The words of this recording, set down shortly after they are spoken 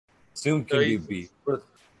Zoom So can be beat.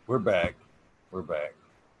 We're back. We're back.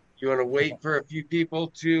 you want to wait for a few people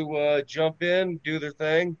to jump in, do their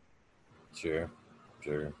thing? Sure.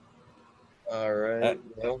 Sure. All right. I,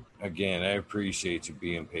 Well, again, I appreciate you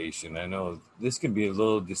being patient. I know this can be a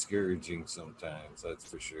little discouraging sometimes, that's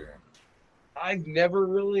for sure. I've never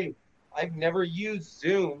really, I've never used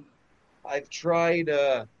Zoom. I've tried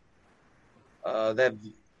that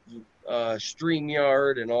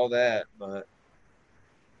StreamYard and all that, but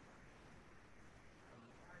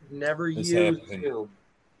I've never This used happened Zoom.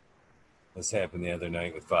 this happened the other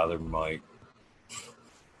night with Father Mike.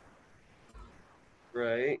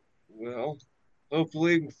 Right. Well,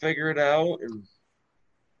 hopefully we can figure it out. And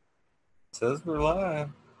Says we're live.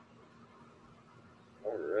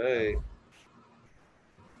 all right.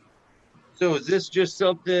 So is this just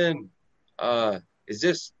something? Uh, is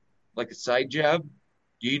this like a side job?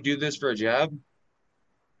 Do you do this for a job?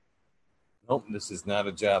 Nope, this is not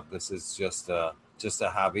a job. This is just a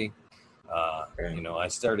hobby. I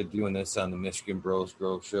started doing this on the Michigan Bros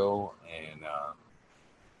Grow Show, and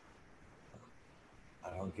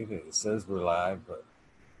I don't get it. It says we're live, but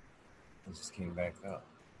it just came back up.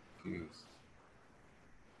 Confused.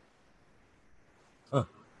 Huh.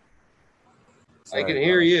 I can Sorry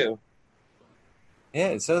hear about that. you. Yeah,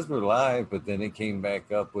 it says we're live, but then it came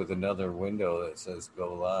back up with another window that says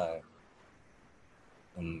go live,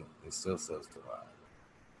 and it still says we're live.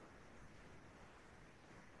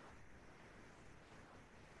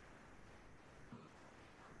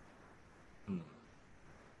 Hmm.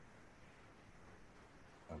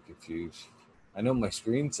 I'm confused. I know my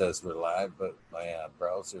screen says we're live, but my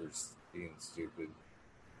browser's being stupid.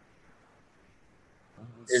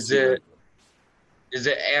 Let's Is see what.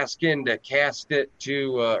 it asking to cast it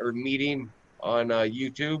to or meeting on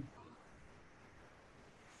YouTube?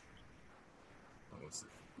 Let me see.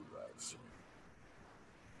 Live stream.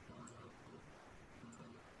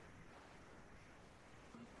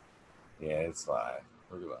 Yeah, it's live.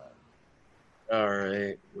 We're live. All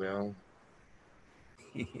right. Well,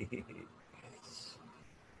 I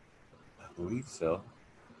believe so.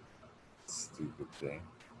 Stupid thing.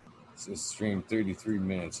 This streamed 33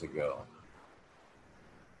 minutes ago.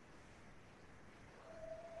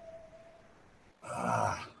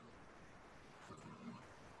 Ah,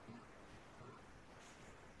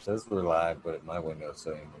 says we're live, but my window's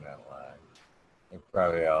saying we're not live. They're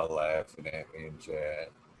probably all laughing at me in chat,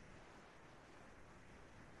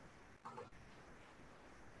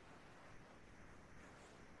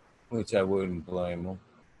 which I wouldn't blame them.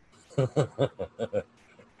 I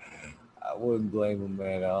wouldn't blame them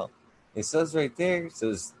at all. It says right there, it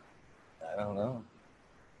says, I don't know.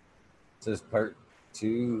 It says part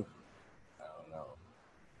two. I don't know.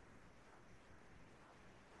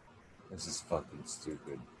 This is fucking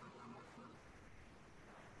stupid.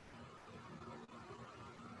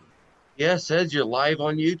 yeah, it says you're live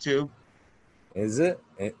on YouTube. Is it?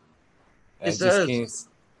 It I just says can't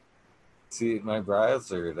see my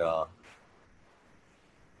browser at all.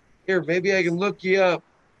 here. Maybe I can look you up,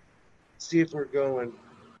 see if we're going.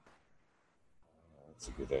 That's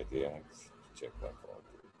a good idea. Check my phone.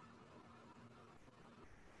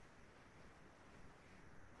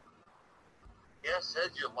 Yeah, it says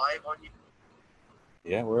you're live on YouTube.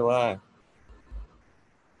 Yeah, we're live.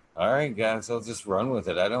 All right, guys, I'll just run with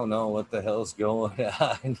it. I don't know what the hell's going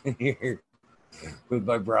on here with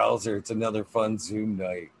my browser. It's another fun Zoom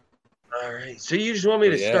night. All right. So you just want me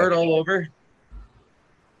But to yeah, start all over?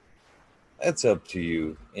 that's up to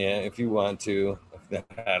you. Yeah, if you want to. If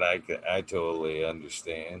not, I totally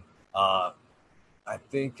understand. Uh, I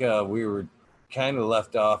think we were kind of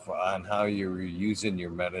left off on how you were using your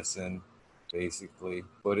medicine, basically.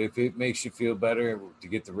 But if it makes you feel better to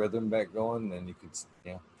get the rhythm back going, then you could,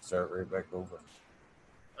 start right back over.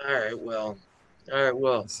 All right. Well, all right.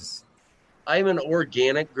 Well, This is I'm an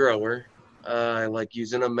organic grower. I like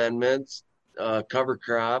using amendments, cover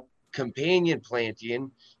crop, companion planting.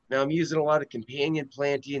 Now I'm using a lot of companion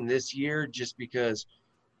planting this year just because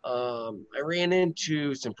I ran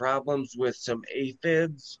into some problems with some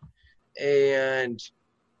aphids, and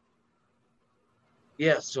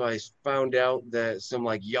yeah, so I found out that some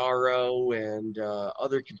like yarrow and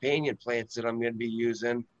other companion plants that I'm going to be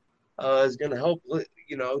using is going to help,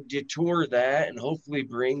 detour that and hopefully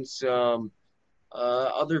bring some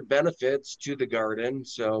other benefits to the garden.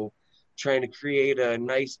 So, trying to create a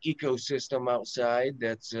nice ecosystem outside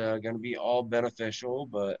that's going to be all beneficial.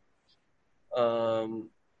 But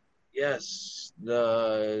yes,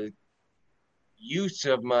 the use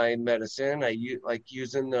of my medicine, like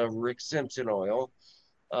using the Rick Simpson oil.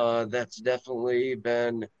 That's definitely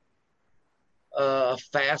been a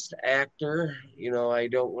fast actor. I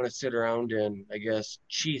don't want to sit around and, I guess,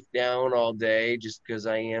 chief down all day just because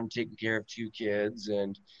I am taking care of two kids.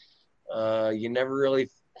 And you never really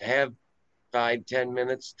have 5-10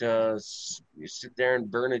 minutes to sit there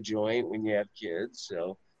and burn a joint when you have kids.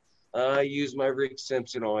 So I use my Rick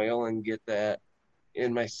Simpson oil and get that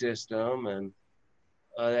in my system. And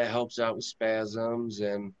that helps out with spasms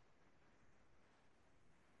and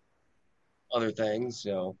other things.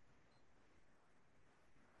 So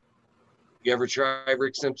you ever try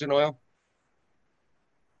Rick Simpson oil?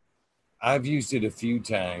 I've used it a few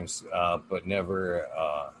times, but never,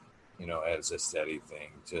 as a steady thing.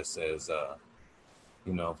 Just as,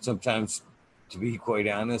 sometimes, to be quite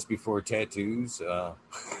honest, before tattoos,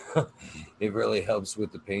 it really helps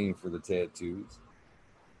with the pain for the tattoos.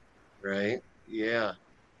 Right. Yeah.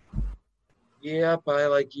 Yep, I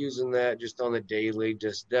like using that just on the daily.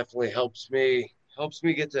 Just definitely helps me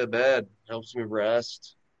get to bed, helps me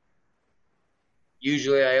rest.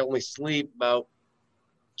 Usually I only sleep about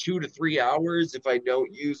 2 to 3 hours if I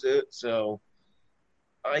don't use it. So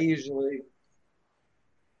I usually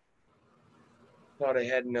thought I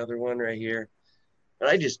had another one right here. And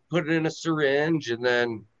I just put it in a syringe and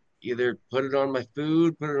then either put it on my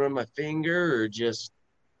food, put it on my finger, or just,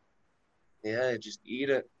 yeah, just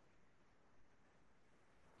eat it.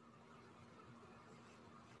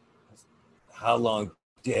 How long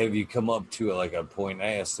have you come up to like a point?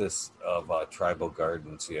 I asked this of Tribal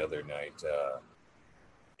Gardens the other night.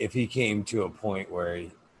 If he came to a point where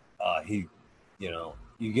you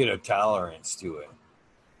get a tolerance to it,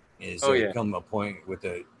 is Oh, there yeah. come a point with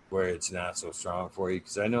it where it's not so strong for you?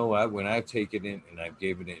 Because I know when I've taken it and I've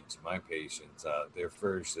given it to my patients, their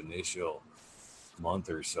first initial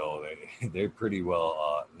month or so, they're pretty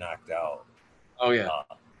well knocked out. Oh, yeah. Uh,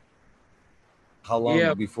 how Yeah.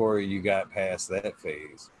 long before you got past that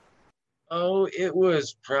phase? Oh, it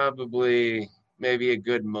was probably maybe a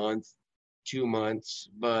good month, 2 months,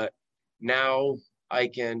 but now I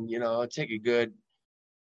can, take a good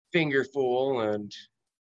fingerful and,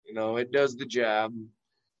 it does the job.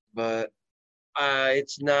 But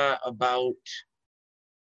it's not about,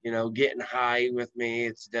 getting high with me.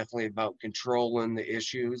 It's definitely about controlling the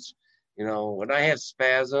issues. When I have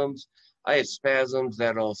spasms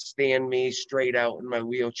that'll stand me straight out in my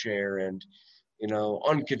wheelchair and,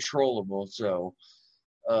 uncontrollable. So,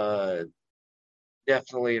 uh,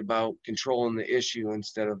 definitely about controlling the issue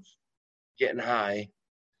instead of getting high.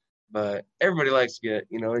 But everybody likes to get,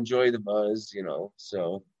 enjoy the buzz,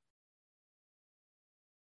 so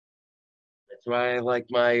that's why I like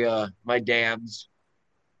my dabs.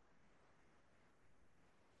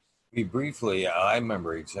 We briefly, I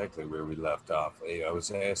remember exactly where we left off. I was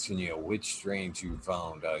asking you which strains you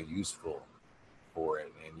found useful for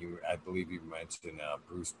it, and I believe you mentioned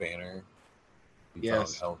Bruce Banner. You found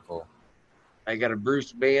Yes. helpful. I got a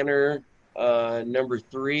Bruce Banner number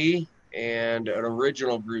 3 and an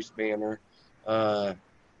original Bruce Banner. Uh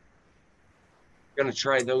Gonna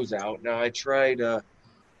try those out. Now I tried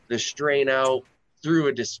the strain out through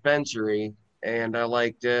a dispensary and I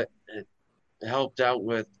liked it. It helped out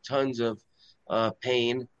with tons of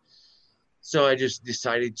pain. So I just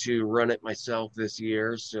decided to run it myself this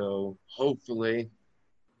year. So hopefully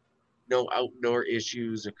no outdoor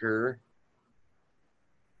issues occur.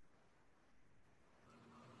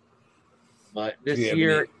 But Do you this have any?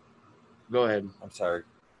 year, go ahead. I'm sorry.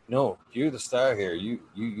 No, you're the star here.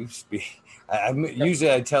 You speak.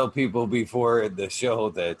 Usually I tell people before the show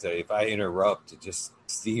that if I interrupt, to just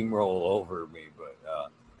steamroll over me. But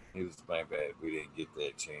it was my bad. We didn't get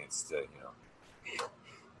that chance to.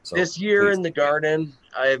 So This year please. in the garden,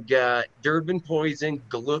 I've got Durban Poison,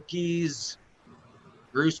 Gluckies,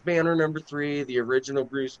 Bruce Banner number 3, the original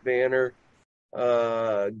Bruce Banner,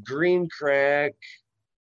 Green Crack,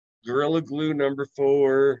 Gorilla Glue number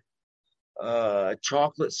 4,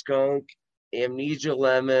 Chocolate Skunk, Amnesia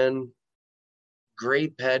Lemon,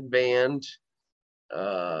 Grape Headband.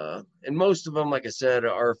 And most of them, like I said,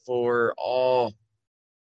 are for all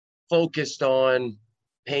focused on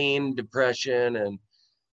pain, depression, and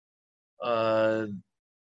uh,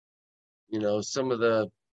 some of the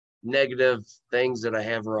negative things that I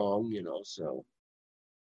have wrong, so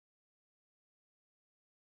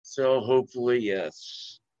hopefully,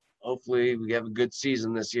 yes. Hopefully we have a good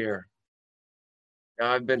season this year.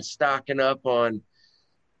 Now I've been stocking up on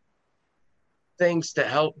things to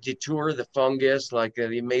help detour the fungus, like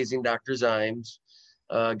the amazing Dr. Zymes.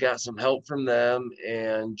 Got some help from them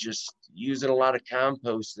and just using a lot of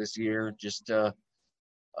compost this year just to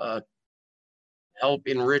uh, help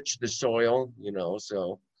enrich the soil,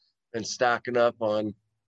 so been stocking up on,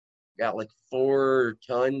 got like 4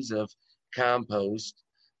 tons of compost.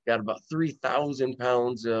 Got about 3,000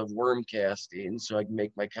 pounds of worm castings, so I can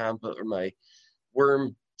make my compost or my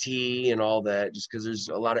worm tea and all that, just because there's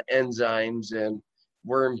a lot of enzymes and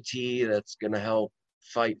worm tea that's going to help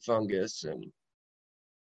fight fungus. And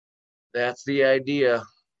that's the idea.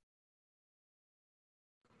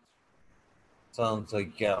 Sounds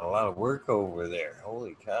like you got a lot of work over there.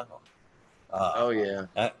 Holy cow. Oh, yeah.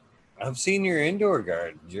 I've seen your indoor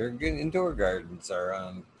gardens. Your good indoor gardens are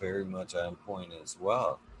on very much on point as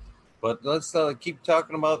well. But let's keep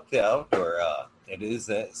talking about the outdoor. It is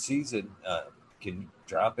that season. Can you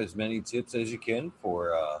drop as many tips as you can for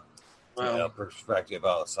a Well, prospective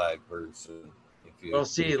outside person,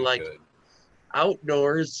 see, if you like could?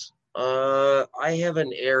 outdoors, I have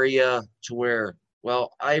an area to where,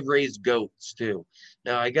 well, I raise goats too.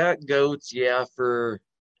 Now I got goats, yeah, for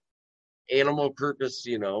animal purpose,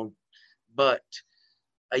 but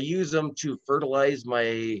I use them to fertilize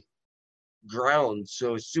my ground.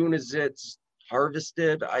 So as soon as it's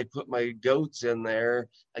harvested, I put my goats in there.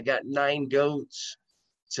 I got 9 goats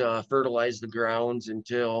to fertilize the grounds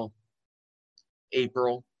until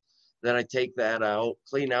April. Then I take that out,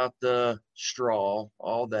 clean out the straw,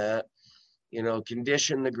 all that,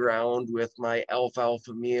 condition the ground with my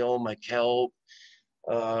alfalfa meal, my kelp,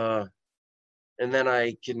 uh, and then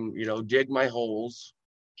I can, dig my holes,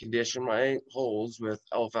 condition my holes with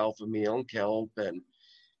alfalfa meal and kelp, and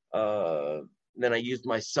then I use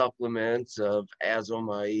my supplements of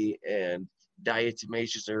azomite and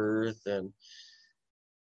diatomaceous earth, and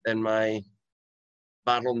then my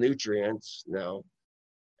bottled nutrients. Now,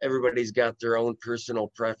 everybody's got their own personal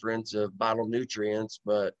preference of bottled nutrients,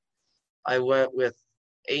 but I went with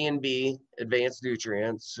A and B, advanced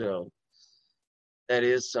nutrients. So that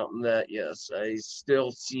is something that, yes, I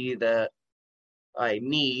still see that I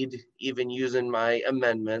need, even using my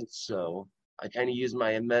amendments. So I kind of use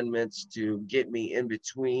my amendments to get me in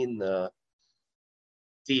between the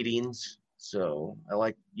feedings. So I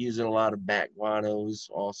like using a lot of bat guanos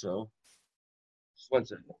also. Just one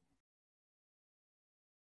second.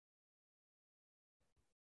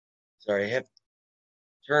 Sorry, I have to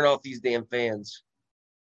turn off these damn fans.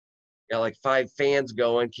 Got like 5 fans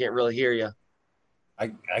going, can't really hear you.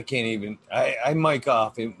 I can't even. I mic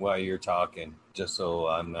off it while you're talking, just so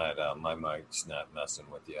I'm not my mic's not messing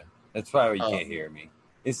with you. That's why you Oh, can't hear me.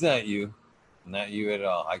 It's not you at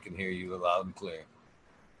all. I can hear you loud and clear.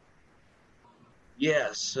 yeah.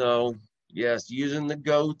 So, yes, using the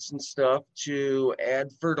goats and stuff to add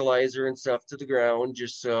fertilizer and stuff to the ground,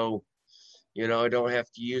 just so, I don't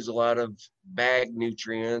have to use a lot of bag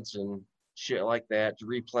nutrients and shit like that to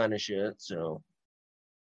replenish it. So,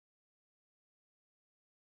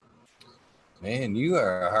 Man, you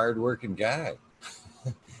are a hardworking guy.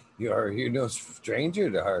 You're no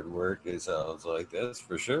stranger to hard work. It sounds like that's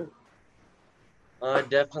for sure.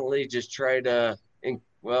 definitely just try to,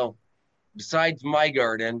 well, besides my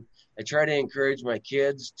garden, I try to encourage my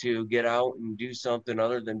kids to get out and do something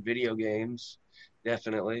other than video games.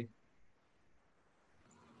 Definitely.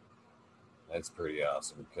 That's pretty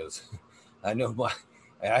awesome because I know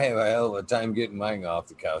I have a hell of a time getting mine off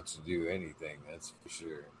the couch to do anything. That's for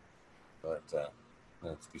sure. But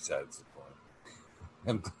that's besides the point.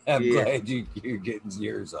 I'm Yeah. glad you're getting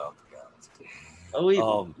yours off the couch. Oh, we,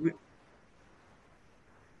 Um, we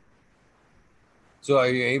so are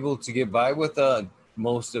you able to get by with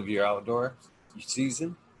most of your outdoor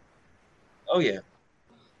season? oh yeah,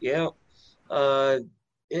 yeah. Uh,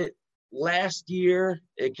 it last year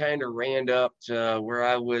it kind of ran up to where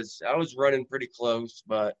I was running pretty close,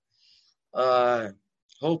 but uh,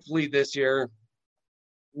 hopefully this year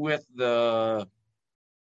with the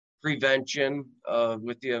prevention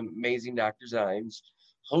with the amazing Dr. Zimes,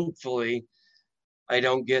 hopefully I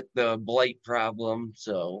don't get the blight problem.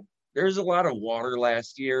 So there's a lot of water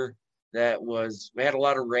last year we had a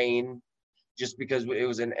lot of rain just because it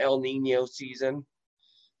was an El Nino season.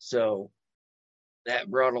 So that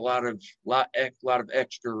brought a lot of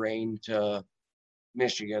extra rain to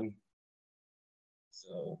Michigan.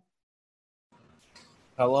 So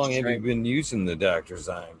How long just have you trying. been using the Dr.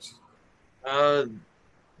 Zymes? Uh,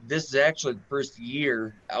 this is actually the first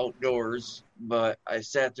year outdoors, but I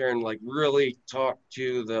sat there and like really talked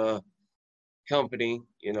to the company,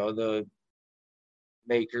 the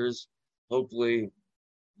makers. Hopefully,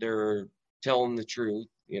 they're telling the truth,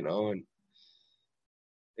 and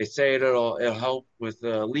they say it'll help with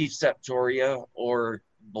leaf septoria or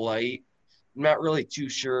blight. I'm not really too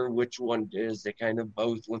sure which one it is. They kind of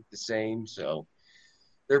both look the same, so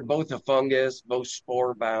they're both a fungus, both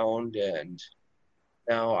spore bound. And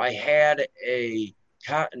now I had a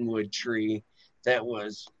cottonwood tree that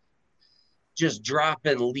was just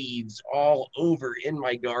dropping leaves all over in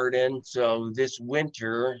my garden. So this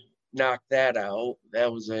winter, knocked that out.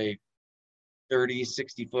 That was a 30,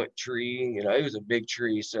 60-foot tree. It was a big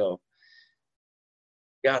tree. So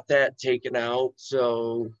got that taken out.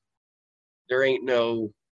 So there ain't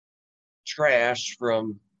no trash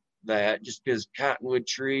from that, just because cottonwood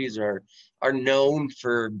trees are known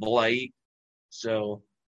for blight. So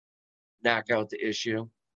knock out the issue.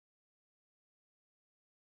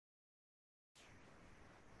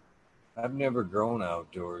 I've never grown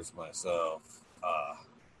outdoors myself.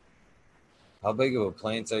 How big of a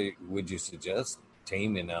plant would you suggest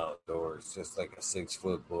taming outdoors? Just like a 6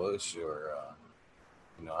 foot bush, or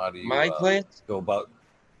how do you My plants, go about?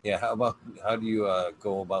 Yeah, how do you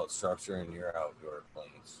go about structuring your outdoor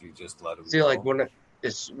plants? You just let them see, like grow. when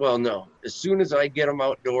it's well, no. As soon as I get them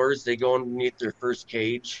outdoors, they go underneath their first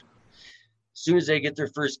cage. As soon as they get their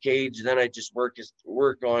first cage, then I just work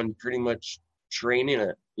on pretty much training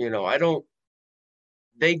it. I don't.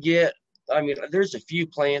 They get. I mean, there's a few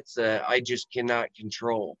plants that I just cannot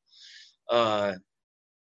control. Uh,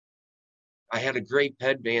 I had a great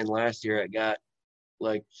ped band last year. I got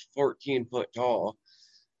like 14 foot tall,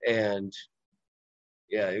 and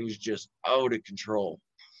yeah, it was just out of control.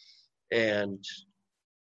 And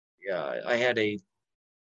yeah, I had I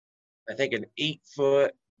think an 8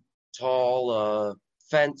 foot tall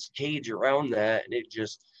fence cage around that, and it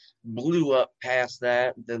just blew up past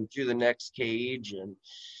that, then through the next cage. And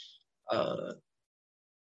uh,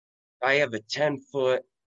 I have a 10-foot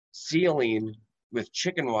ceiling with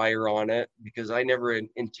chicken wire on it because I never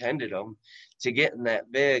intended them to get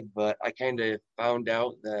that big, but I kind of found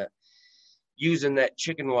out that using that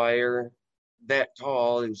chicken wire that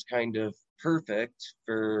tall is kind of perfect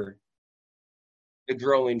for the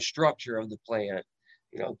growing structure of the plant,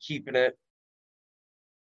 keeping it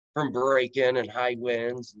from breaking and high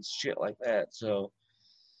winds and shit like that. So,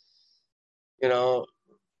 you know,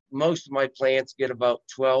 most of my plants get about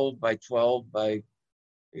 12 by 12 by,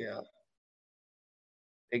 yeah,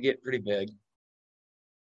 they get pretty big.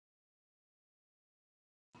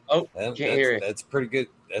 Oh, That, can't that's hear you. that's pretty good.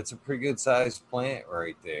 That's a pretty good sized plant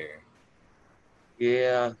right there.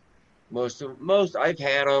 Yeah, most I've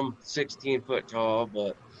had them 16 foot tall,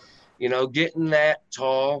 but getting that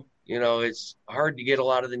tall, it's hard to get a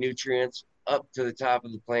lot of the nutrients up to the top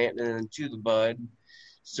of the plant and then to the bud.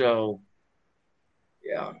 So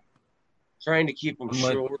yeah, trying to keep them How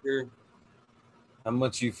much shorter. how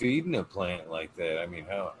much you feeding a plant like that? I mean,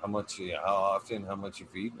 how much? How often? How much you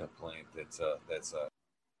feeding a plant that's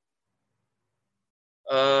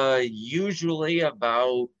Usually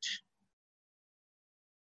about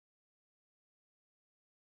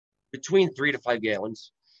between 3 to 5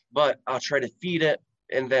 gallons, but I'll try to feed it.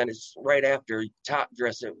 And then it's right after top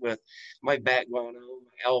dress it with my back guano,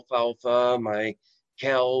 my alfalfa, my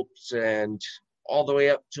kelps, and all the way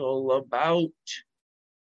up till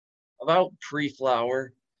about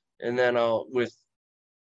pre-flower, and then I'll with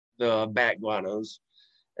the back guanos,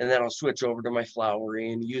 and then I'll switch over to my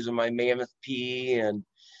flowering using my mammoth P and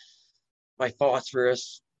my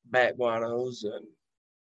phosphorus back guanos, and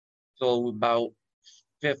till about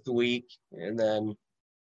fifth week, and then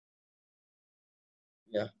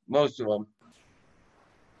yeah, most of them.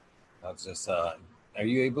 I was just are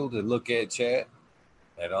you able to look at chat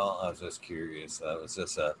at all? I was just curious. I was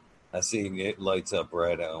just I seen it lights up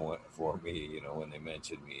red on for me, when they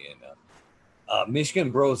mentioned me. And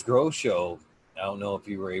Michigan Bros Grow Show. I don't know if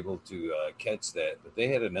you were able to catch that, but they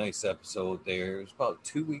had a nice episode there. It was about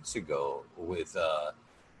 2 weeks ago with the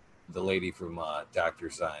lady from Dr.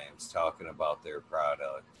 Science talking about their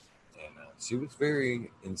product. And she was very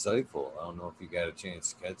insightful. I don't know if you got a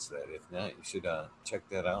chance to catch that. If not, you should check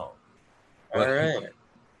that out. All But right.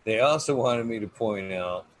 they also wanted me to point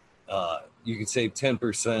out you can save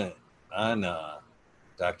 10% on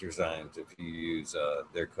Dr. Zymes if you use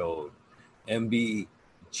their code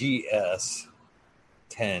MBGS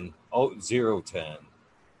 010.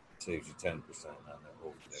 Saves you 10% on that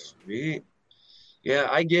over there. Sweet. Yeah,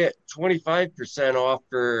 I get 25% off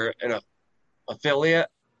for an affiliate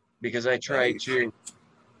because I try Nice. to.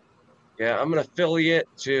 Yeah, I'm an affiliate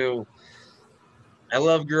to. I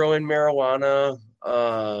love growing marijuana.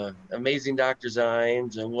 Amazing Dr.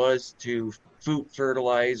 Zymes. I was to Food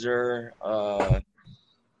Fertilizer.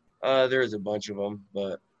 There's a bunch of them,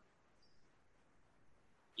 but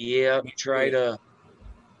yeah, Make sure try you, to.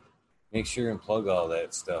 make sure and plug all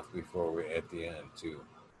that stuff before we at the end too.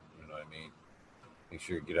 You know what I mean? Make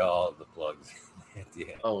sure you get all the plugs at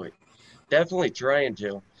the end. Oh, definitely trying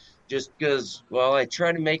to. Just because, well, I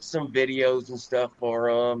try to make some videos and stuff for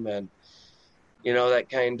them, and that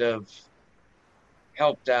kind of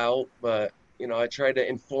helped out. But I try to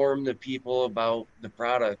inform the people about the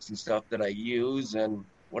products and stuff that I use and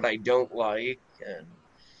what I don't like and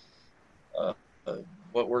uh, uh,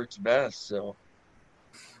 what works best. So,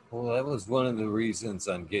 Well, that was one of the reasons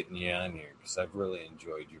I'm getting you on here because I've really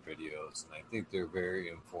enjoyed your videos and I think they're very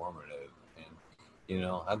informative. And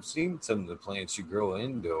I've seen some of the plants you grow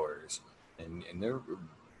indoors, and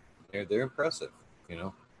they're impressive. You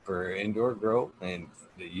know, for indoor grow and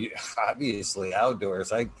obviously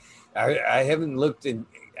outdoors. I haven't looked in.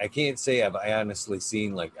 I can't say I've honestly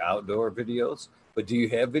seen like outdoor videos. But do you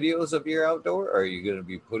have videos of your outdoor? Or are you going to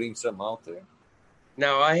be putting some out there?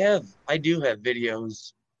 now I do have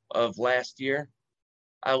videos of last year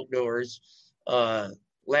outdoors. Uh,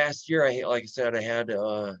 Last year, like I said, I had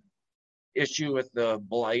a issue with the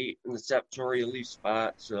blight and the septorial leaf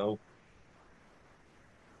spot. So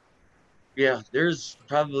yeah, there's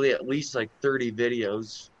probably at least like 30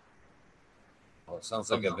 videos. Well, it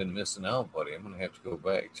sounds like I've Um, been missing out, buddy. I'm going to have to go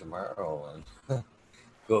back tomorrow and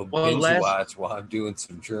go well, binge watch while I'm doing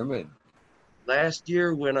some trimming. last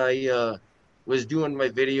year when I was doing my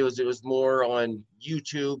videos, it was more on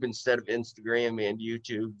YouTube instead of Instagram and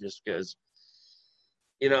YouTube, just because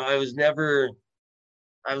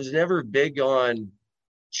I was never big on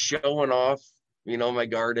showing off, my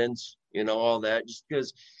gardens, all that, just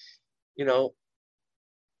because you know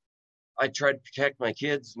I try to protect my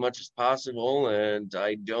kids as much as possible, and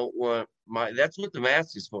I don't want that's what the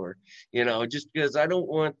mask is for, just because I don't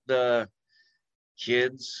want the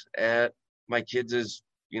kids at my kids'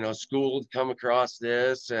 school to come across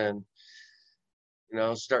this and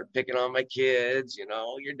start picking on my kids.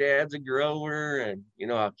 Your dad's a grower, and you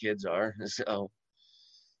know how kids are. So,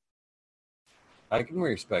 I can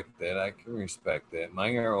respect that. I can respect that.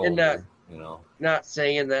 Mine are and older, you know. not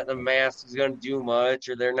saying that the mask is going to do much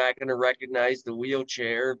or they're not going to recognize the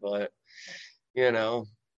wheelchair, but you know,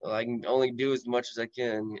 I can only do as much as I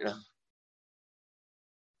can.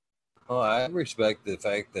 Well, I respect the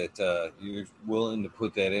fact that you're willing to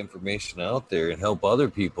put that information out there and help other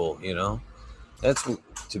people. That's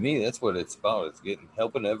to me. That's what it's about. It's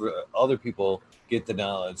helping other people get the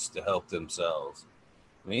knowledge to help themselves,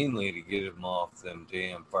 mainly to get them off them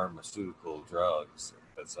damn pharmaceutical drugs.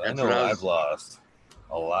 Because I That's what know I I've was. lost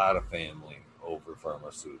a lot of family over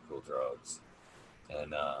pharmaceutical drugs,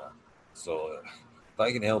 and so if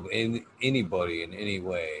I can help anybody in any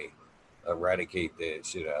way eradicate that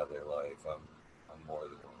shit out of their life, I'm more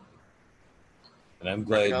than willing. And I'm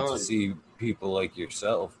Right glad to on. see people like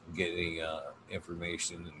yourself getting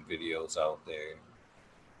information and videos out there,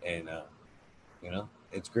 and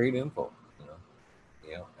it's great info.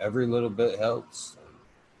 Every little bit helps.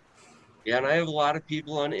 Yeah, and I have a lot of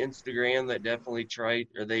people on Instagram that definitely try,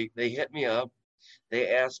 or they hit me up, they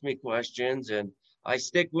ask me questions, and I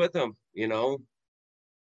stick with them.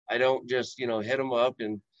 I don't just hit them up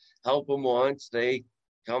and help them once. They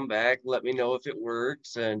come back, let me know if it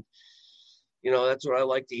works, and that's what I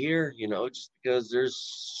like to hear. Just because there's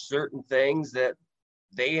certain things that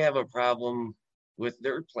they have a problem with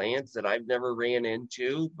their plants that I've never ran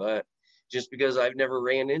into, but just because I've never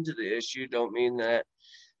ran into the issue don't mean that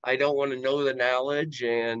I don't want to know the knowledge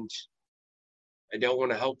and I don't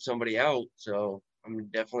want to help somebody out. So I'm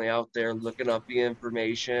definitely out there looking up the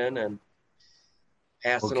information and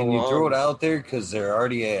Well, passing can you throw it along. out there? Because they're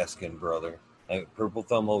already asking, brother. Purple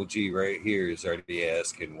Thumb OG right here is already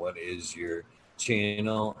asking, what is your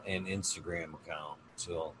channel and Instagram account?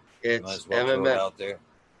 So you might It's as well throw it MMM. out there.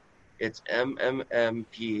 It's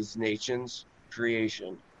MMMP's Nations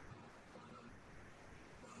Creation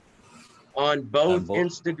on On both both.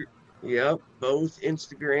 Instagram. Yep, both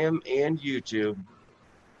Instagram and YouTube.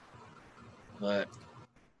 But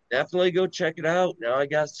definitely go check it out. Now I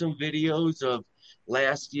got some videos of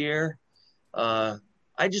last year. Uh,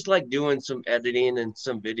 I just like doing some editing and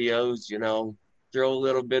some videos, throw a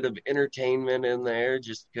little bit of entertainment in there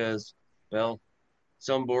just because, well,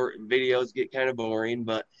 some videos get kind of boring.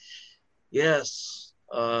 But yes,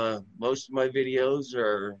 most of my videos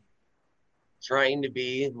are trying to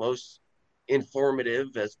be most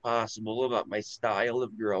informative as possible about my style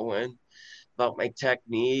of growing, about my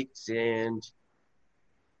techniques, and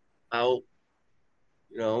out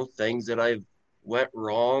things that I've went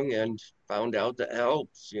wrong and found out that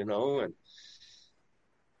helps, and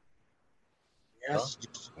Well, yes,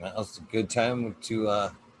 just, now's a good time to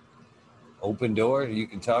open door. You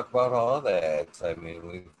can talk about all that. I mean,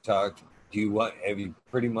 we've talked. Have you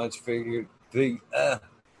pretty much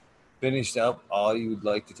finished up all you would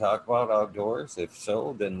like to talk about outdoors? If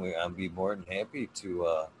so, then I'd be more than happy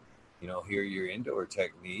to, hear your indoor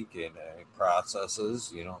technique and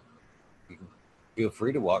processes. You can feel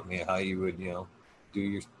free to walk me how you would, do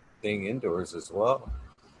your thing indoors as well.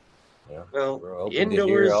 Yeah, Well, we're open to hear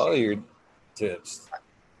indoors, all your tips.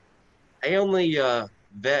 I only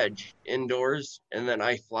veg indoors and then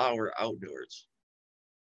I flower outdoors.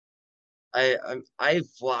 I've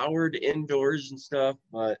flowered indoors and stuff,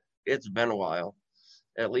 but it's been a while,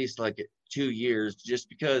 at least like 2 years, just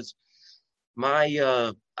because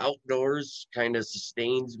my outdoors kind of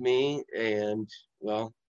sustains me. And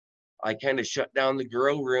well, I kind of shut down the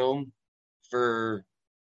grow room for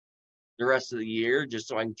the rest of the year just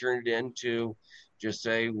so I can turn it into just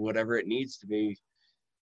say whatever it needs to be.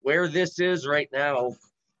 Where this is right now,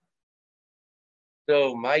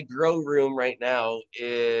 so my grow room right now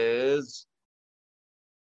is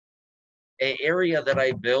an area that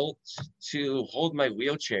I built to hold my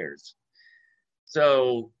wheelchairs.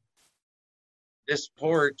 So this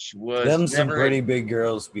porch was Them some never pretty big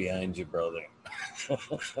girls behind you, brother.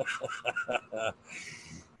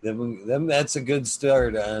 them that's a good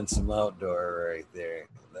start on some outdoor right there.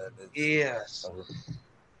 That is, yes.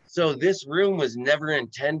 So this room was never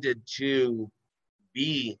intended to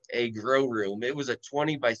be a grow room. It was a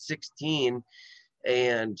 20 by 16,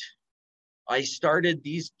 and I started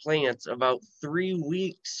these plants about 3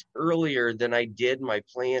 weeks earlier than I did my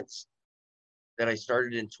plants that I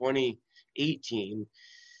started in 2018.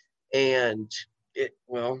 And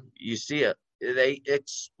well, you see it. They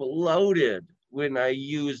exploded when I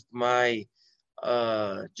used my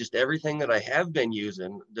just everything that I have been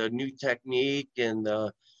using, the new technique and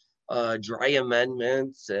the dry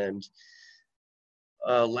amendments. And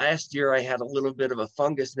last year I had a little bit of a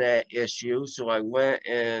fungus gnat issue, so I went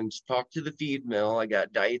and talked to the feed mill. I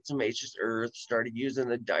got diatomaceous earth, started using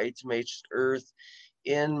the diatomaceous earth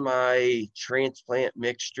in my transplant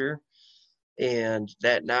mixture, and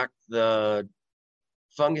that knocked the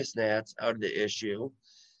fungus gnats out of the issue.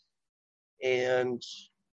 And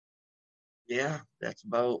yeah, that's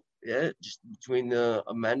about it. Just between the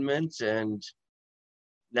amendments and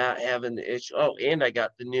not having the issue. Oh, and I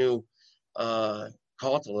got the new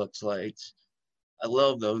Caltalux lights. I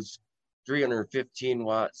love those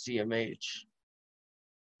 315-watt CMH.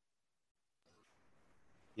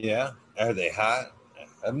 yeah. Are they hot?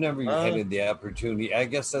 I've never Uh, had the opportunity. I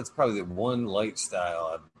guess that's probably the one light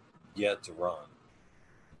style I've yet to run.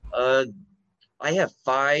 uh, I have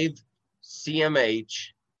 5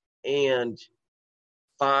 CMH and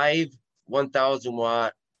 5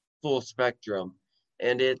 1,000-watt full spectrum,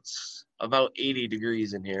 and it's about 80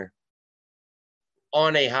 degrees in here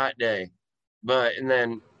on a hot day. But and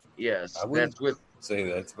then I yes, wouldn't that's with say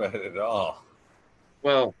that's bad at all.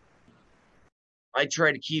 well, I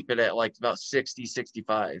try to keep it at like about 60,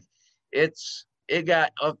 65. It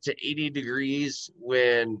got up to 80 degrees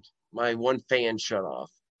when my one fan shut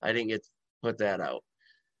off. I didn't get to put that out.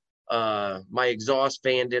 My exhaust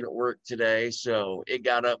fan didn't work today, so it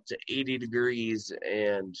got up to 80 degrees,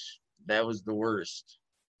 and that was the worst.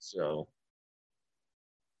 So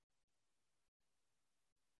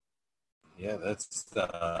Yeah, that's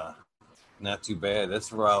not too bad.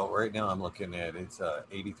 That's right now I'm looking at it's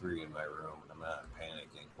 83 in my room. I'm not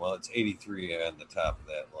panicking. Well, it's 83 on the top of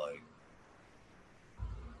that light.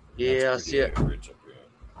 That's yeah, pretty see, average up here.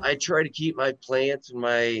 I try to keep my plants in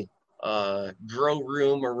my grow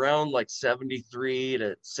room around like 73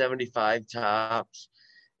 to 75 tops,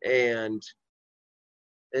 and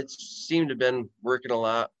it seemed to have been working a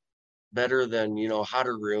lot better than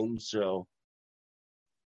hotter rooms. So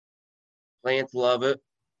plants love it.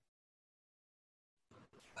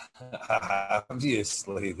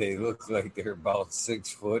 Obviously, they look like they're about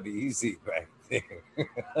 6 foot easy back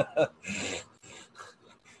there.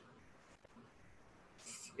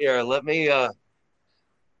 Here, let me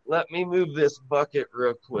move this bucket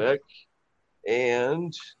real quick,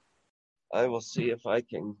 and I will see if I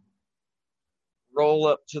can roll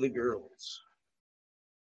up to the girls.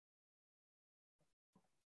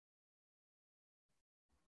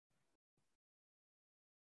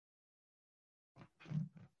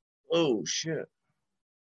 Oh shit.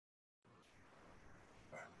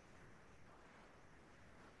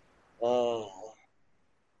 Oh.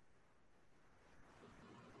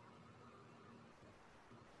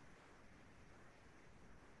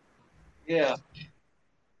 Yeah.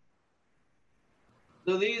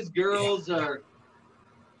 So these girls are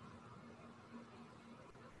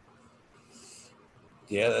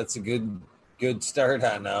Yeah, that's a good start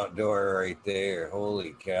on outdoor right there.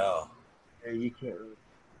 Holy cow! yeah, you can't really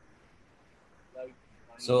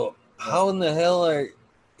So how in the hell are?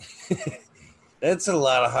 That's a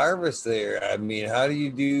lot of harvest there. I mean, how do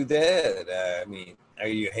you do that? I mean, are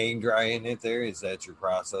you hang drying it there? Is that your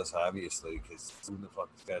process? Obviously, because who the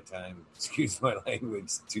fuck's got time? Excuse my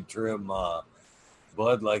language to trim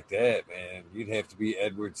blood like that, man, you'd have to be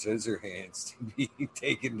Edward Scissorhands to be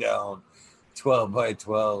taking down 12 by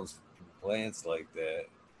 12 plants like that.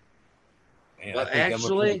 Man, I But think I'm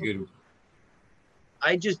a pretty actually, good.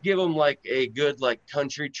 I just give them like a good like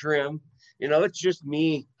country trim. You know, it's just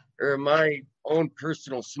me or my own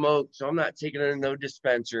personal smoke, so I'm not taking it in no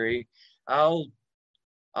dispensary. I'll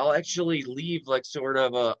I'll actually leave like sort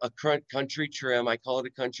of a country trim. I call it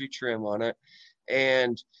a country trim on it,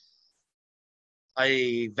 and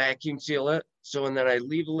I vacuum seal it. So and then I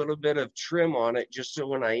leave a little bit of trim on it, just so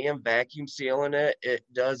when I am vacuum sealing it, it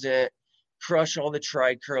doesn't crush all the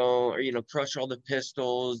trichrome or crush all the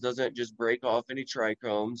pistils, doesn't just break off any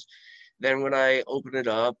trichomes. Then when I open it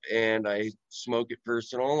up and I smoke it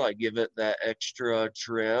personal, I give it that extra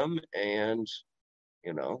trim and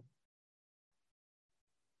you know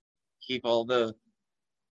keep all the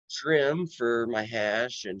trim for my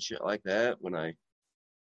hash and shit like that when I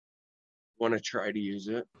want to try to use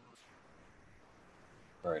it.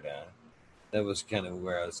 Right on. That was kind of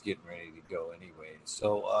where I was getting ready to go anyway.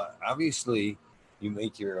 So obviously, you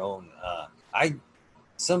make your own. I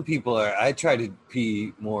Some people are. I try to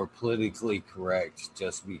be more politically correct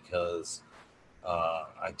just because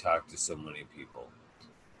I talk to so many people,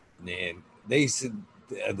 and they said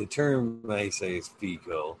the term I say is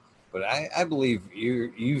FICO, but I believe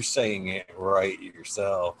you saying it right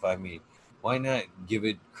yourself. I mean, why not give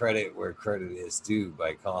it credit where credit is due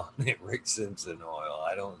by calling it Rick Simpson oil?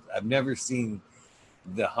 I've never seen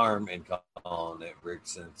the harm in calling it Rick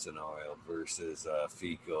Simpson oil versus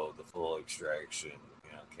FICO, the full extraction,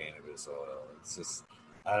 cannabis oil. It's just,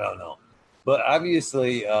 I don't know. But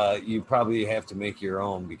obviously, you probably have to make your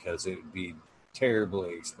own because it would be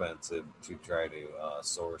terribly expensive to try to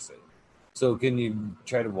source it. So, can you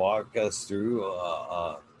try to walk us through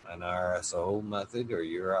an RSO method or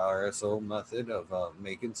your RSO method of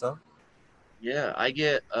making some? Yeah, I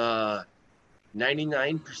get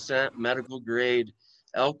 99% medical grade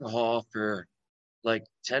alcohol for like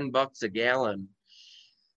 $10 a gallon.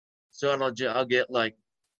 So I'll get like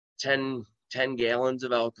 10 gallons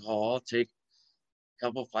of alcohol, take a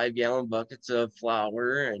couple 5-gallon buckets of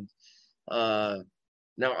flour, and uh,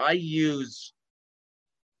 now I use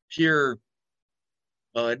pure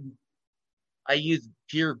bud. I use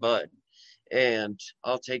pure bud, and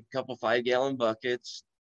I'll take a couple 5-gallon buckets,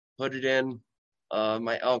 put it in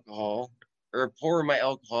my alcohol, or pour my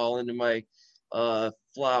alcohol into my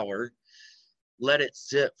flour, let it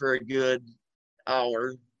sit for a good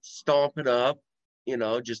hour, stomp it up,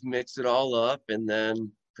 just mix it all up, and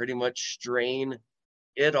then pretty much strain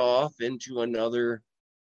it off into another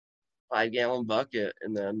 5-gallon bucket,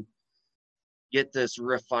 and then get this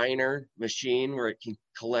refiner machine where it can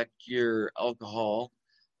collect your alcohol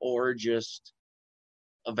or just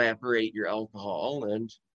evaporate your alcohol and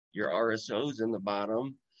your RSOs in the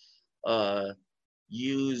bottom. Uh,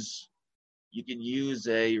 use You can use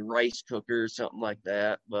a rice cooker or something like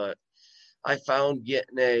that, but I found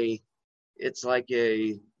getting it's like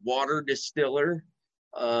a water distiller.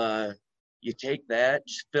 Uh, you take that,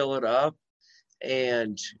 just fill it up,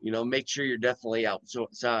 and make sure you're definitely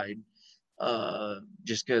outside.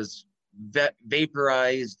 Just because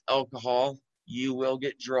vaporized alcohol, you will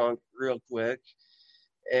get drunk real quick,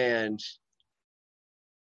 and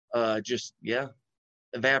just yeah,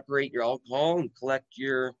 evaporate your alcohol and collect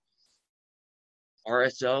your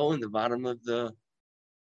RSO in the bottom of the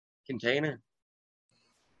container.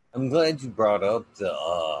 I'm glad you brought up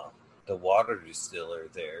the water distiller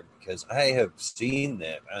there because I have seen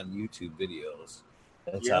that on YouTube videos.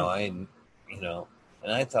 That's Yeah, how and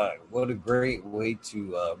I thought, what a great way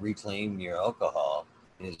to reclaim your alcohol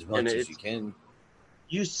as and much as you it's can.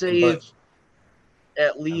 you But save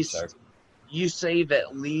at I'm sorry. least you save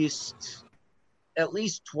at least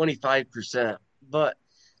 25%. But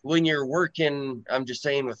when you're working, I'm just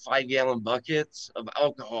saying, with 5-gallon buckets of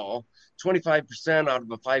alcohol, 25% out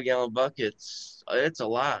of a 5-gallon bucket, it's a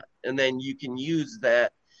lot. And then you can use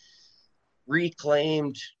that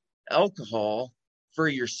reclaimed alcohol for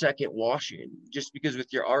your second washing. Just because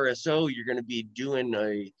with your RSO, you're going to be doing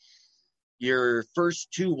your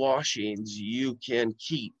first two washings you can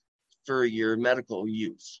keep for your medical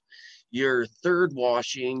use. Your third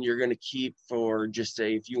washing you're going to keep for, just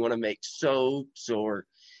say, if you want to make soaps or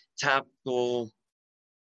topical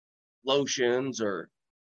lotions or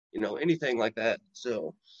anything like that.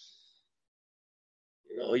 So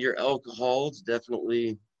your alcohol's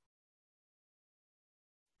definitely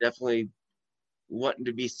wanting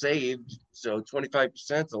to be saved. So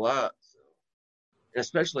 25% is a lot. And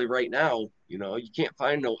especially right now, you can't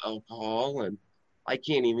find no alcohol, and I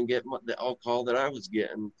can't even get the alcohol that I was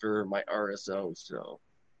getting for my RSO. So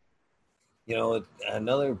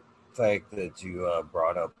Another fact that you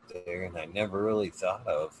brought up there, and I never really thought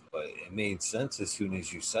of, but it made sense as soon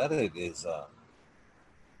as you said it, is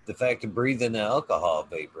the fact of breathing alcohol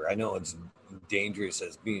vapor. I know it's dangerous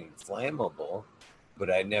as being flammable,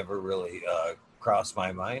 but I never really crossed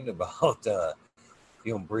my mind about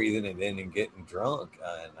breathing it in and getting drunk.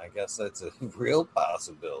 And I guess that's a real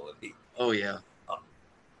possibility. Oh yeah.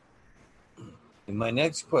 And my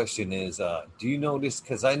next question is, do you notice?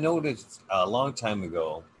 Because I noticed a long time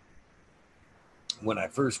ago when I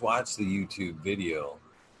first watched the YouTube video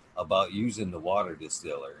about using the water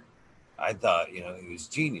distiller, I thought, it was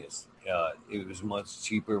genius. It was a much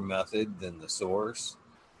cheaper method than the source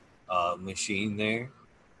machine there.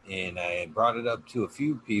 And I had brought it up to a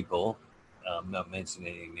few people, not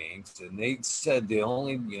mentioning any names, and they said the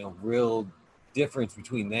only, real difference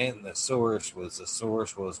between that and the source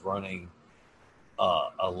was running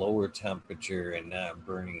a lower temperature and not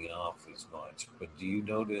burning off as much. But do you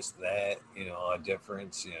notice that, a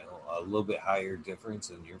difference, a little bit higher difference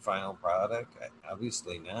in your final product?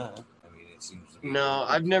 Obviously not. I mean, it seems to be No, working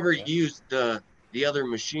I've never for you. used the other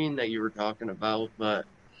machine that you were talking about, but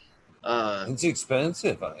It's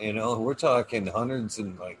expensive. We're talking hundreds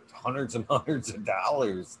and hundreds of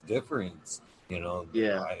dollars difference.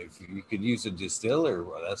 yeah. If you could use a distiller,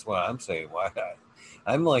 well, that's what I'm saying. Why not?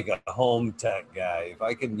 I'm like a home tech guy. If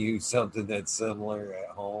I can use something that's similar at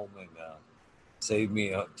home and save me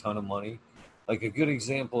a ton of money, like a good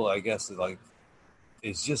example, I guess, is like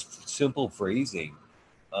it's just simple phrasing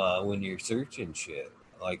when you're searching shit,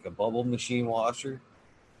 like a bubble machine washer.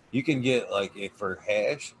 You can get like it for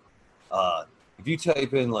hash. Uh, if you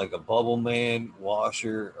type in like a bubble man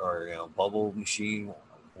washer or bubble machine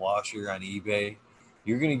washer on eBay,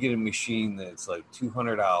 you're gonna get a machine that's like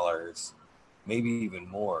 $200, maybe even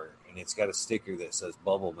more, and it's got a sticker that says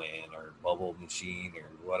Bubble Man or Bubble Machine or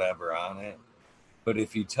whatever on it. But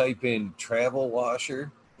if you type in travel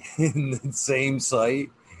washer in the same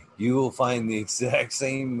site, you will find the exact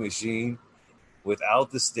same machine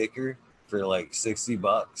without the sticker for like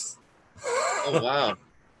 $60. Oh wow.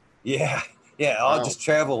 Yeah, yeah. I'll Wow. just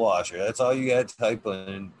travel washer. That's all you got to type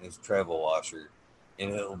in is travel washer,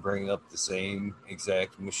 and it'll bring up the same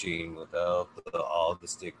exact machine without all the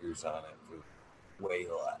stickers on it for way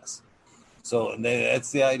less. So and then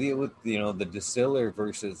that's the idea with the distiller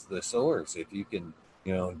versus the source. If you can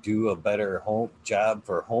do a better home job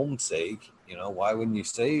for home's sake, why wouldn't you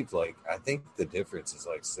save? Like I think the difference is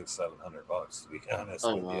like $600-700 to be honest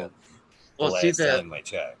Oh with you. wow. The Well, see last that time I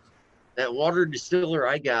checked. that water distiller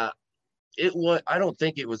I got, it was I don't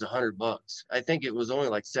think it was $100. I think it was only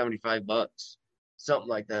like $75, something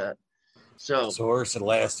like that. So Source the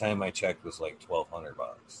last time I checked was like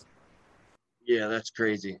 $1,200. yeah, that's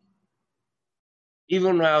crazy.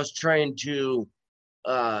 Even when I was trying to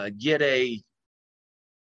get a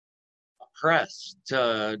press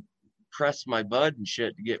to press my bud and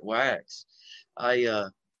shit to get wax, I uh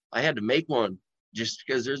I had to make one just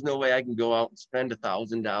because there's no way I can go out and spend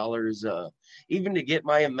 $1,000 even to get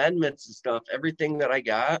my amendments and stuff, everything that I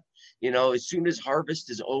got, as soon as harvest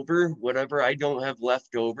is over, whatever I don't have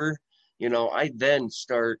left over, I then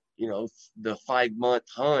start, the 5 month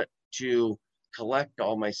hunt to collect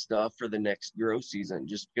all my stuff for the next grow season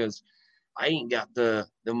just because I ain't got the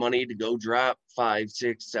money to go drop 5,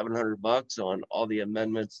 6, 700 bucks on all the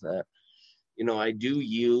amendments that I do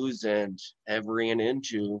use and have ran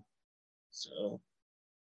into. So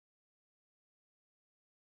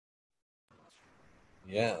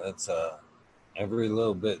Yeah, that's every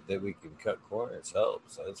little bit that we can cut corners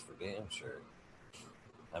helps. That's for damn sure.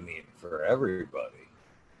 I mean, for everybody.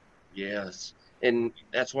 yes, and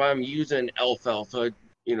that's why I'm using alfalfa.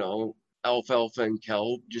 You know, alfalfa and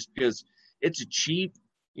kelp just because it's a cheap.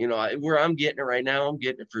 Where I'm getting it right now, I'm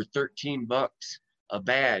getting it for $13 a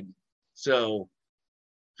bag. So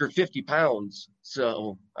for 50 pounds.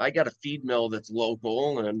 So I got a feed mill that's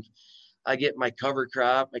local and I get my cover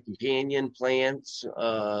crop, my companion plants,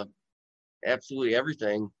 absolutely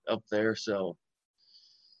everything up there. So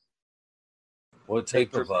What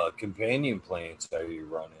take type for of companion plants are you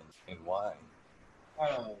running and why?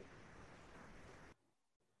 oh,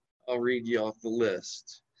 I'll read you off the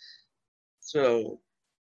list. So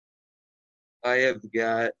I have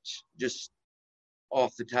got just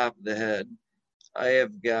off the top of the head, I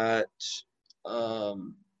have got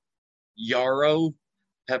um, yarrow,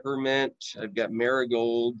 peppermint. I've got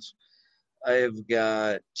marigolds. I have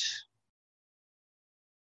got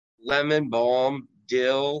lemon balm,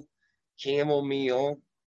 dill, chamomile,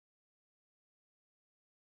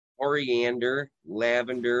 coriander,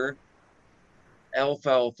 lavender,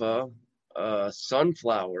 alfalfa,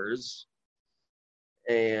 sunflowers,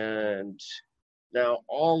 And now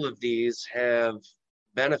all of these have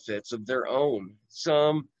benefits of their own.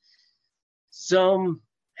 Some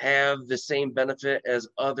have the same benefit as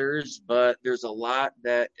others, but there's a lot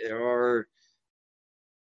that are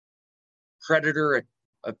predator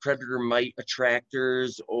mite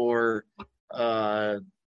attractors or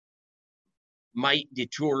mite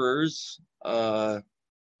deterrers. I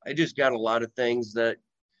just got a lot of things that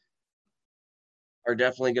are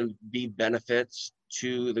definitely going to be benefits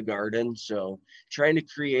to the garden. So trying to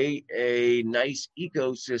create a nice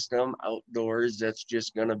ecosystem outdoors that's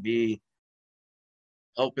just going to be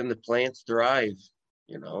helping the plants thrive,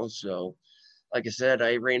 you know. So like I said,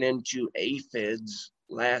 I ran into aphids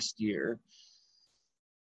last year.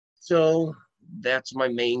 So that's my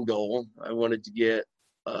main goal. I wanted to get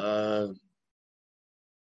my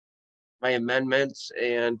amendments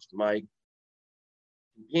and my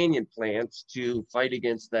companion plants to fight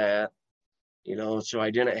against that, you know, so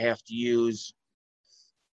I didn't have to use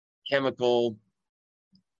chemical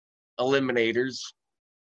eliminators.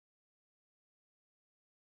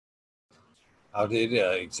 How did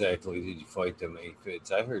exactly did you fight them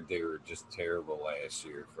aphids? I heard they were just terrible last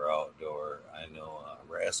year for outdoor. I know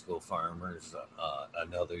Rascal Farmers,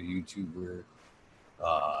 another YouTuber,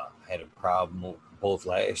 had a problem both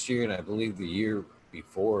last year and I believe the year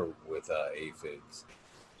before with aphids.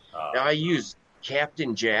 Now I use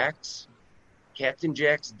Captain Jack's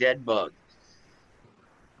dead bug.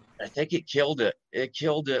 I think it killed it. It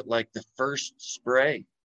killed it like the first spray,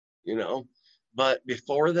 you know. But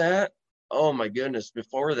before that, oh my goodness,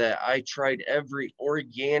 before that, I tried every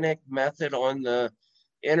organic method on the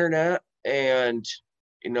internet, and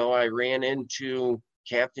you know, I ran into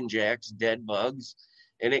Captain Jack's dead bugs,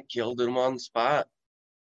 and it killed them on the spot.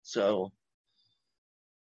 So,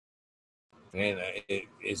 And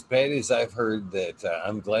as bad as I've heard that,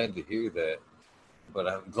 I'm glad to hear that. But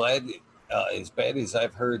I'm glad, as bad as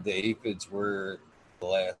I've heard the aphids were the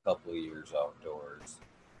last couple of years outdoors,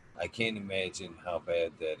 I can't imagine how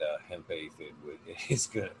bad that hemp aphid is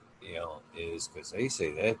gonna, is because they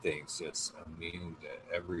say that thing's just immune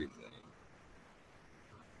to everything.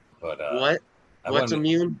 But what? I What's want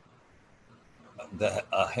immune? the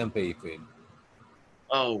hemp aphid.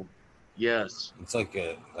 Oh, yes. It's like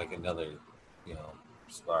another,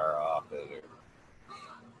 spar off it.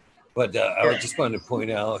 But I just wanted to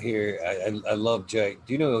point out here, I love Jack.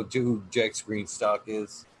 Do you know who Jack's Greenstock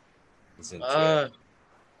is? He's in chat.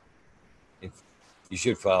 You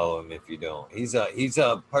should follow him if you don't. He's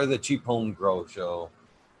part of the Cheap Home Grow show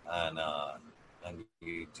on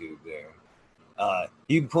YouTube there.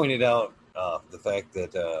 He pointed out the fact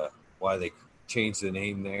that why they changed the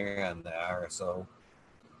name there on the RSO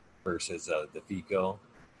versus the FICO.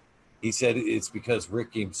 He said it's because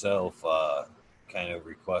Rick himself kind of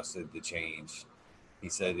requested the change. He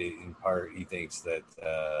said in part he thinks that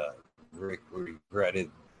Rick regretted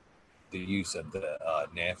the use of the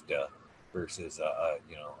NAFTA versus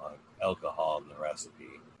alcohol in the recipe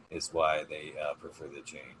is why they prefer the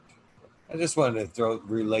change. I just wanted to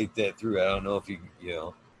relate that through. I don't know if you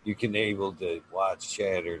can able to watch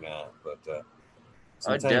chat or not, but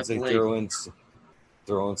sometimes they throw in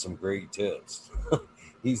some great tips.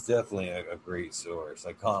 He's definitely a great source.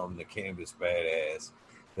 I call him the Canvas Badass.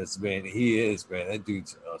 Because man, he is, man. That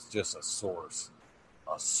dude's just a source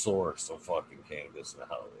of fucking cannabis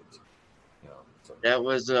knowledge. So. That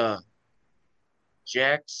was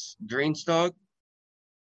Jack's Greenstock.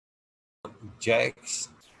 Jack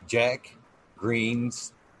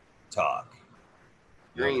Green's Talk.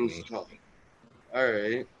 Greenstock. All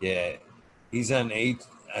right. Yeah, he's on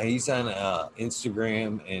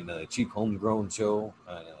Instagram and Cheap Homegrown Show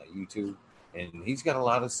on YouTube, and he's got a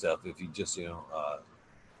lot of stuff. If you just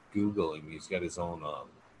Google him, he's got his own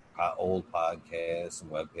old podcast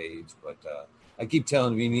and webpage. But I keep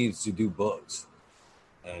telling him he needs to do books,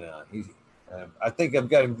 and I think I've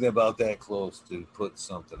got him about that close to put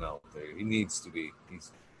something out there. He needs to be.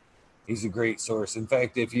 He's a great source. In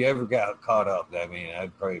fact, if you ever got caught up,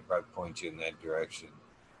 I'd probably point you in that direction.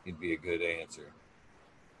 He'd be a good answer.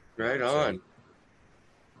 Right on. So,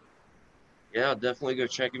 yeah, definitely go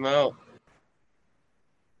check him out.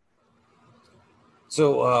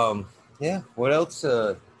 So, what else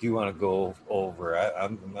do you want to go over?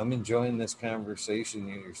 I'm enjoying this conversation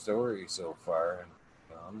and your story so far,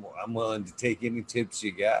 and I'm willing to take any tips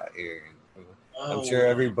you got here. I'm sure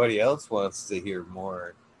everybody else wants to hear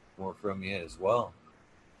more from you as well.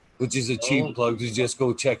 Which is a cheap plug to just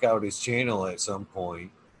go check out his channel at some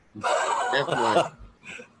point.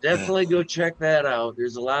 Definitely go check that out.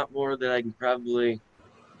 There's a lot more that I can probably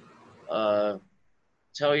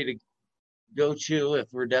tell you to go to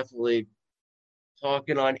if we're definitely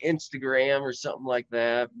talking on Instagram or something like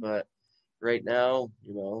that. But right now,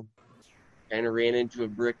 kind of ran into a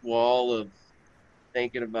brick wall of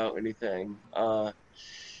thinking about anything.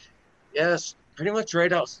 Yes, pretty much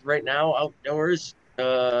right now outdoors.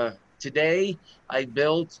 Today I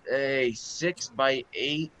built a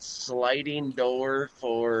 6x8 sliding door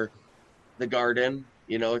for the garden.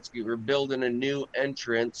 We're building a new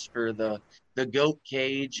entrance for the goat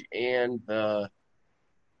cage and the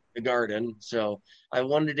garden. So I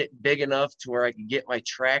wanted it big enough to where I could get my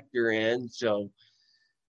tractor in. So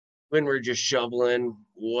when we're just shoveling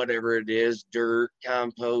whatever it is, dirt,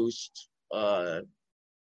 compost, I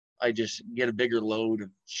just get a bigger load of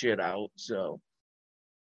shit out. So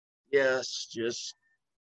yes, just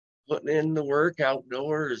putting in the work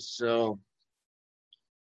outdoors. So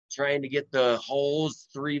trying to get the holes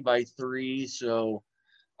 3x3 so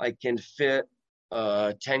I can fit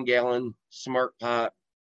 10-gallon smart pot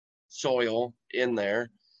soil in there,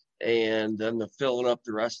 and then the fill it up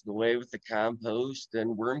the rest of the way with the compost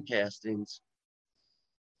and worm castings.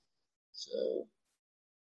 So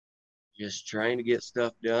just trying to get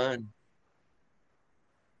stuff done.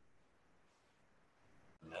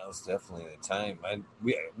 Now's definitely the time.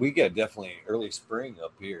 We got definitely early spring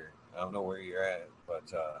up here. I don't know where you're at,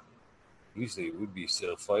 but usually we'd be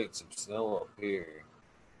still fighting some snow up here.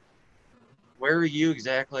 Where are you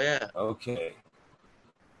exactly at? Okay,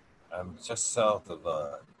 I'm just south of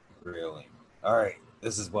Grayling. All right,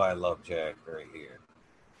 this is why I love Jack right here.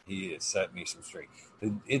 He has set me some straight.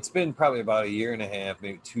 It's been probably about a year and a half,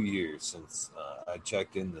 maybe 2 years since I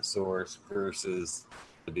checked in the source versus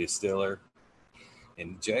the distiller.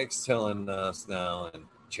 And Jack's telling us now in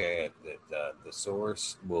chat that the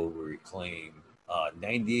source will reclaim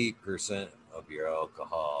 98% of your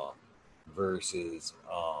alcohol versus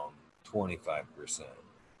 25%.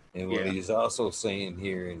 And what Yeah. he's also saying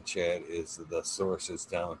here in chat is that the source is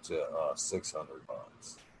down to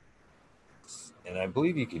 $600. And I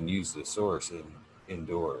believe you can use the source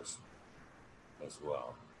indoors as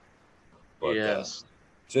well. But Yes.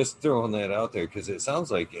 just throwing that out there because it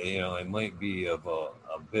sounds like it might be of a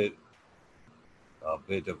bit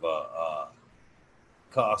of a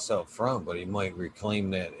cost up front, but he might reclaim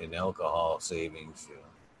that in alcohol savings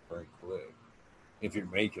very quick if you're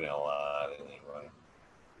making a lot anyway.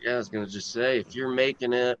 Yeah, I was gonna just say if you're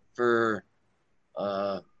making it for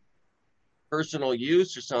uh personal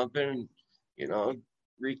use or something, you know,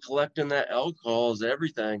 recollecting that alcohol is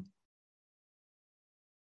everything.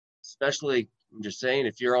 Especially, I'm just saying,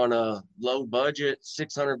 if you're on a low budget,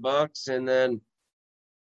 $600, and then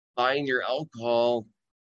buying your alcohol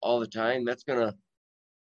all the time, that's gonna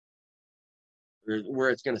where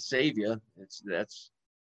it's gonna save you.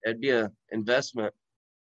 That'd be a investment.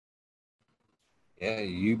 Yeah,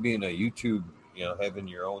 you being a YouTube, having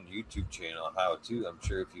your own YouTube channel, how to? I'm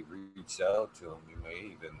sure if you reached out to him,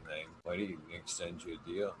 they might even extend you a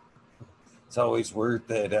deal. It's always worth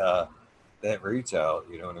that reach out.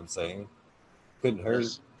 You know what I'm saying? Couldn't hurt.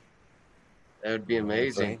 Yes, that would be You know what I'm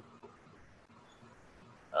amazing. saying?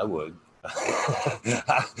 I would.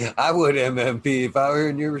 I would MMP if I were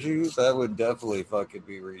in your shoes. I would definitely fucking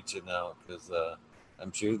be reaching out because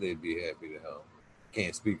I'm sure they'd be happy to help.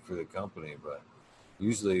 Can't speak for the company, but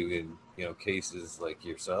usually in cases like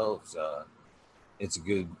yourselves, it's a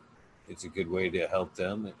good way to help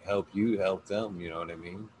them, help you, help them. You know what I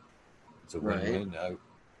mean? It's a Right. win-win.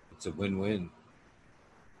 It's a win-win.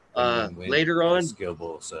 Win-win-win. Later As on,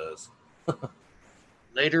 Skillbo says.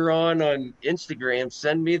 on Instagram,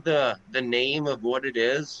 send me the name of what it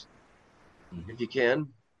is Mm-hmm. if you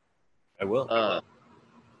can. I will.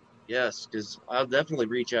 Yes, because I'll definitely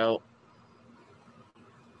reach out.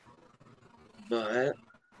 But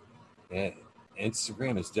Yeah,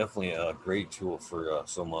 Instagram is definitely a great tool for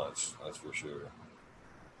so much. That's for sure.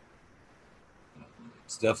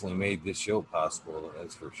 It's definitely made this show possible.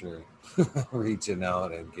 That's for sure. Reaching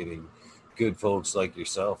out and getting good folks like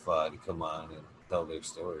yourself to come on and tell their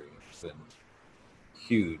story. It's been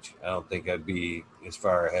huge. I don't think I'd be as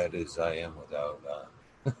far ahead as I am without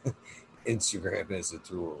Instagram as a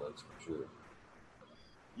tool. That's for sure.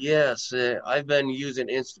 yes, I've been using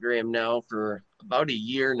Instagram now for about a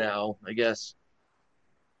year now, I guess,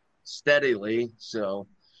 steadily. So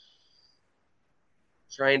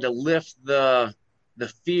trying to lift the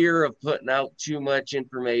fear of putting out too much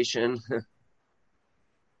information.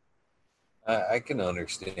 I can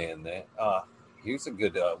understand that. Here's a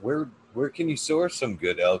good. Where can you source some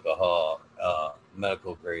good alcohol,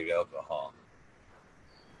 medical grade alcohol?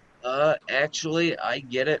 Actually, I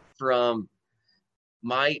get it from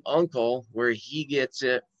my uncle, where he gets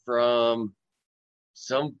it from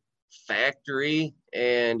some factory,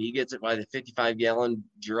 and he gets it by the 55-gallon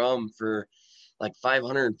drum for like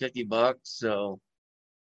 $550. So,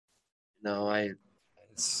 I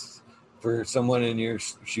It's for someone in your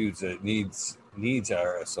shoes that needs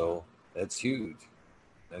RSO. That's huge.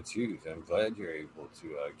 That's huge. I'm glad you're able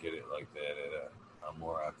to get it like that at a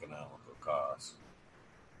more economical cost.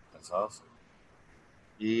 That's awesome.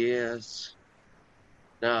 yes.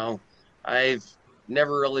 Now, I've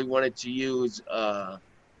never really wanted to use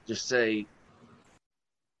just say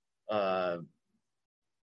uh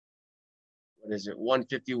what is it,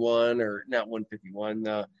 151, or not 151,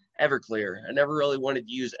 Everclear. I never really wanted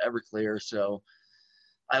to use Everclear, so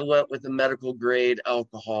I went with the medical grade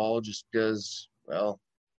alcohol just because, well,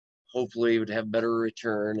 hopefully it would have better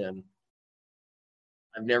return. And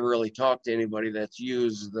I've never really talked to anybody that's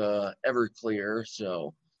used the Everclear,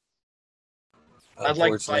 so I'd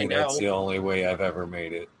like to Unfortunately, find that's out. the only way I've ever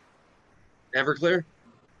made it. Everclear?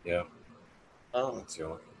 Yeah, Oh, that's the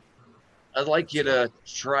only. I'd like That's you the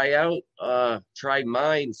only. to try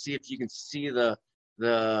mine, see if you can see the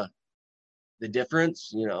the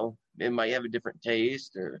difference. It might have a different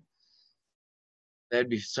taste, or that'd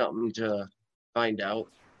be something to find out.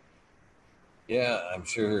 Yeah, I'm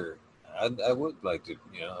sure. I would like to,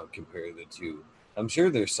 compare the two. I'm sure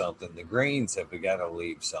there's something. The grains have got to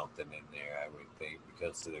leave something in there, I would think,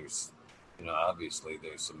 because there's, obviously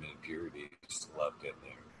there's some impurities left in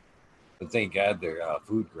there. But thank God they're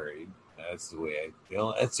food grade. That's the way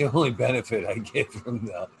that's the only benefit I get from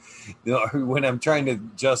when I'm trying to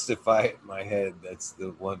justify it in my head. That's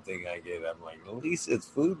the one thing I get. I'm like, at least it's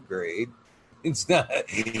food grade. It's not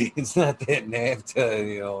that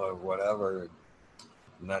naphtha, or whatever.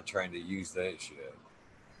 I'm not trying to use that shit.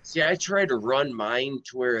 See, I try to run mine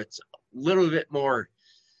to where it's a little bit more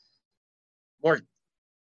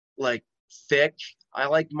like thick. I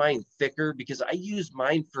like mine thicker because I use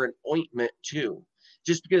mine for an ointment too.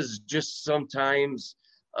 Just because just sometimes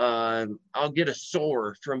I'll get a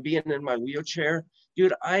sore from being in my wheelchair.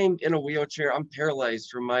 Dude, I'm in a wheelchair. I'm paralyzed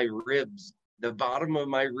from my ribs, the bottom of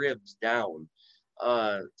my ribs down.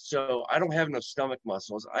 So I don't have enough stomach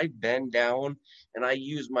muscles. I bend down and I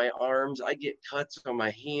use my arms. I get cuts on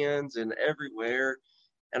my hands and everywhere,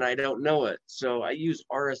 and I don't know it. So I use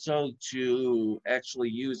RSO to actually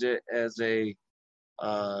use it as a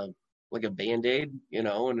uh, like a band-aid, and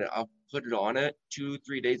I'll put it on it 2,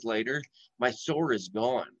 3 days later, my sore is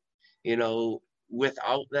gone.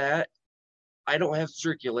 Without that, I don't have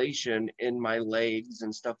circulation in my legs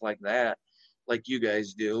and stuff like that, like you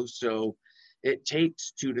guys do. So it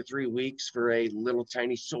takes 2 to 3 weeks for a little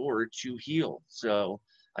tiny sore to heal. So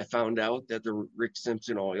I found out that the Rick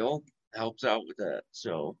Simpson oil helps out with that.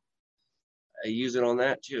 So I use it on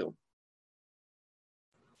that too.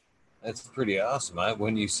 That's pretty awesome.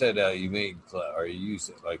 When you said you made or you use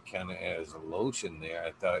it like kind of as a lotion there,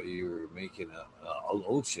 I thought you were making a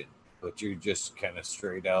lotion, but you're just kind of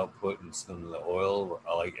straight out putting some of the oil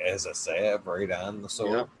like as a salve right on the Yep.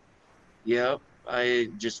 sore. Yep. I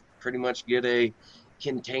just pretty much get a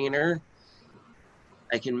container.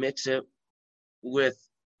 I can mix it with,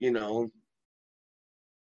 you know,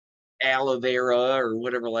 aloe vera or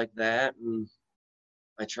whatever like that. And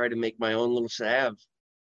I try to make my own little salve.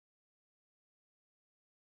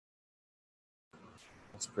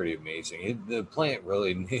 That's pretty amazing. The plant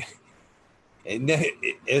really. And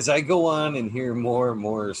as I go on and hear more and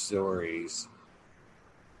more stories,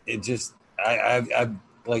 it just I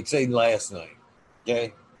like say last night.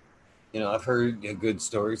 Okay, I've heard good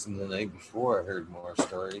stories, and the night before I heard more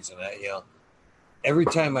stories, and every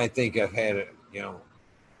time I think I've had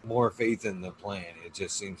more faith in the plan, it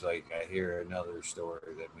just seems like I hear another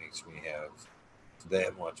story that makes me have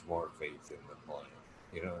that much more faith in the plan.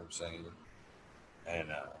 You know what I'm saying? And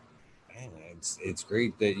man, it's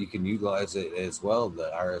great that you can utilize it as well,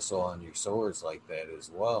 the RSO on your sores like that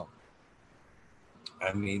as well.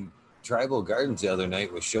 I mean, Tribal Gardens the other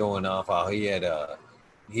night was showing off how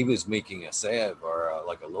he was making a salve or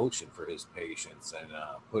like a lotion for his patients and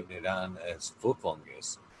putting it on as foot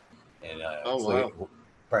fungus and Oh, wow.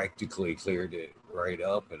 practically cleared it right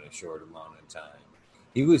up in a short amount of time.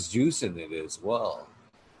 He was juicing it as well.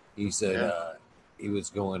 He said Yeah. he was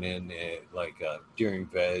going in like during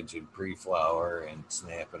veg and pre-flower and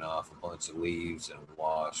snapping off a bunch of leaves and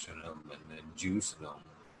washing them and then juicing them.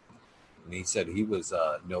 And he said he was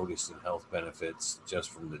noticing health benefits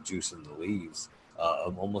just from the juice in the leaves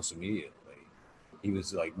almost immediately. He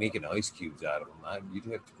was like making ice cubes out of them. You'd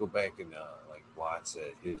have to go back and like watch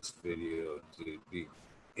his video to be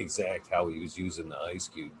exact how he was using the ice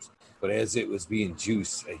cubes. But as it was being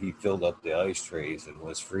juiced, he filled up the ice trays and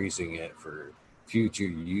was freezing it for future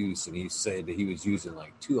use, and he said that he was using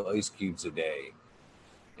like 2 ice cubes a day,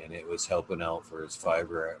 and it was helping out for his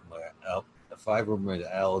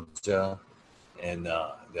fibromyalgia and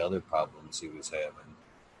the other problems he was having.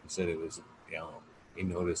 He said it was, he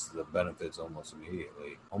noticed the benefits almost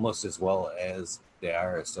immediately, almost as well as the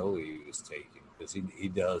RSO he was taking, because he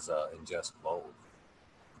does ingest both.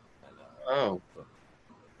 And, Oh,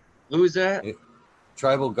 who is that?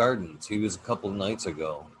 Tribal Gardens. He was a couple nights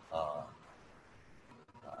ago.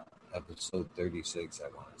 Episode 36, I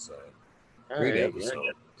want to say. All Great right, episode.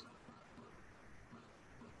 yeah.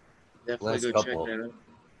 Definitely Last go couple. check that out.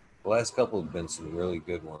 The last couple have been some really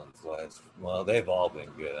good ones. Well, they've all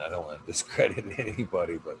been good. I don't want to discredit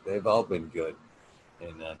anybody, but they've all been good.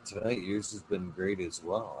 And tonight, yours has been great as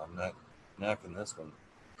well. I'm not knocking this one.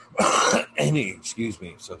 Excuse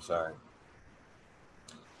me. So sorry.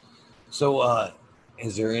 So,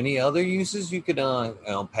 is there any other uses you could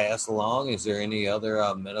pass along? Is there any other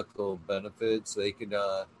medical benefits they could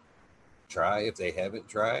try if they haven't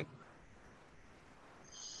tried?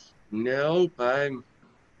 Nope, I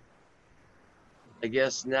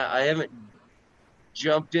guess not. I haven't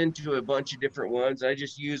jumped into a bunch of different ones. I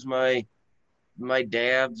just use my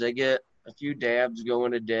dabs. I get a few dabs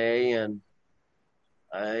going a day, and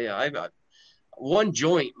I've one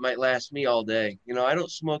joint might last me all day. I don't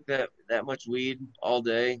smoke that much weed all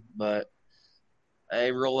day, but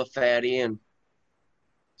I roll a fatty and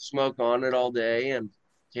smoke on it all day, and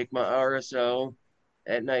take my RSO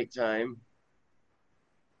at nighttime.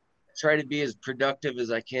 Try to be as productive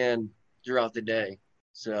as I can throughout the day.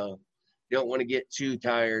 So you don't want to get too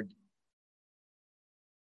tired.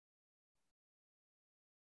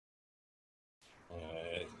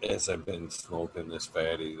 As I've been smoking this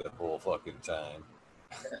fatty the whole fucking time.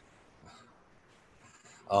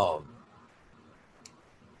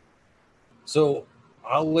 So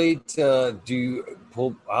how late are you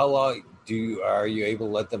able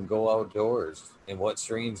to let them go outdoors? And what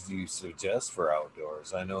strains do you suggest for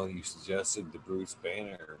outdoors? I know you suggested the Bruce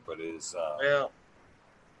Banner, but Well,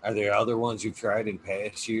 are there other ones you've tried in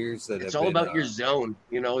past years that it's have all been? about your zone.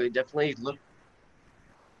 It definitely look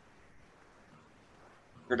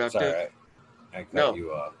productive. Sorry, I cut No,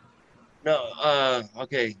 you off. no.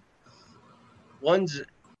 Okay. Ones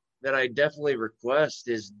that I definitely request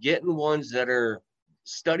is getting ones that are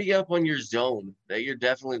study up on your zone that you're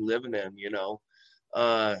definitely living in.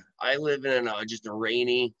 I live in just a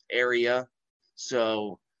rainy area,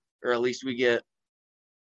 so or at least we get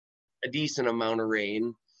a decent amount of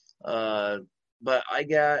rain. But I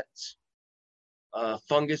got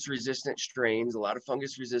fungus resistant strains, a lot of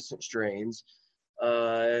fungus resistant strains.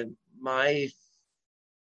 My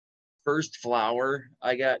first flower,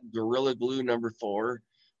 I got Gorilla Glue #4.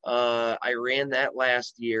 I ran that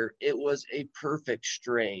last year. It was a perfect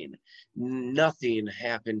strain. Nothing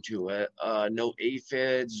happened to it. No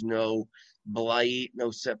aphids, no blight, no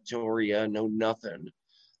septoria, no nothing.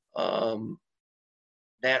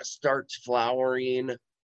 That starts flowering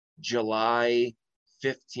July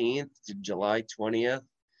 15th to July 20th.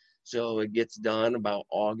 So it gets done about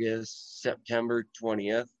September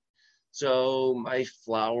 20th. So my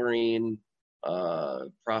flowering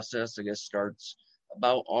process, I guess, starts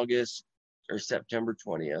about August or September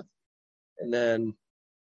 20th. And then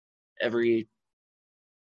every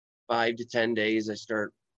 5 to 10 days, I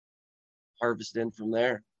start harvesting from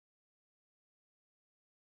there.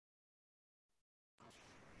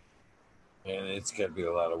 And it's got to be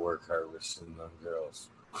a lot of work harvesting them girls.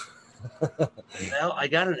 Well, I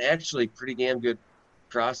got an actually pretty damn good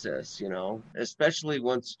process, especially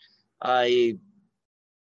once I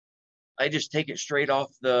just take it straight off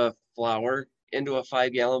the flower into a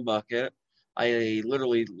 5-gallon bucket. I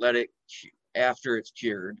literally let it after it's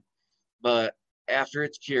cured, but after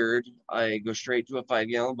it's cured, I go straight to a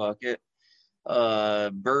 5-gallon bucket,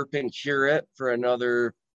 burp and cure it for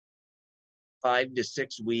another 5 to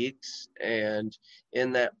 6 weeks, and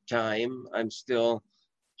in that time, I'm still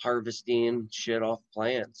harvesting shit off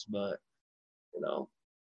plants. But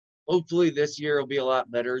hopefully this year will be a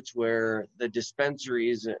lot better to where the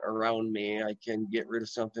dispensaries around me, I can get rid of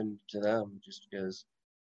something to them, just because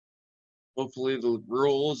hopefully the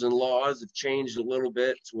rules and laws have changed a little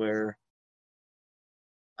bit to where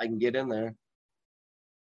I can get in there.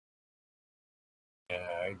 Yeah,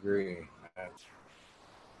 I agree.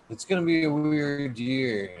 It's going to be a weird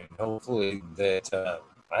year, and hopefully that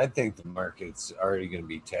I think the market's already going to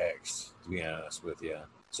be taxed, to be honest with you.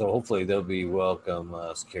 So hopefully they'll be welcome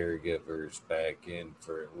us caregivers back in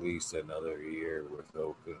for at least another year with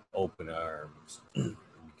open arms,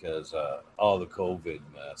 because all the COVID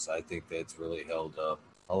mess, I think that's really held up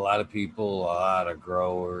a lot of people, a lot of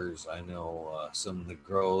growers. I know some of the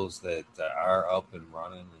grows that are up and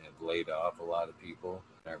running have laid off a lot of people,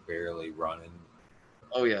 are barely running.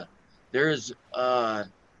 Oh yeah, there's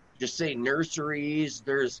just say nurseries.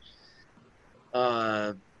 There's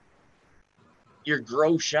uh your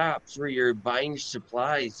grow shops where you're buying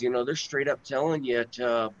supplies. You know, they're straight up telling you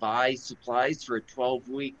to buy supplies for a 12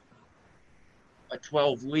 week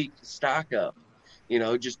stock up. You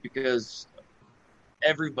know, just because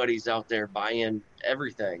everybody's out there buying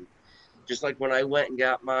everything. Just like when I went and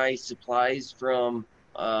got my supplies from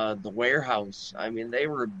the warehouse, I mean, they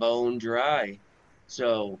were bone dry.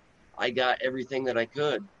 So I got everything that I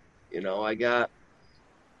could. You know, I got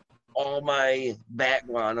all my bat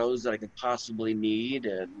guanos that I could possibly need.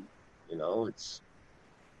 And, you know, it's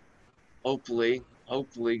hopefully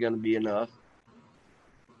going to be enough.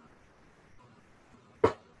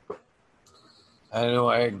 I know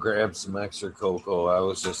I grabbed some extra cocoa. I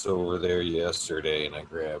was just over there yesterday and I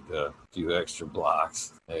grabbed a few extra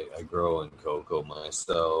blocks. I grow in cocoa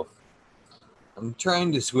myself. I'm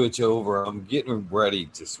trying to switch over. I'm getting ready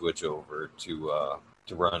to switch over to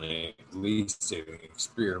running at least an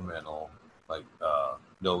experimental like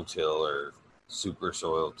no-till or super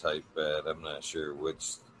soil type bed. I'm not sure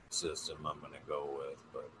which system I'm going to go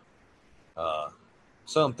with, but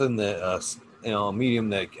something that a medium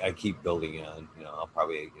that I keep building on. I'll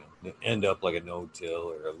probably end up like a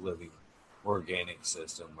no-till or a living organic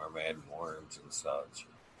system where I'm adding worms and such.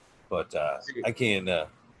 But I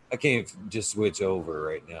can't just switch over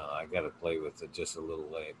right now. I got to play with it just a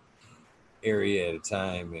little area at a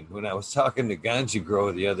time. And when I was talking to Ganji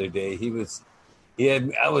Grow the other day,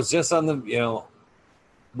 I was just on the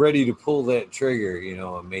ready to pull that trigger,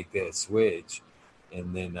 and make that switch.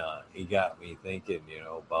 And then he got me thinking,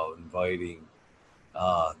 about inviting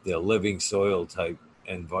the living soil type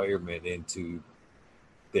environment into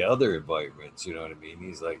the other environments. You know what I mean?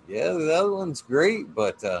 He's like, yeah, that one's great,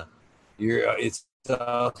 but it's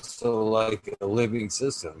also like a living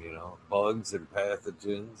system. Bugs and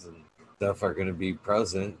pathogens and stuff are going to be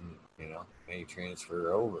present, and may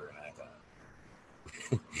transfer over. And I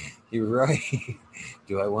thought, you're right.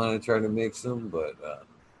 Do I want to try to mix them? But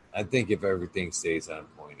I think if everything stays on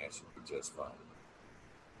point, I should be just fine.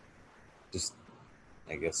 Just,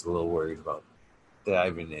 I guess, a little worried about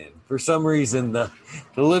diving in. For some reason, the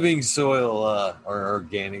living soil or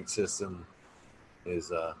organic system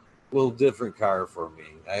is a little different car for me.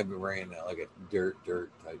 I haven't ran like a dirt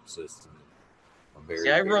type system in a See,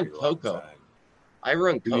 very, I very run long cocoa. time. I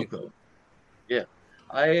run cocoa. Yeah.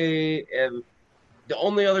 I am the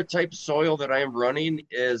only other type of soil that I am running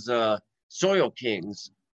is Soil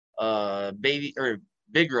Kings, baby or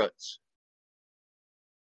big roots.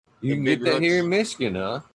 You The can big get that here roots. in Michigan,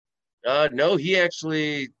 huh? No, he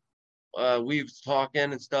actually we've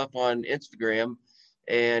talking and stuff on Instagram,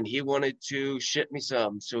 and he wanted to ship me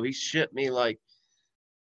some. So he shipped me like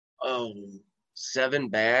oh 7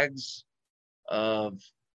 bags of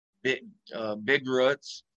big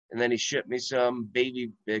roots, and then he shipped me some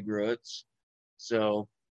baby big roots. So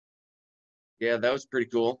yeah, that was pretty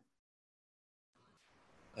cool.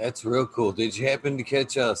 That's real cool. Did you happen to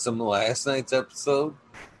catch some of last night's episode?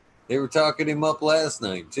 They were talking him up last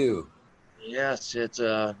night too. Yes, it's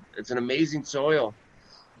an amazing soil.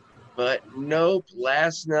 But nope,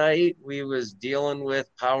 last night we was dealing with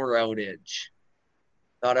power outage.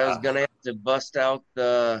 Thought I was Ah, gonna have to bust out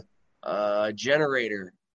the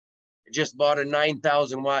generator. I just bought a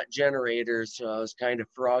 9,000 watt generator, so I was kind of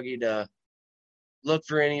froggy to look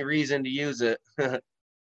for any reason to use it. nice.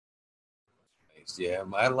 Yeah,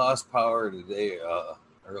 I lost power today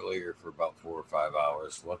earlier for about 4 or 5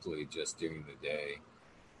 hours. Luckily, just during the day,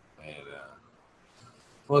 and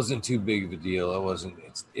wasn't too big of a deal. It wasn't.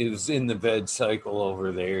 It was in the bed cycle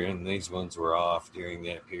over there, and these ones were off during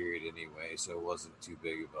that period anyway, so it wasn't too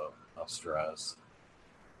big of a stress.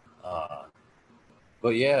 Uh,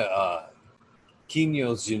 but yeah,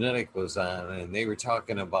 Quino's Genetic was on, and they were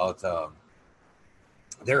talking about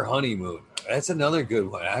their honeymoon. That's another good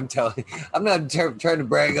one. I'm telling. I'm not trying to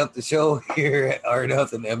brag up the show here or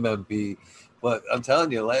nothing, MMP, but I'm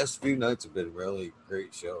telling you, the last few nights have been really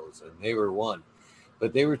great shows, and they were one.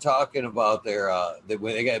 But they were talking about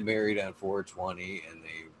when they got married on 420, and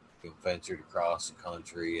they ventured across the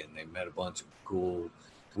country, and they met a bunch of cool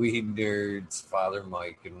weed nerds, Father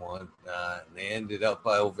Mike and whatnot, and they ended up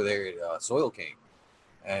over there at Soil King,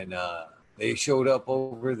 and they showed up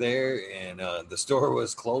over there, and the store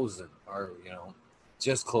was closing, or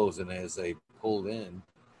just closing as they pulled in,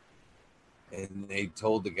 and they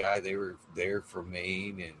told the guy they were there for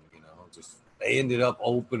Maine, and just they ended up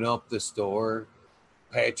opening up the store,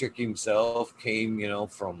 Patrick himself came,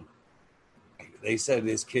 from, they said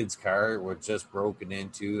his kid's car was just broken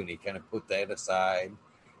into, and he kind of put that aside,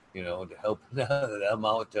 to help them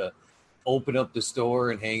out to open up the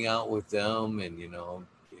store and hang out with them. And,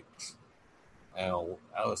 I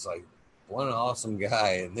was like, what an awesome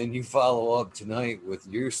guy. And then you follow up tonight with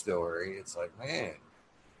your story. It's like, man,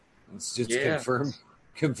 it's just Yeah.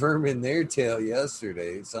 confirming their tale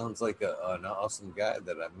yesterday. It sounds like an awesome guy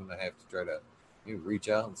that I'm going to have to try to reach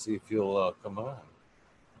out and see if he'll come on.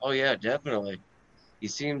 Oh yeah, definitely. He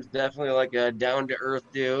seems definitely like a down to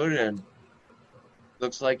earth dude, and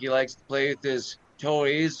looks like he likes to play with his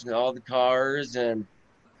toys, all the cars and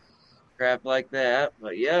crap like that.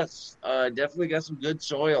 But yes, definitely got some good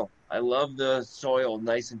soil. I love the soil,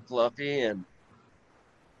 nice and fluffy, and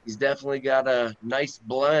he's definitely got a nice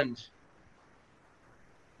blend.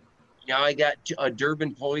 Now I got a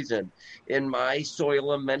Durban poison in my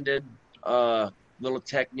soil amended little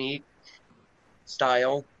technique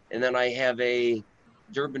style, and then I have a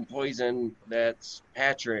Durban poison that's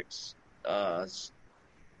Patrick's uh,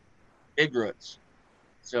 big roots.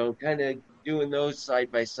 So kind of doing those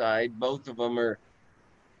side by side. Both of them are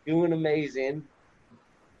doing amazing.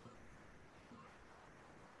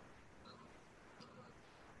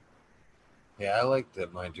 Yeah, I like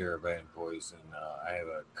that my Duraban poison. I have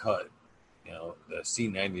a cut. The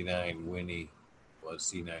C99 Winnie was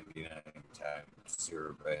C99 times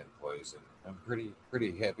Duraban poison. I'm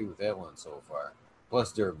pretty happy with that one so far.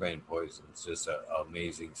 Plus, Duraban poison is just an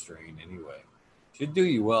amazing strain anyway. Should do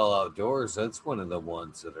you well outdoors. That's one of the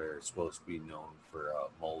ones that are supposed to be known for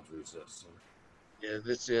mold resistance. Yeah,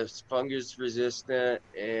 this is fungus resistant,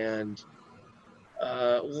 and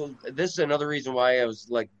well, this is another reason why I was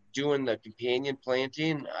like doing the companion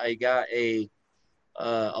planting. I got a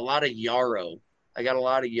lot of yarrow. I got a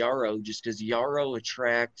lot of yarrow just because yarrow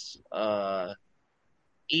attracts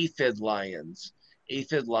aphid lions.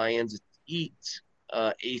 Aphid lions eat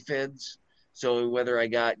aphids. So whether I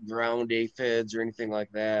got ground aphids or anything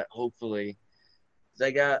like that, hopefully,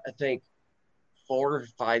 I got I think 4 or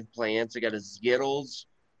 5 plants. I got a Skittles,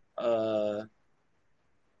 uh,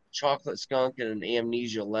 chocolate skunk, and an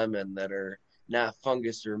amnesia lemon that are not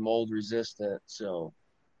fungus or mold resistant. So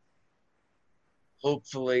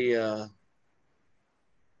hopefully,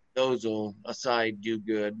 those will aside do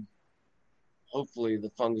good. Hopefully,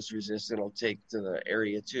 the fungus resistant will take to the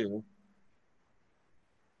area too.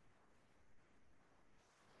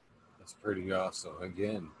 That's pretty awesome.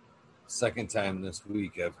 Again, second time this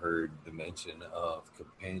week I've heard the mention of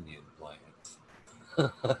companion plants.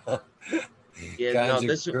 Yeah, no, Ganja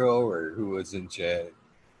this grower who was in chat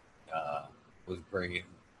uh, was bringing.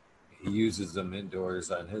 He uses them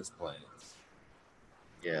indoors on his plants.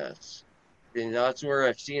 yes, and that's where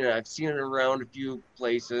I've seen it. I've seen it around a few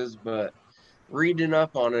places, but reading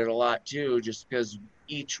up on it a lot too, just because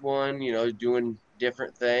each one, is doing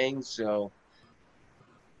different things. So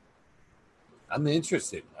I'm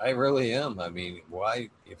interested. I really am. I mean, why?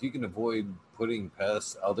 If you can avoid putting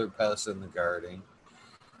other pests in the garden,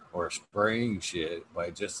 or spraying shit by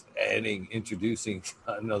just introducing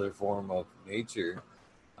another form of nature,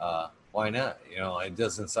 why not? It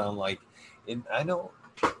doesn't sound like. And I know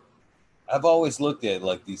I've always looked at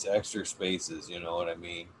like these extra spaces. You know what I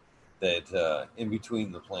mean? That in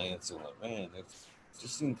between the plants, and like, man, it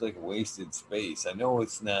just seems like a wasted space. I know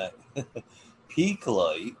it's not peak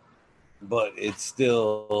light, but it's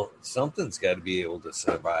still something's got to be able to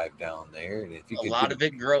survive down there. And if you a could lot get of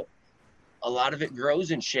it grow, a lot of it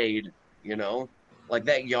grows in shade. You know, like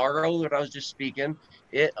that yarrow that I was just speaking.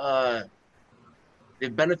 It the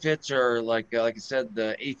benefits are like I said,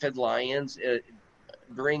 the aphid lions. It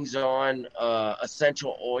brings on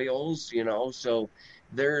essential oils. So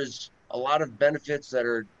there's a lot of benefits that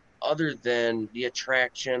are other than the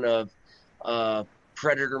attraction of uh,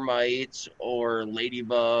 predator mites or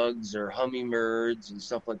ladybugs or hummingbirds and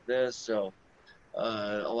stuff like this. So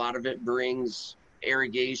a lot of it brings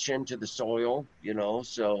irrigation to the soil.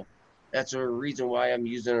 So that's a reason why I'm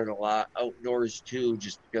using it a lot outdoors too,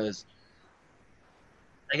 just because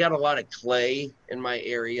I got a lot of clay in my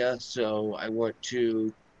area, so I want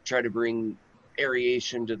to try to bring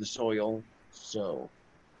aeration to the soil. So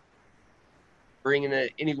bringing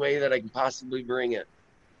it any way that I can possibly bring it.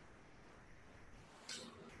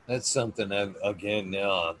 that's something I've again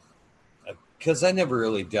because I never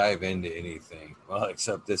really dive into anything well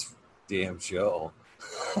except this damn show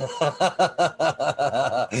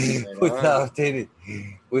Right on. without any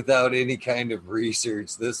without any kind of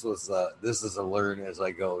research. This is a learn as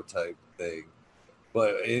I go type thing.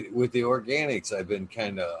 But with the organics, I've been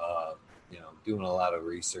kind of doing a lot of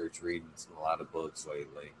research, reading a lot of books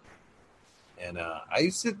lately. And I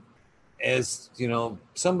used to, as you know,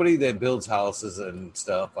 somebody that builds houses and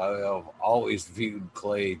stuff, I have always viewed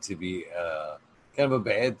clay to be kind of a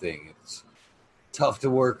bad thing. It's tough to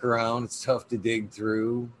work around. It's tough to dig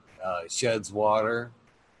through. It sheds water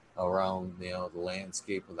around the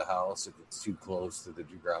landscape of the house if it's too close to the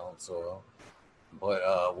ground soil.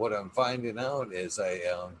 But what I'm finding out is I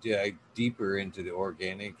dig deeper into the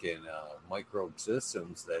organic and microbe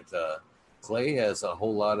systems that clay has a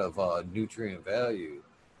whole lot of nutrient value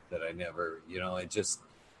that I never,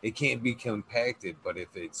 it can't be compacted, but if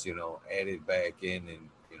it's, added back in,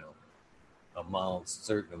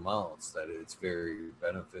 certain amounts, that it's very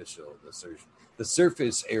beneficial. The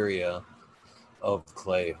surface area of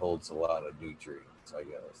clay holds a lot of nutrients, I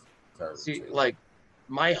guess. It's hard to See, say. like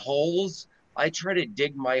my holes, I try to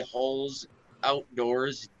dig my holes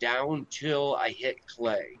outdoors down till I hit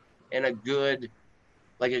clay and a good,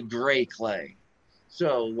 like a gray clay.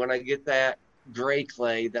 So when I get that gray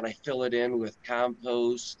clay, then I fill it in with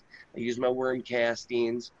compost. I use my worm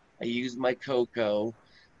castings. I use my cocoa,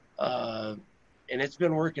 uh, and it's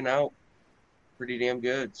been working out pretty damn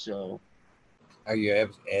good. So, Are you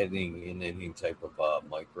adding in any type of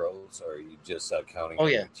microbes, or are you just counting oh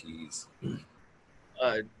on yeah, your cheese?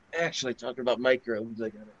 uh, actually talking about microbes, I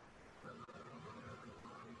got it.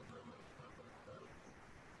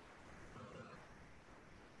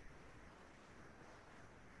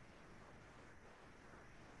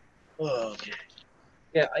 Oh, okay.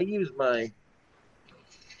 Yeah, I use my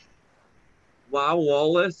Wow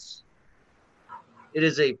Wallace. It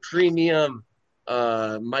is a premium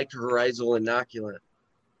mycorrhizal inoculant.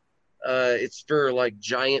 It's for like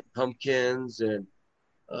giant pumpkins, and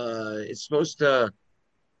it's supposed to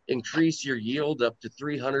increase your yield up to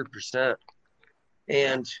 300%.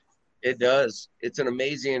 And it does. It's an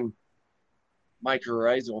amazing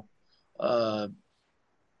mycorrhizal, uh,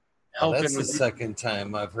 Oh, that's helping the with. second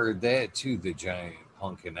time I've heard that too. The giant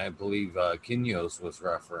pumpkin. I believe Kinyos was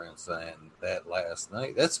referenced in that last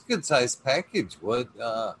night. That's a good sized package. What?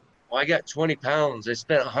 Well, I got 20 pounds. I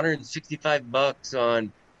spent $165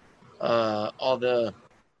 on all the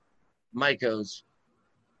mycos.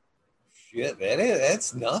 Shit,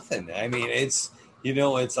 that's nothing. I mean, it's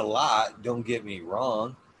a lot. Don't get me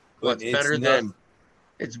wrong, but What's it's better nothing. than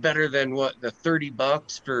it's better than what the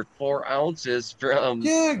 $30 for 4 ounces from.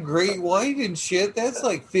 Yeah, great white and shit. That's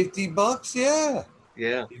like $50. Yeah,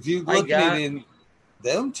 Yeah, if you I look at it got. in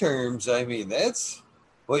them terms, I mean, that's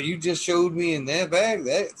what you just showed me in that bag.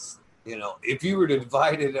 That's if you were to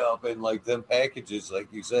divide it up in like them packages, like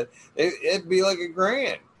you said, it'd be like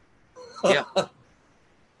 $1,000. Yeah,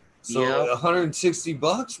 So yeah.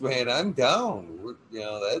 $160, man, I'm down.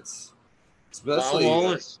 That's Wow especially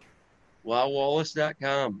Wallace,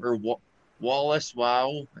 wowwallace.com or Wallace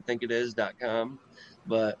Wow, I think it is.com.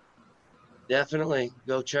 But definitely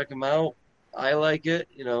go check them out. I like it.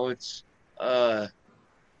 It's uh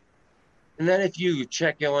and then if you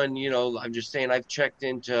check on, I'm just saying I've checked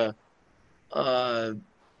into uh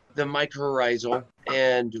the mycorrhizal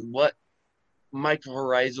and what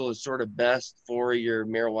mycorrhizal is sort of best for your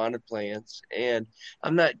marijuana plants. And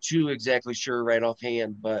I'm not too exactly sure right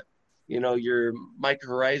offhand, but your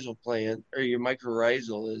mycorrhizal plant or your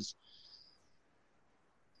mycorrhizal is,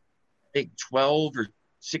 I think, 12 or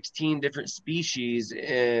 16 different species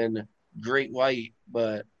in great white,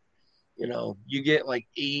 but you get like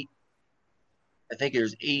eight. I think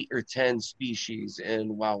there's 8 or 10 species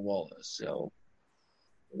in Wild Wallace. So,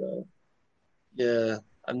 you know, yeah,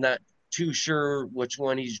 I'm not too sure which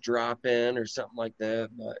one he's dropping or something like that,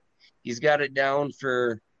 but he's got it down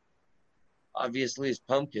for obviously his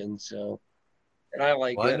pumpkin. So, and I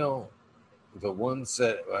like well, I it. know the ones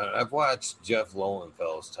that I've watched Jeff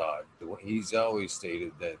Lowenfels talk. He's always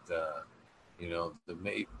stated that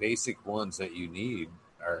the basic ones that you need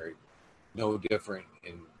are no different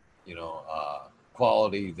in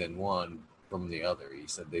quality than one from the other. He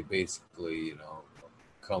said they basically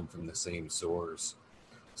come from the same source.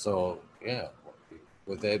 So yeah,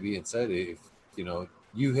 with that being said, if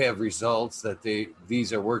you have results that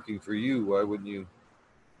these are working for you, why wouldn't you?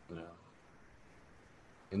 You know,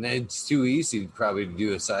 and then it's too easy probably to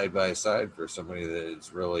do a side by side for somebody that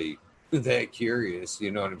is really that curious.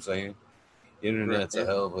 You know what I'm saying? Internet's a Right.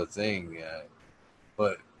 hell of a thing,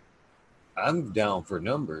 but I'm down for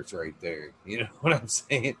numbers right there. You know what I'm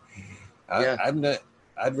saying? Yeah. I'm not.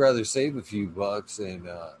 I'd rather save a few bucks, and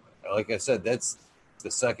like I said, that's the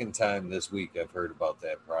second time this week I've heard about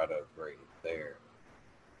that product right there,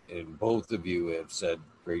 and both of you have said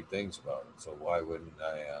great things about it. So why wouldn't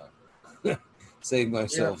I save Yeah.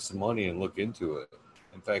 myself some money and look into it?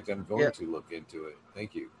 In fact, I'm Yeah. going to look into it.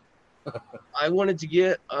 Thank you. I wanted to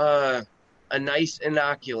get a nice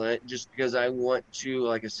inoculant just because I want to,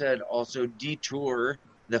 like I said, also detour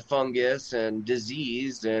the fungus and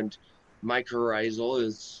disease, and mycorrhizal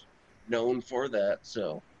is known for that.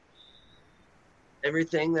 So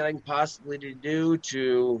everything that I can possibly do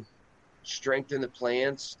to strengthen the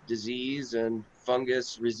plants, disease and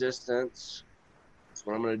fungus resistance, that's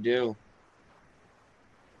what I'm going to do.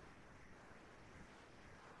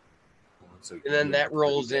 Looks like And you're then doing that a pretty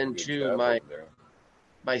rolls damn good into job over there.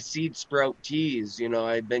 my seed sprout teas. You know,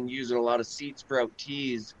 I've been using a lot of seed sprout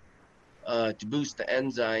teas to boost the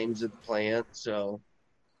enzymes of the plant. So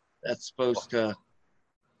that's supposed to.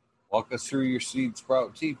 Walk us through your seed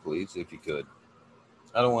sprout tea, please, if you could.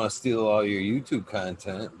 I don't want to steal all your YouTube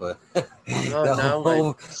content, but Oh, now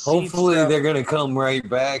my seed hopefully sprout. they're going to come right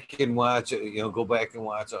back and watch it. Go back and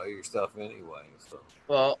watch all your stuff anyway. So,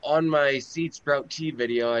 Well, on my seed sprout tea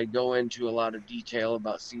video, I go into a lot of detail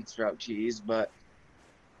about seed sprout teas, but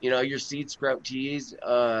your seed sprout teas,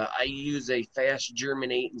 I use a fast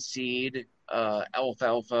germinating seed,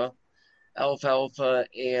 alfalfa. Alfalfa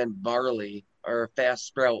and barley are fast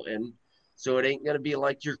sprouting. So it ain't going to be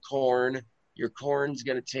like your corn. Your corn's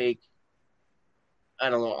going to take, I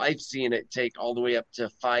don't know, I've seen it take all the way up to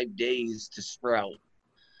 5 days to sprout.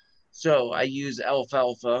 So I use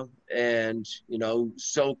alfalfa and,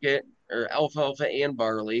 soak it, or alfalfa and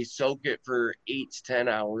barley, soak it for 8 to 10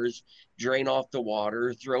 hours, drain off the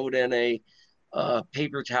water, throw it in a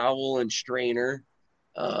paper towel and strainer,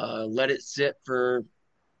 let it sit for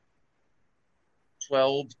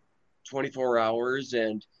 12, 24 hours,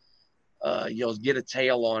 and you'll get a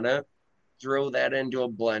tail on it. Throw that into a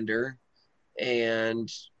blender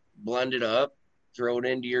and blend it up. Throw it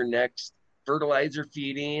into your next fertilizer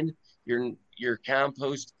feeding, your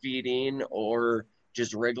compost feeding, or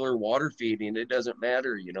just regular water feeding. It doesn't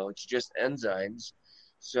matter, it's just enzymes.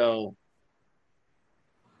 So,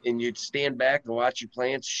 and you'd stand back and watch your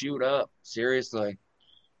plants shoot up. Seriously.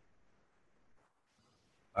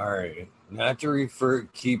 all right, not to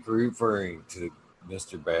keep referring to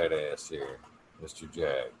Mr. Badass here, Mr.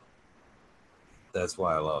 Jack. That's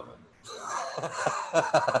why I love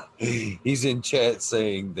him. He's in chat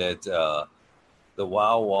saying that the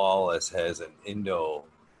Wow Wallace has an Indo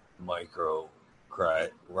micro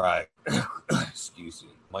excuse me,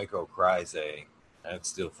 microcrysay. I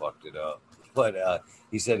still fucked it up, but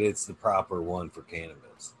he said it's the proper one for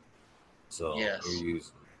cannabis. So Yes.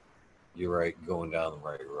 you're right, going down the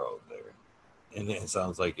right road there, and it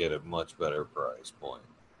sounds like at a much better price point.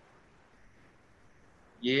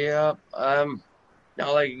 Yeah.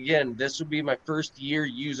 Now, like, again, this will be my first year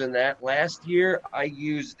using that. Last year, I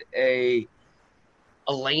used a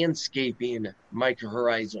landscaping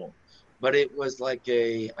mycorrhizal, but it was like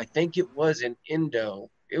I think it was an Indo.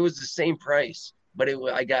 It was the same price, but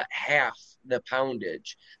I got half the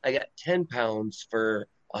poundage. I got 10 pounds for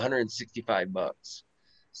 $165.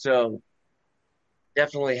 So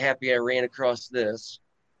definitely happy I ran across this.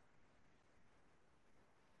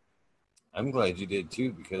 I'm glad you did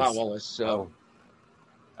too Wow, because Wallace. So I'll,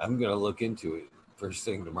 I'm gonna look into it first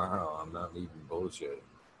thing tomorrow. I'm not even bullshit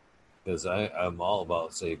because I'm all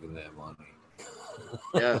about saving that money.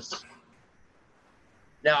 yes.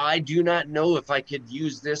 Now I do not know if I could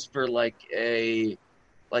use this for like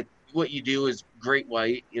what you do is great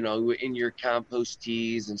white, in your compost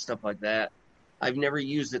teas and stuff like that. I've never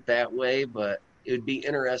used it that way, but it would be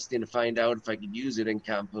interesting to find out if I could use it in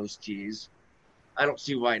compost teas. I don't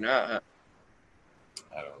see why not.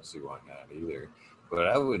 I don't see why not either. But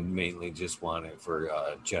I would mainly just want it for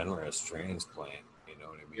a generous transplant. You know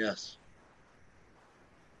what I mean? Yes.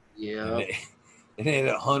 And Yeah. it, and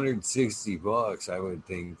at $160, I would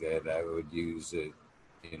think that I would use it,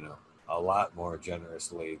 you know, a lot more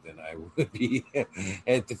generously than I would be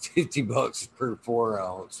at the $50 per 4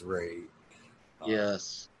 ounce rate.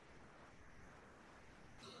 Yes.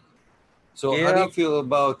 So, how do Yeah. you feel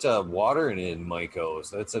about watering in Mycos?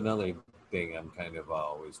 That's another thing I'm kind of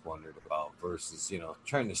always wondered about versus,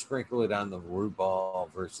 trying to sprinkle it on the root ball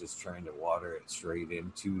versus trying to water it straight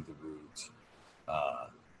into the roots, uh,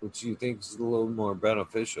 which you think is a little more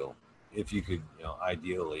beneficial if you could,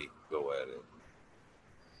 ideally go at it.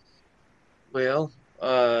 Well,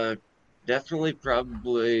 definitely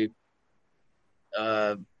probably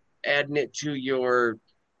uh, adding it to your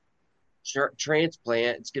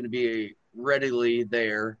transplant. It's going to be readily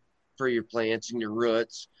there for your plants and your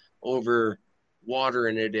roots over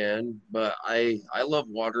watering it in. But I love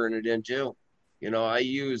watering it in too. I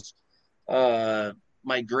use uh,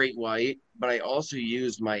 my Great White, but I also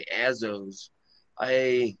use my Azos.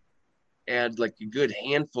 I add like a good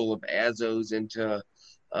handful of Azos into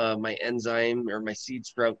my enzyme or my seed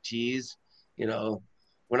sprout teas. You know,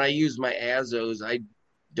 when I use my Azos, I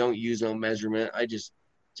don't use no measurement. I just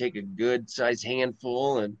take a good size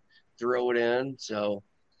handful and throw it in. So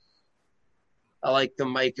I like the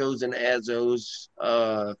Mycos and Azos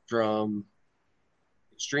from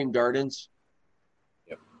Extreme Gardens.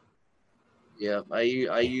 Yep. Yeah, I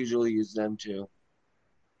usually use them too.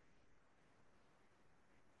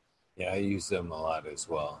 Yeah, I use them a lot as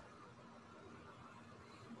well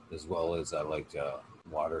as I like to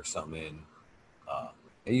water some in. Uh,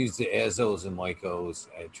 I use the Azos and Mycos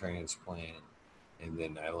at transplant, and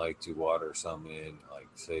then I like to water some in, like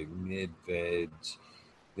say mid veg,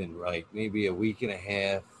 then like maybe a week and a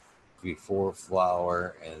half before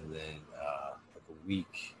flower, and then like a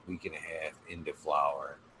week and a half into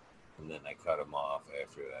flower, and then I cut them off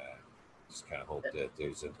after that. Just kind of hope that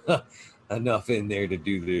there's enough in there to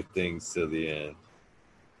do their things to the end.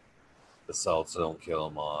 The salts don't kill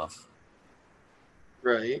them off.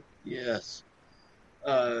 Right. Yes.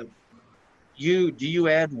 Uh, you do you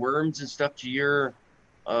add worms and stuff to your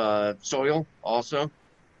soil also?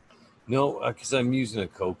 No, because I'm using a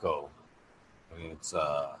cocoa. I mean,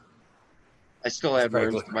 I still it's add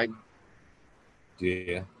worms practically. to my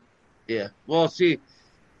Yeah. yeah. Well, see,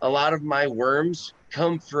 a lot of my worms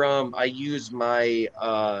come from I use my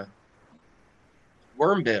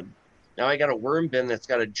worm bin. Now I got a worm bin that's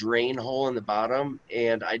got a drain hole in the bottom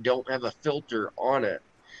and I don't have a filter on it.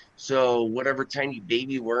 So whatever tiny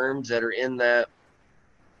baby worms that are in that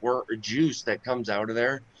juice that comes out of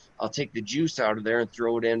there, I'll take the juice out of there and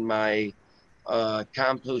throw it in my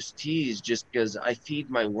compost teas just because I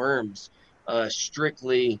feed my worms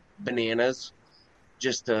strictly bananas,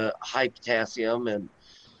 just high potassium. And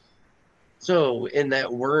so in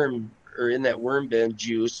that worm bin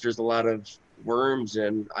juice, there's a lot of worms.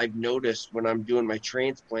 And I've noticed when I'm doing my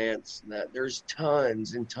transplants that there's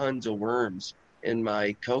tons and tons of worms in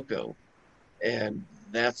my cocoa. And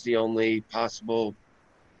that's the only possible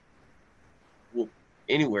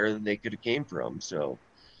anywhere that they could have came from. So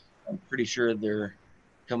I'm pretty sure they're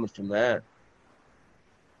coming from that.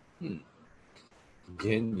 Hmm.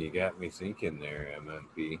 Again, you got me thinking there,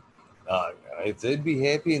 MMP. They'd be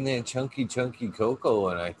happy in that chunky cocoa,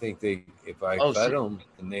 and I think if I Oh, fed see, them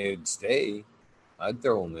and they'd stay, I'd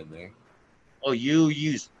throw them in there. oh, you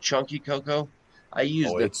use chunky cocoa? I use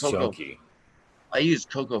Oh, the it's cocoa. chunky. I use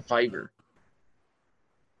cocoa fiber.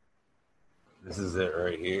 This is it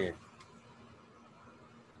right here.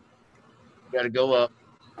 You got to go up.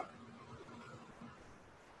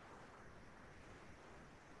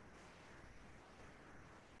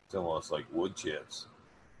 It's almost like wood chips.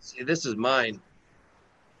 See, this is mine.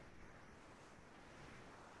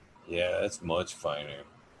 Yeah, that's much finer.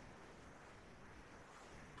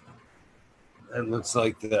 It looks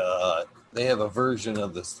like they have a version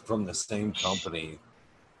of this from the same company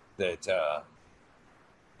that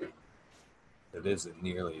that isn't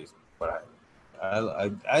nearly as. But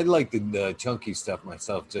I like the chunky stuff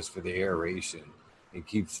myself just for the aeration. It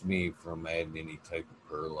keeps me from adding any type of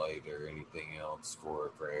perlite or anything else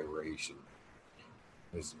for aeration.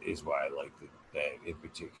 Is why I like that in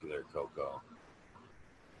particular cocoa.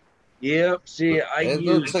 Yep. See, Look, I it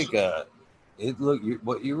looks use. like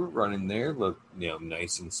what you were running there looked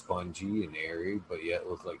nice and spongy and airy, but yet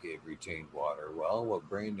looked like it retained water well. What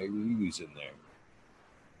brand are you using there?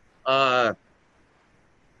 Uh,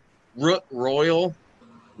 Root Royal.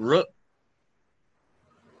 Root.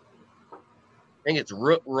 I think it's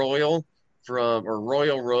Root Royal from or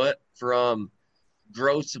Royal Root from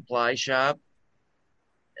Grow Supply Shop.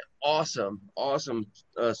 Awesome, awesome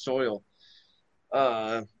soil.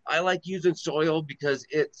 I like using soil because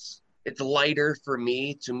it's lighter for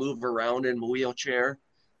me to move around in my wheelchair.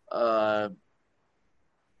 Uh,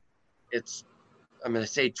 it's I'm going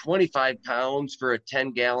to say 25 pounds for a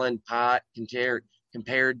 10-gallon pot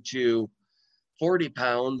compared to 40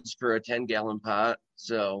 pounds for a 10-gallon pot.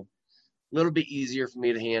 So a little bit easier for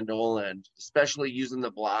me to handle, and especially using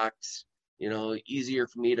the blocks, easier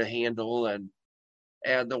for me to handle and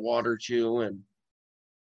add the water to and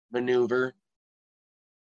maneuver.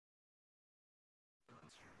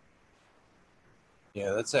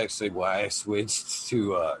 Yeah, that's actually why I switched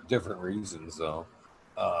to different reasons though.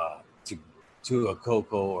 To a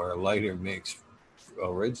cocoa or a lighter mix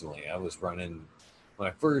originally. I was running when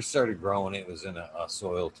I first started growing. It was in a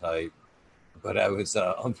soil type, but I was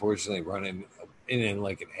unfortunately running in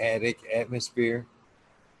like an attic atmosphere.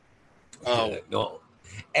 Oh, No,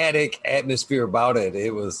 attic atmosphere about it.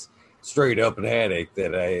 It was straight up an attic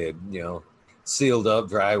that I had, sealed up,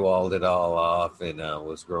 drywalled it all off, and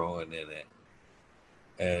was growing in it.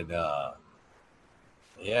 And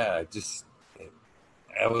yeah,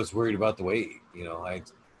 I was worried about the weight. I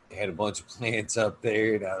had a bunch of plants up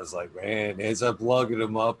there, and I was like, man, as I'm lugging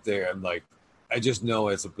them up there, I'm like, I just know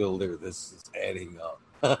as a builder, this is adding up.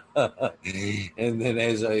 And then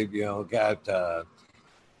as I, got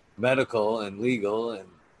medical and legal and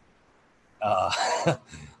uh,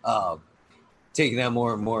 uh, taking on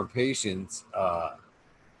more and more patients,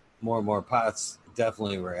 more and more pots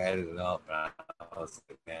definitely were added up. And I was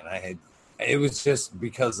like, man, it was just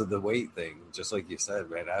because of the weight thing, just like you said,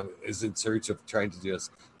 man. I was in search of trying to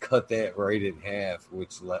just cut that right in half,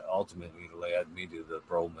 which ultimately led me to the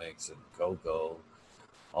Pro-Mix and Coco.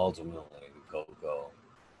 Ultimately, the Coco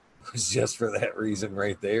was just for that reason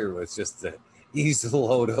right there, was just to ease the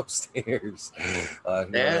load upstairs.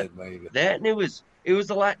 That and it was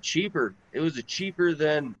a lot cheaper. It was cheaper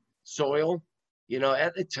than soil.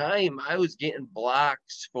 At the time I was getting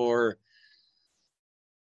blocks for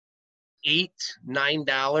 $8,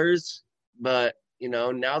 $9, but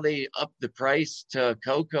now they up the price to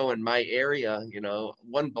cocoa in my area.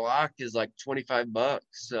 One block is like $25.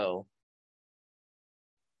 So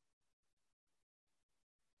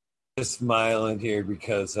just smiling here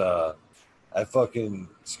because I fucking,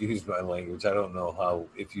 excuse my language. I don't know how,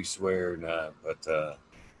 if you swear or not, but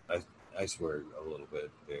I swear a little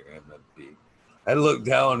bit there in the beat. I looked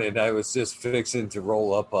down and I was just fixing to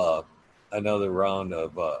roll up another round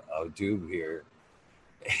of dube here.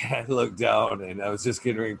 And I looked down and I was just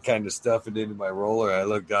getting ready to kind of stuff it into my roller. I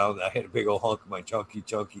looked down and I had a big old hunk of my chunky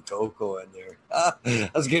cocoa in there. I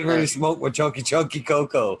was getting ready to smoke my chunky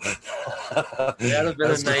cocoa. That'd have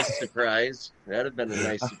been a nice surprise. That'd have been a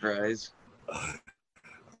nice surprise.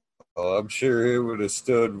 Oh, I'm sure it would have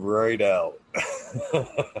stood right out.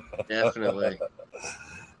 Definitely.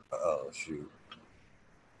 Oh, shoot.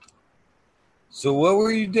 So what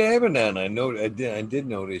were you dabbing on? I did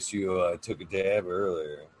notice you took a dab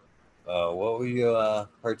earlier. What were you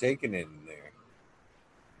partaking in there?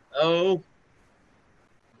 Oh,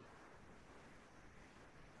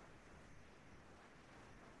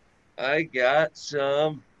 I got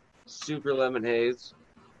some super lemon haze.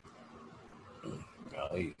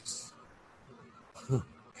 Nice.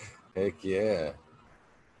 Heck yeah.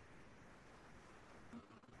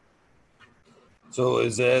 So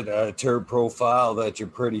is that a terp profile that you're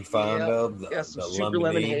pretty fond of? Yeah, some The super lemon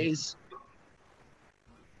lemonade? haze.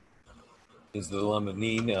 Is the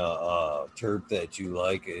lemonine terp that you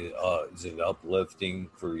like? Is it uplifting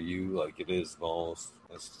for you like it is most?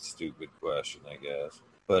 That's a stupid question, I guess.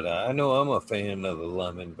 But I know I'm a fan of the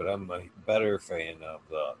lemon, but I'm a better fan of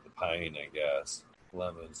the pine, I guess.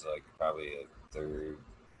 Lemon's like probably a third,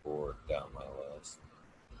 fourth down my list.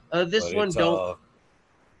 This But one it's don't. all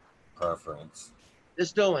preference.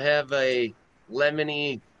 This don't have a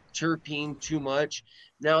lemony terpene too much.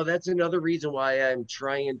 Now that's another reason why I'm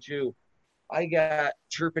trying to. I got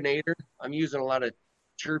Terpinator. I'm using a lot of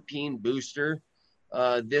terpene booster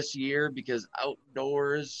this year because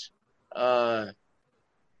outdoors, uh,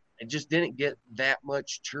 I just didn't get that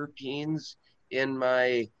much terpenes in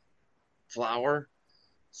my flower.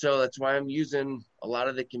 So that's why I'm using a lot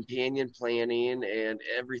of the companion planting and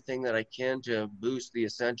everything that I can to boost the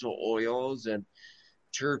essential oils and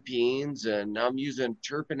terpenes. And I'm using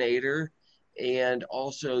Terpinator and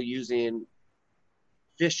also using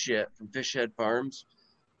fish shit from Fish Head Farms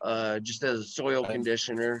just as a soil I,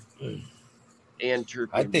 conditioner and I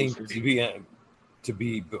terpene think booster. to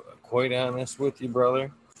be quite honest with you,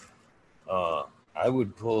 brother, I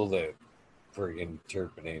would pull that friggin'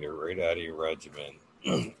 Terpinator right out of your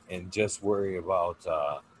regimen and just worry about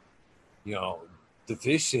you know the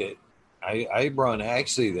fish shit. I run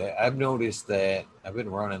actually that I've noticed that I've been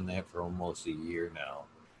running that for almost a year now.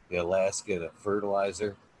 The Alaska the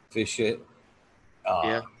fertilizer fish shit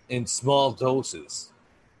Yeah. in small doses.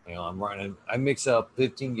 I mix up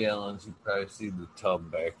 15 gallons. You probably see the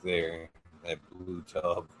tub back there, that blue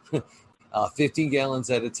tub. 15 gallons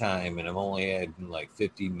at a time, and I'm only adding like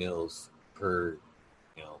 50 mils per,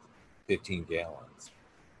 you know, 15 gallons.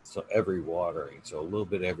 So every watering, so a little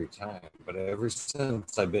bit every time. But ever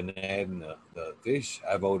since I've been adding the fish,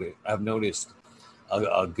 I've noticed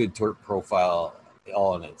a good torque profile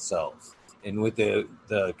all in itself. And with the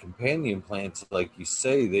companion plants, like you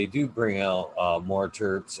say, they do bring out more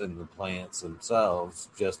terps in the plants themselves,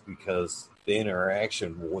 just because the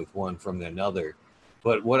interaction with one from another.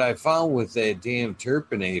 But what I found with that damn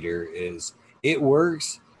Terpinator is it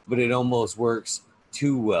works, but it almost works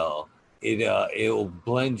too well. It'll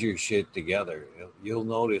blend your shit together. You'll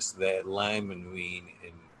notice that limonene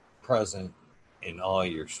in present in all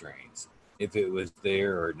your strains. If it was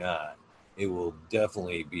there or not, it will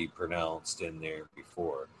definitely be pronounced in there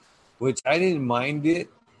before. Which I didn't mind it.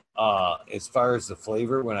 As far as the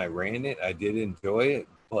flavor, when I ran it, I did enjoy it.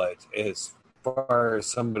 But as far as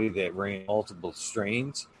somebody that ran multiple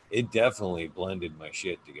strains, it definitely blended my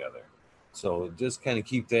shit together. So just kind of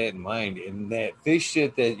keep that in mind. And that fish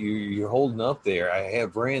shit that you're holding up there, I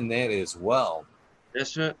have ran that as well.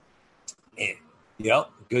 That's it. And, yep,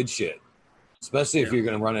 good shit. Especially if Yeah. you're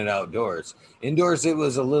going to run it outdoors. Indoors, it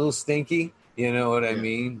was a little stinky. You know what I Yeah.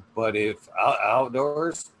 mean? But if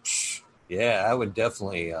outdoors, yeah, I would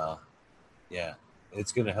definitely, yeah,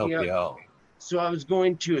 it's going to help Yeah. you out. So I was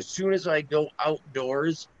going to, as soon as I go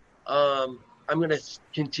outdoors, I'm going to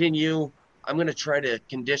continue. I'm going to try to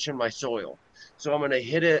condition my soil. So I'm going to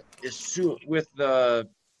hit it as soon with the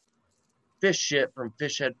fish shit from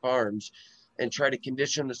Fish Head Farms and try to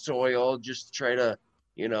condition the soil, just try to,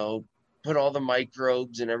 you know, put all the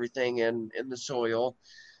microbes and everything in the soil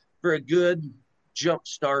for a good jump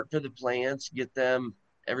start for the plants, get them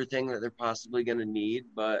everything that they're possibly going to need.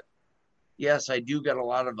 But yes, I do got a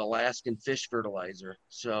lot of Alaskan fish fertilizer.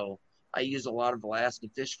 So I use a lot of Alaskan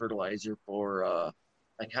fish fertilizer for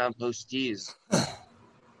my compost teas.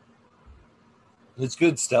 It's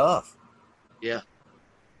good stuff. Yeah.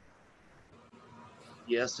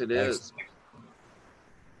 Yes, it Ex- is.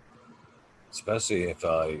 Especially if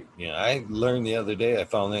I learned the other day, I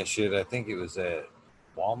found that shit. I think it was at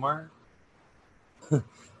Walmart.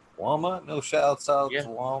 Walmart, no shouts out Yeah. to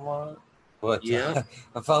Walmart, but Yeah.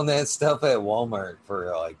 I found that stuff at Walmart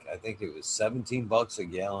for like I think it was $17 a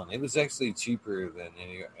gallon. It was actually cheaper than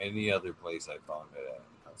any other place I found it at.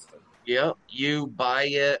 I was like, Yeah. You buy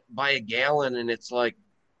a gallon and it's like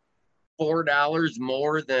 $4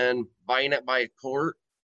 more than buying it by a quart.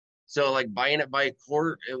 So like buying it by a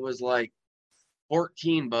quart, it was like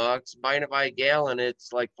 $14. Buying it by a gallon,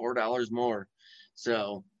 it's like $4 more.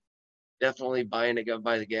 So definitely buying it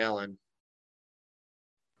by the gallon.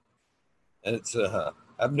 it's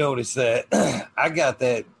I've noticed that I got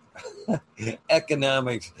that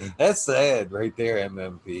economics. That's sad right there,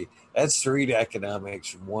 MMP. That's street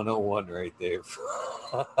economics 101 right there.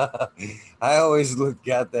 I always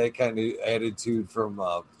got that kind of attitude from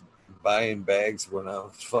buying bags when I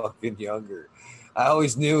was fucking younger. I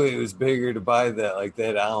always knew it was bigger to buy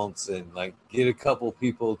that ounce and like get a couple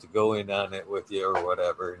people to go in on it with you or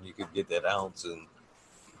whatever, and you could get that ounce and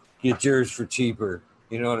get yours for cheaper.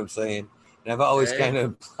 You know what I'm saying? And I've always Hey, kind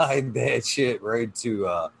of applied that shit right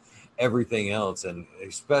to everything else, and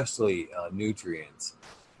especially nutrients.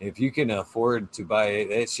 If you can afford to buy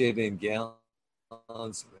that shit in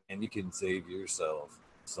gallons, and you can save yourself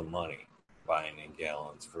some money buying in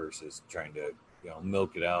gallons versus trying to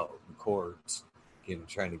milk it out in quarts.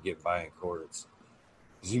 Trying to get by in quarts.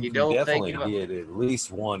 'Cause you you can don't think definitely about, get at least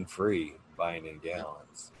one free buying in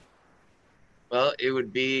gallons. well, it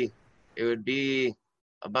would be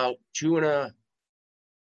about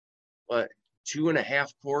what,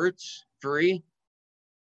 2.5 quarts free,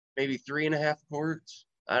 maybe 3.5 quarts.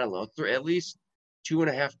 I don't know, at least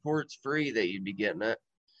 2.5 quarts free that you'd be getting it.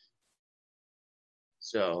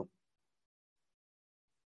 So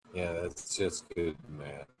Yeah, that's just good,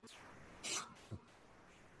 man.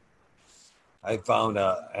 I found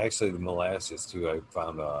actually the molasses too. I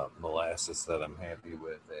found molasses that I'm happy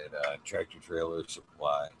with at Tractor Trailer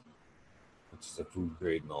Supply, which is a food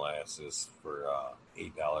grade molasses for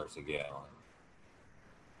 $8 a gallon.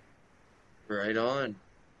 right on.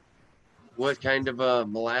 What kind of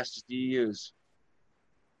molasses do you use?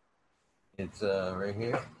 It's right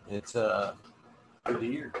here. It's good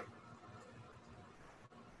here.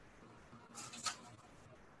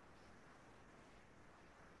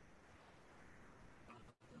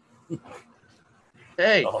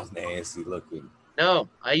 Hey, Oh, nasty looking. no,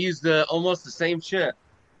 I use the almost the same shit.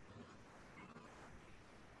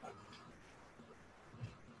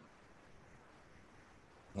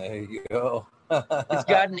 There you go. It's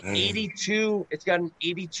got an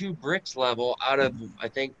 82 bricks level out of I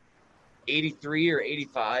think 83 or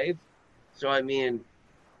 85. So I mean,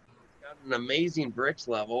 it's got an amazing bricks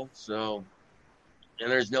level. So, and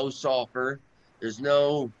there's no sulfur, there's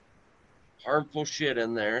no harmful shit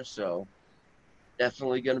in there. So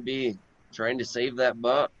definitely going to be trying to save that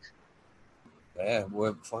buck. Yeah,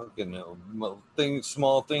 what fucking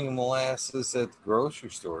small thing of molasses at the grocery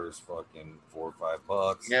store is fucking $4 or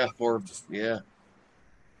 $5. Yeah, for Just yeah,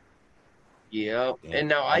 yeah. damn. And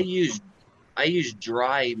now I use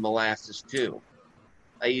dry molasses too.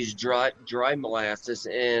 I use dry molasses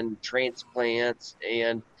and transplants,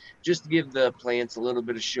 and just to give the plants a little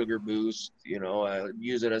bit of sugar boost. I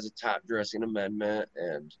use it as a top dressing amendment,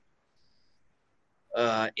 and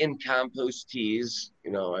in compost teas,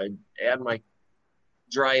 I add my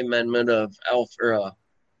dry amendment of alpha or,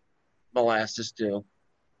 molasses too.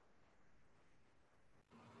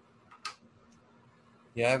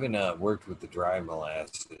 Yeah, I haven't worked with the dry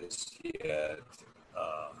molasses yet,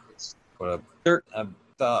 uh, It's but thir- I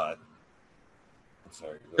thought. I'm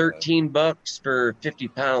sorry, go ahead. $13 for 50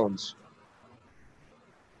 pounds.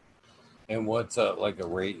 And what's like a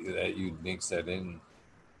rate that you'd mix that in?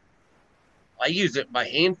 I use it by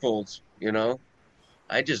handfuls, you know.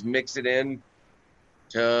 I just mix it in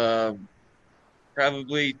to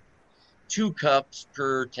probably 2 cups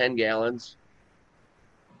per 10 gallons,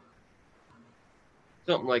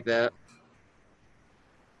 something like that.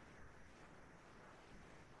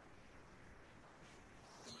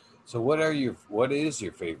 So, what is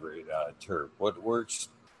your favorite terp? What works?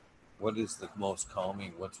 What is the most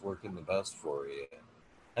calming? What's working the best for you?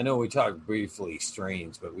 I know we talked briefly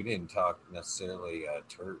strains, but we didn't talk necessarily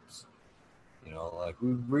terps. You know, like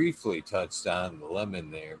we briefly touched on the lemon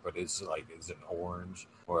there, but it's like, is it orange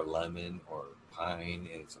or lemon or pine?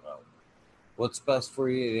 Is what's best for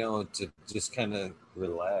you, you know, to just kind of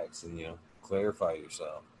relax and, you know, clarify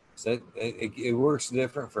yourself. So it works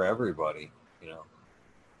different for everybody, you know.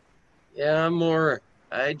 Yeah,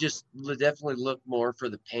 I just definitely look more for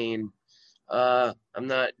the pain. I'm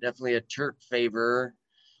not definitely a terp favorer.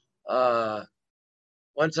 Uh,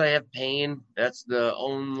 Once I have pain, that's the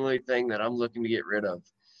only thing that I'm looking to get rid of.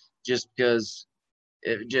 Just because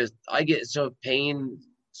I get so pain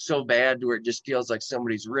so bad to where it just feels like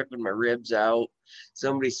somebody's ripping my ribs out,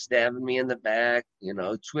 somebody's stabbing me in the back,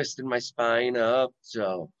 twisting my spine up.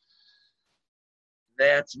 So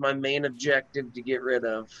that's my main objective to get rid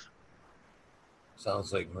of.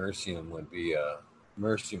 Sounds like Mercium would be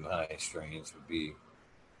Mercium high strains would be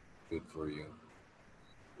good for you.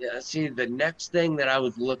 Yeah, see, the next thing that I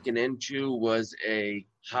was looking into was a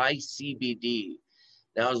high CBD.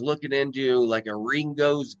 Now I was looking into like a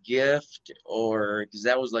Ringo's Gift, or because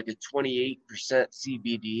that was like a 28%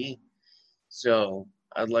 CBD. So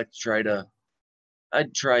I'd like to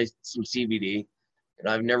I'd try some CBD, and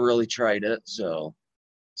I've never really tried it. So,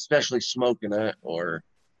 especially smoking it or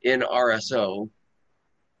in RSO.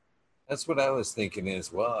 That's what I was thinking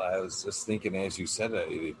as well. I was just thinking as you said it,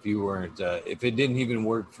 if you weren't, if it didn't even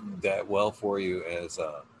work that well for you as,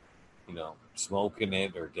 you know, smoking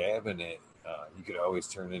it or dabbing it, you could always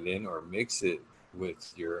turn it in or mix it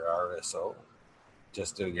with your RSO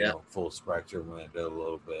just to, you Yeah. know, full spectrum it a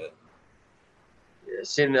little bit. Yeah.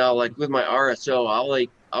 See now, like with my RSO,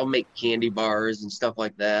 I'll make candy bars and stuff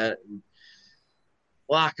like that, and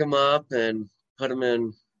lock them up and put them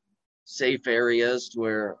in safe areas to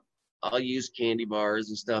where I'll use candy bars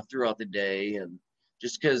and stuff throughout the day. And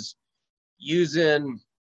just because using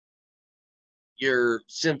your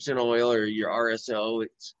Simpson oil or your RSO,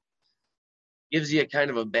 it gives you a kind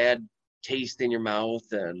of a bad taste in your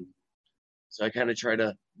mouth. And so I kind of try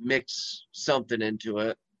to mix something into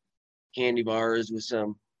it, candy bars with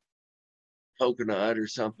some coconut or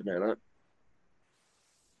something in it.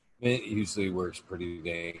 Mint usually works pretty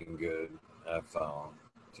dang good, I've found,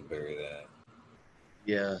 to vary that.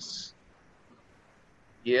 Yes.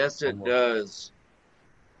 Yes, it Almost. does.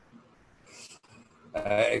 I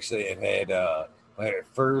actually have had my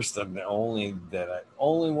first and the only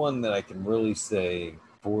one that I can really say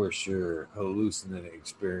for sure hallucinant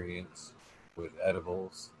experience with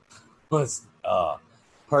edibles was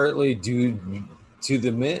partly due to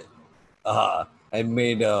the mint. I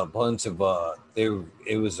made a bunch of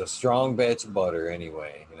it was a strong batch of butter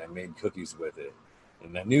anyway, and I made cookies with it,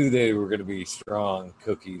 and I knew they were going to be strong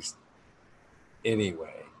cookies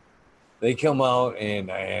anyway. They come out and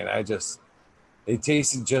I just they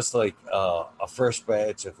tasted just like a fresh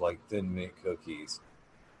batch of like thin mint cookies,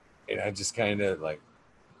 and I just kind of like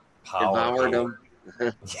powered Devoured over.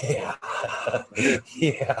 them. Yeah,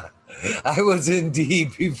 yeah. I was in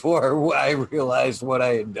deep before I realized what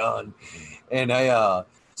I had done, and I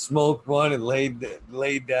smoked one and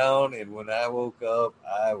laid down. And when I woke up,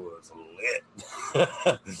 I was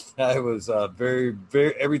lit. I was very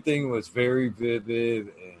everything was very vivid,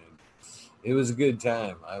 and it was a good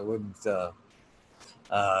time. I wouldn't.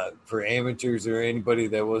 For amateurs or anybody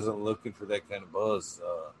that wasn't looking for that kind of buzz,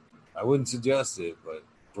 I wouldn't suggest it. But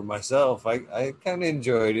for myself, I kind of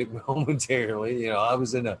enjoyed it momentarily. You know, I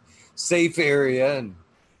was in a safe area and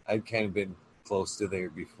I'd kind of been close to there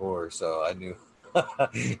before, so I knew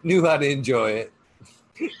knew how to enjoy it.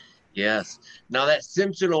 Yes. Now that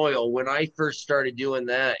Simpson oil, when I first started doing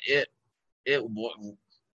that, it it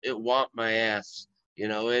whopped my ass.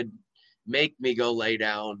 It make me go lay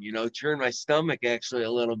down. Turn my stomach actually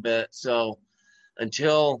a little bit. So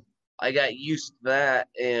until I got used to that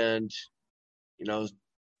and you know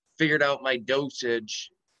figured out my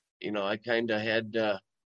dosage, I kind of had to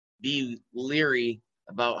be leery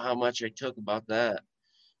about how much I took about that.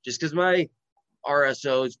 Just because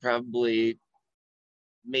RSO is probably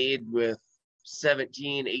made with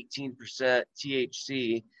 17, 18%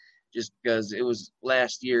 THC just because it was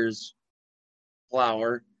last year's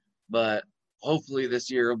flower, but hopefully this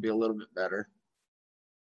year will be a little bit better.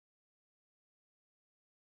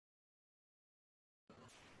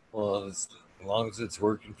 Well, as long as it's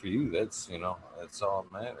working for you, that's that's all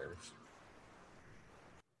that matters.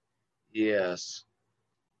 Yes.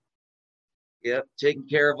 Yep, taking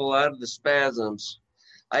care of a lot of the spasms.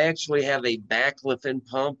 I actually have a baclofen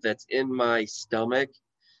pump that's in my stomach.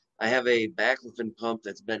 I have a baclofen pump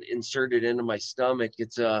that's been inserted into my stomach.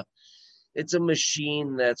 It's a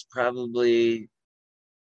machine that's probably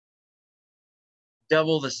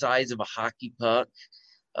double the size of a hockey puck,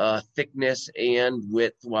 thickness and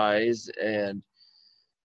width wise, and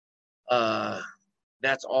uh,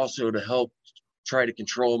 that's also to help try to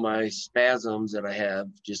control my spasms that I have,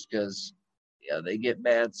 just because yeah, they get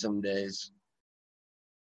bad some days.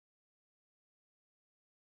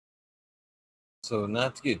 So,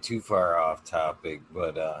 not to get too far off topic,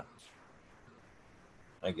 but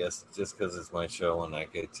I guess just because it's my show and I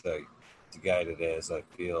get to guide it as I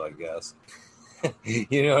feel, I guess.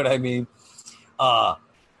 You know what I mean? Uh,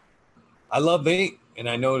 I love vape, and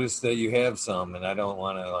I noticed that you have some, and I don't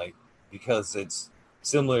want to because it's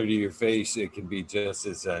similar to your face. It can be just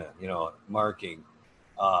as marking.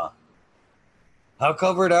 Uh, how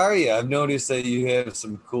covered are you? I've noticed that you have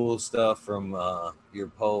some cool stuff from your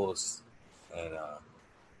posts, and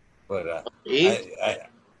but Ink? I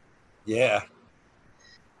yeah,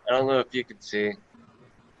 I don't know if you can see.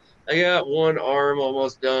 I got one arm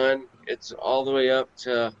almost done. It's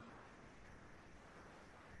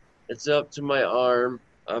up to my arm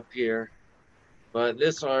up here, but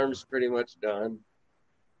this arm's pretty much done.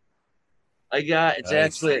 nice. I got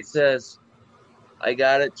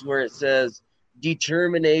it to where it says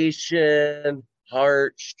determination,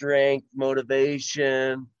 heart, strength,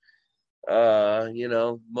 motivation,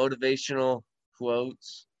 motivational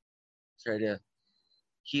quotes. Try to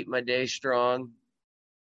keep my day strong.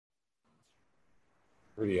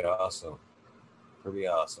 Pretty awesome. Pretty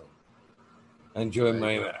awesome. I enjoy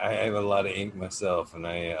my. I have a lot of ink myself, and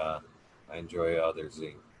I enjoy others'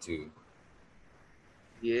 ink too.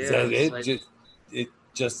 Is that Yes. it?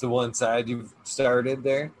 Just the one side you've started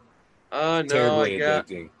there? No, Terribly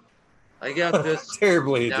addicting. I got this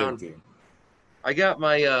Terribly down. addicting. I got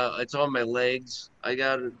my it's on my legs. I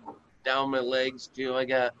got it down my legs too. I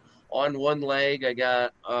got on one leg, I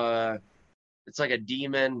got it's like a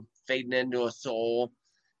demon fading into a soul.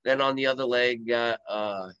 Then on the other leg, got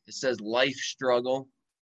it says life struggle,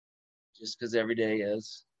 just because every day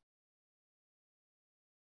is.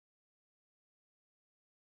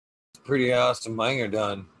 It's pretty awesome. Mine are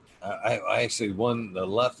done. I actually the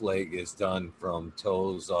left leg is done from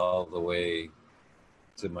toes all the way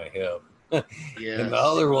to my hip. And the Yes.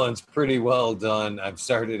 other one's pretty well done. I've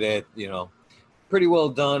started at, pretty well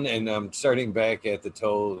done, and I'm starting back at the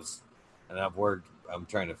toes, and I'm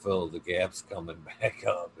trying to fill the gaps coming back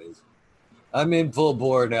up. I'm in full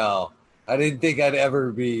bore now. I didn't think I'd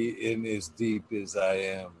ever be in as deep as I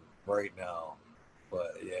am right now,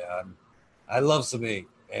 but yeah, I love some ink,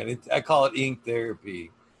 and I call it ink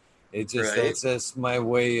therapy. Right. It's just my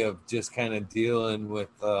way of just kind of dealing with.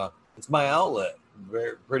 It's my outlet,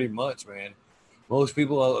 pretty much, man. Most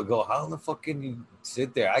people will go, "How the fuck can you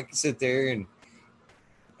sit there?" I can sit there and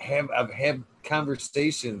I've had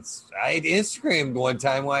conversations. I had Instagram one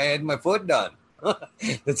time while I had my foot done.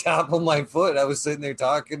 The top of my foot. I was sitting there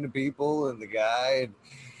talking to people and the guy and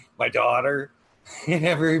my daughter, and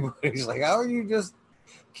everybody's like, "How are you just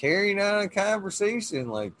carrying on a conversation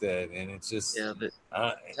like that?" And it's just, Yeah, the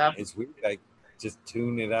top it's weird. I just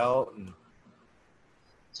tune it out. And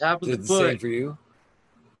top of the did the foot. same for you?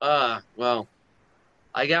 Well,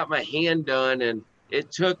 I got my hand done, and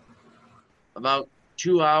it took about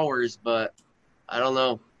 2 hours, but I don't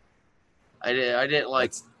know. I didn't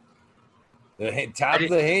like. That's the I top of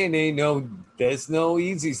didn't. the hand. Ain't no. That's no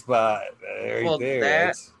easy spot right Well, there. that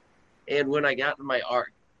That's and when I got in my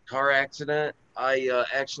car accident, I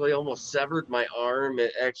actually almost severed my arm.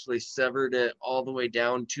 It actually severed it all the way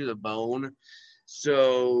down to the bone.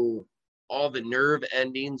 So all the nerve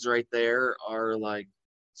endings right there are like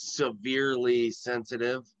severely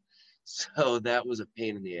sensitive. So that was a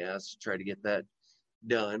pain in the ass to try to get that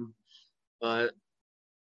done. But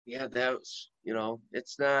yeah, that was,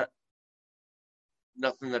 it's not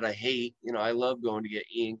nothing that I hate. I love going to get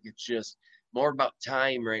ink. It's just more about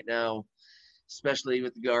time right now, especially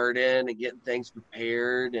with the garden and getting things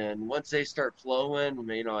prepared. And once they start flowing,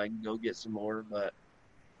 I can go get some more. But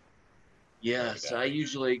Yes, I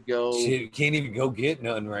usually go. Shit, you can't even go get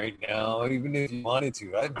none right now, even if you wanted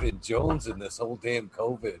to. I've been jonesing this whole damn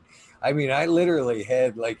COVID. I mean, I literally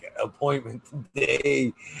had like an appointment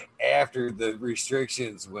today after the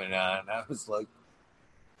restrictions went on. I was like,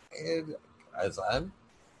 man,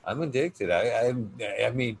 I'm addicted. I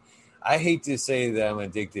mean, I hate to say that I'm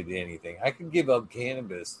addicted to anything. I could give up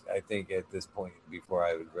cannabis, I think, at this point before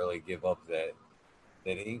I would really give up that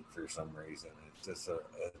ink for some reason.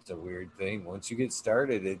 It's a weird thing. Once you get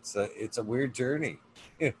started, it's a weird journey.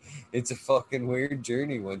 It's a fucking weird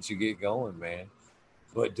journey once you get going, man.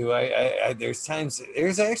 But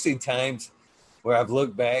there's actually times where I've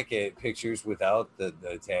looked back at pictures without the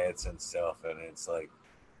tats and stuff, and it's like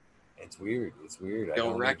it's weird. It's weird. I Don't don't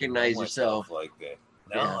even know recognize myself yourself. like that.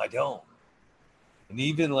 No, Yeah. I don't. And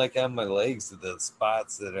even like on my legs, the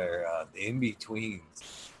spots that are the in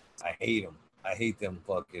betweens, I hate them. I hate them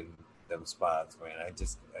spots, man.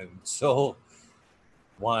 I'm so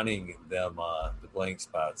wanting them the blank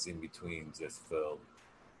spots in between just filled.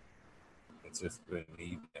 It's just been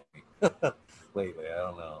eating at me lately. I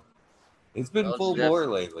don't know. It's been Well, it's full bore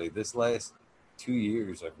lately. This last 2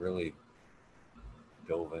 years, I've really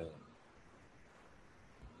dove in.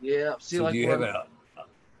 yeah. See, So do like you have when a?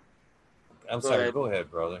 I'm go sorry. ahead. Go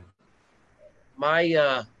ahead, brother.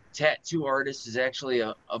 My tattoo artist is actually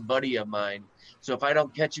a buddy of mine. So if I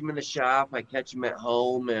don't catch him in the shop, I catch him at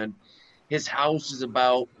home, and his house is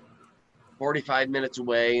about 45 minutes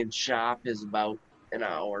away, and shop is about an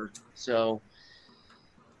hour. So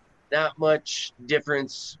not much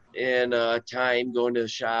difference in time going to the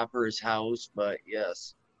shop or his house, but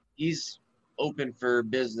yes, he's open for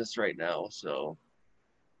business right now. So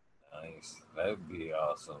Nice. That would be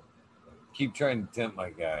awesome. Keep trying to tempt my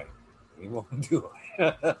guy. He won't do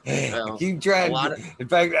it. I well, keep a trying. lot of In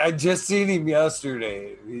fact, I just seen him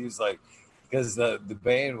yesterday. He's like, because the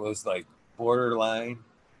band was like borderline,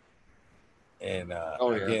 and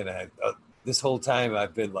oh yeah. again, this whole time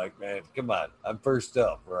I've been like, man, come on, I'm first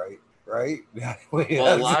up, right? Right? Wait, Well,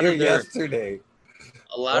 I was here yesterday.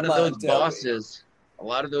 a lot Come of those on, tell me. bosses, a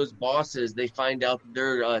lot of those bosses, they find out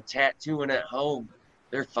they're tattooing at home,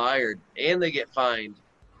 they're fired and they get fined.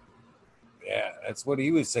 Yeah, that's what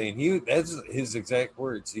he was saying. That's his exact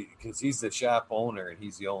words. Because he's the shop owner and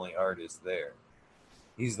he's the only artist there.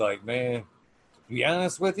 He's like, man, to be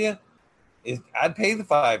honest with you, I'd pay the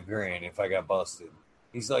 $5,000 if I got busted.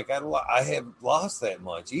 He's like, I have lost that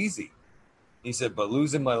much easy. He said, but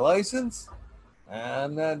losing my license,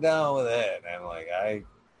 I'm not down with that. And I'm like, I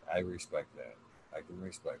respect that. I can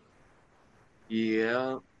respect it.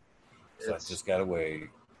 Yeah, So I it's just gotta wait.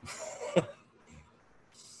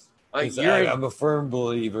 Because you're in. I'm a firm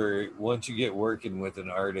believer. Once you get working with an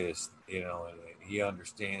artist, and he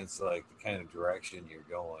understands like the kind of direction you're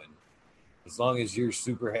going. As long as you're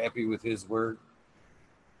super happy with his work,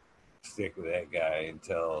 stick with that guy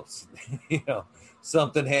until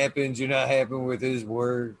something happens. You're not happy with his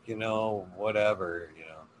work. Whatever.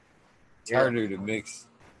 It's Yeah, harder to mix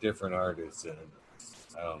different artists, and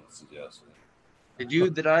I don't suggest it. the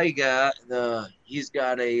dude that I got, he's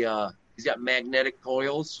got magnetic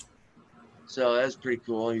coils, so that's pretty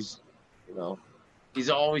cool. You know, he's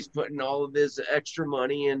always putting all of his extra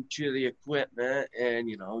money into the equipment, and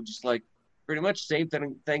just like pretty much same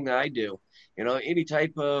thing that I do. Any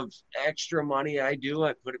type of extra money I do,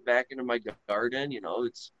 I put it back into my garden.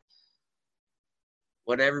 It's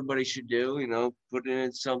what everybody should do. Put it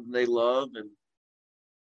in something they love, and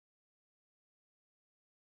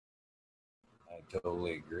I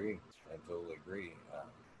totally agree. I totally agree.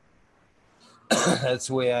 That's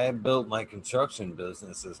the way I built my construction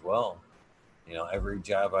business as well. Every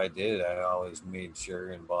job I did, I always made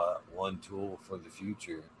sure and bought one tool for the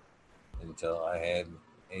future until I had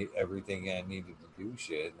everything I needed to do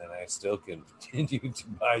shit. And then I still continued to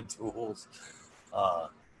buy tools.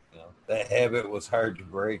 That habit was hard to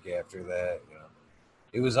break after that.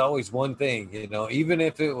 It was always one thing, even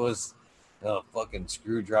if it was a fucking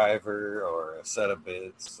screwdriver or a set of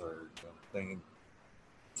bits or something,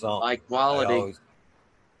 high I quality. always,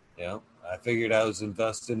 I figured I was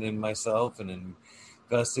investing in myself and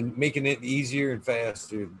investing, making it easier and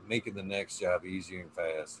faster, making the next job easier and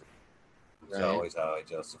faster. It's Right. always how I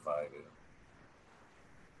justified it.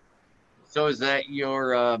 So is that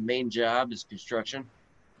your main job? Is construction?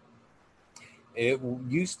 It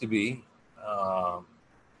used to be.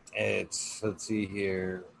 Let's see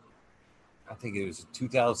here. I think it was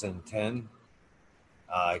 2010.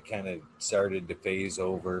 I kind of started to phase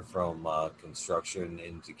over from construction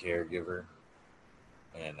into caregiver,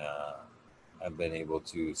 and I've been able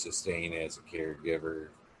to sustain as a caregiver,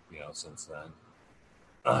 since then.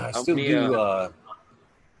 I How still many? do.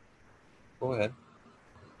 Go ahead.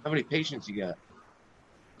 How many patients you got?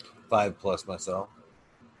 5 plus myself.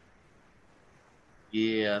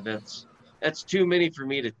 Yeah, that's too many for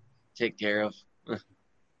me to take care of.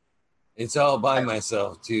 It's all by I,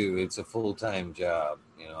 myself too. It's a full time job.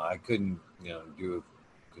 I couldn't, do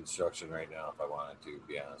construction right now if I wanted to.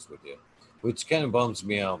 Be honest with you, which kind of bums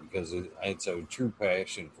me out because it's a true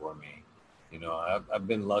passion for me. I've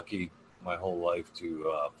been lucky my whole life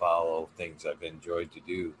to follow things I've enjoyed to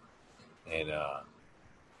do, and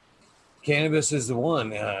cannabis is the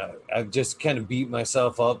one. I've just kind of beat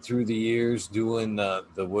myself up through the years doing the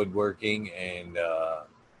woodworking, and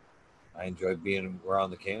I enjoy being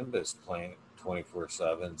around the cannabis plant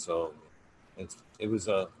 24/7. So it was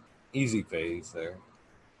a easy phase there,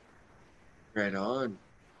 right on.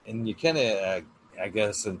 and you kind of I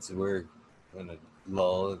guess since we're in a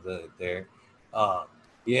lull there, uh,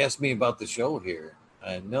 you asked me about the show here.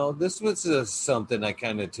 No, this was something I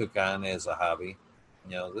kind of took on as a hobby.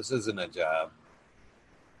 This isn't a job.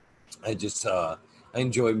 I just I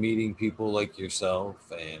enjoy meeting people like yourself,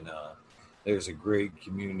 and there's a great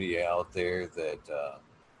community out there that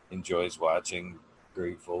enjoys watching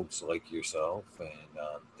great folks like yourself, and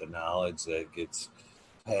the knowledge that gets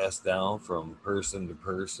passed down from person to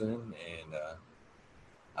person. And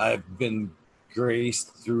I've been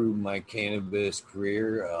graced through my cannabis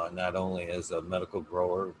career, not only as a medical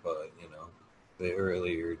grower, but the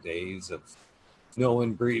earlier days of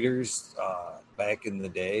knowing breeders back in the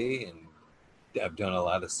day, and I've done a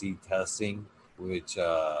lot of seed testing, which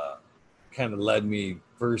kind of led me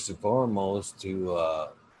first and foremost to a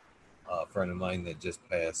friend of mine that just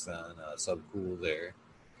passed on, Subcool there,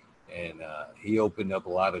 and he opened up a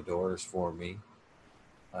lot of doors for me,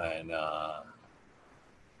 and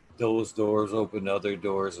those doors opened other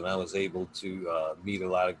doors, and I was able to meet a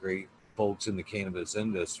lot of great folks in the cannabis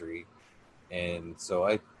industry, and so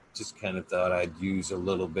I just kind of thought I'd use a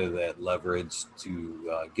little bit of that leverage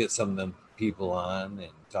to get some of them people on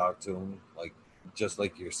and talk to them just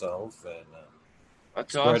like yourself, and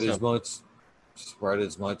That's spread as awesome. much spread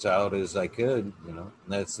as much out as I could. And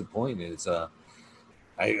that's the point. Is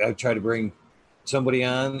I try to bring somebody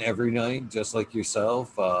on every night, just like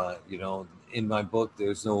yourself. In my book,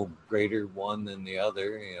 there's no greater one than the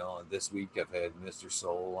other. This week I've had Mr.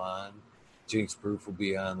 Soul on. Jinx Proof will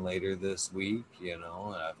be on later this week. And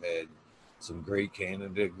I've had some great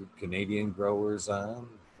Canadian growers on.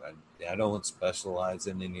 I don't specialize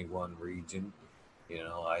in any one region.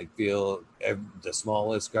 I feel the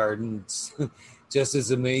smallest gardens just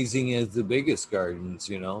as amazing as the biggest gardens.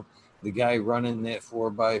 The guy running that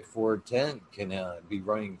 4x4 tent can be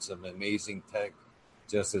running some amazing tech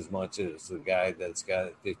just as much as the guy that's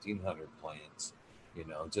got 1,500 plants.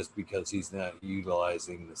 Just because he's not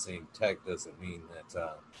utilizing the same tech doesn't mean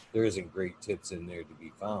that there isn't great tips in there to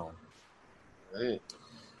be found. Right.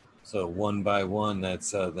 So one by one,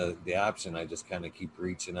 that's the option. I just kind of keep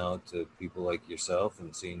reaching out to people like yourself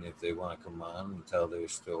and seeing if they want to come on and tell their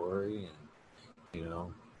story. And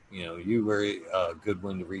you were a good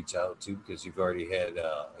one to reach out to because you've already had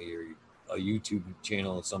a YouTube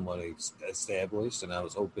channel somewhat established, and I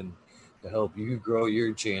was hoping to help you grow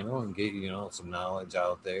your channel and get some knowledge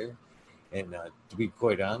out there. And to be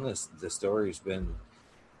quite honest, the story's been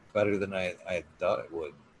better than I thought it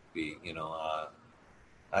would be.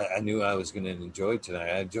 I knew I was going to enjoy tonight.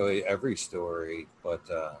 I enjoy every story, but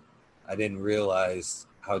I didn't realize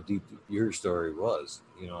how deep your story was.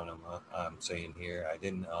 You know what I'm saying here? I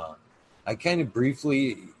didn't. I kind of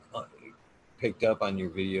briefly picked up on your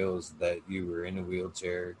videos that you were in a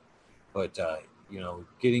wheelchair, but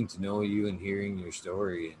getting to know you and hearing your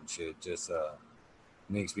story and shit just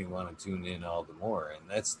makes me want to tune in all the more. And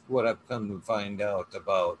that's what I've come to find out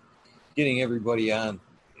about getting everybody on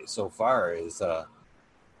so far is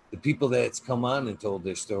the people that's come on and told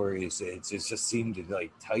their stories. It just seemed to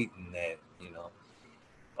tighten that.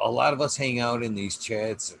 A lot of us hang out in these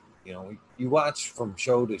chats. You watch from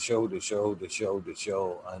show to show to show to show to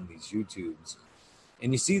show on these YouTubes,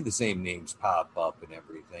 and you see the same names pop up and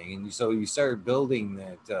everything, and so you start building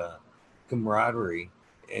that camaraderie.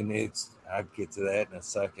 And I'll get to that in a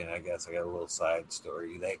second. I guess I got a little side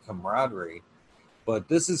story. That camaraderie, but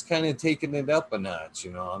this is kind of taking it up a notch.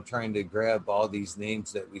 I'm trying to grab all these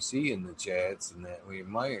names that we see in the chats and that we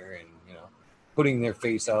admire, and putting their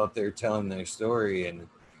face out there, telling their story. And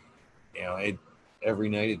it every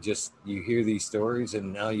night it just, you hear these stories,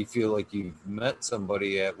 and now you feel like you've met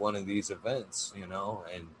somebody at one of these events.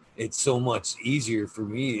 And it's so much easier for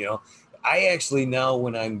me. I actually now,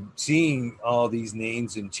 when I'm seeing all these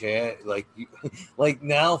names in chat, like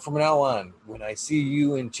now, from now on, when I see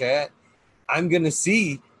you in chat, I'm going to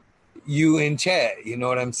see you in chat. You know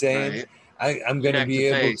what I'm saying? Right. I'm going to connect to be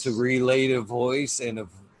able to face. relate a voice and a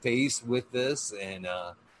face with this, and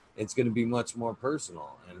it's going to be much more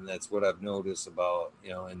personal. And that's what I've noticed about, you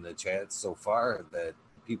know, in the chats so far, that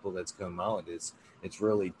people that's come out, it's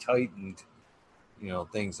really tightened, you know,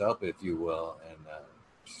 things up, if you will. And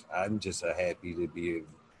I'm just happy to be.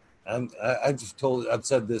 I just told, I've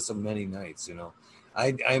said this so many nights, you know,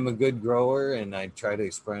 I'm a good grower and I try to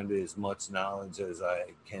expand as much knowledge as I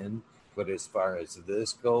can. But as far as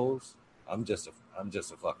this goes, I'm just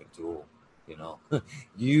a fucking tool, you know.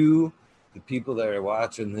 You, the people that are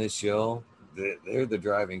watching this show, they're the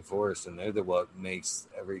driving force, and they're the what makes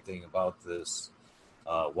everything about this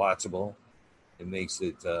watchable. It makes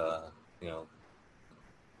it, you know,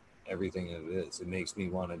 everything it is. It makes me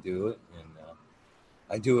want to do it, and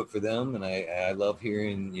I do it for them, and I love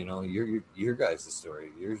hearing, you know, your guys' story.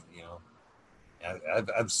 You know,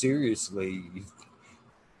 I've seriously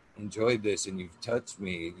enjoyed this, and you've touched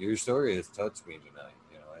me. Your story has touched me tonight.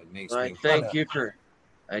 You know, it makes I me thank wanna. you for.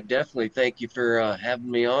 I definitely thank you for having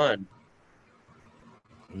me on.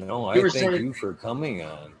 No, You I were thank saying you for coming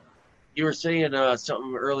on. you were saying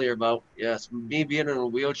something earlier about yes, me being in a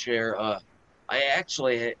wheelchair. I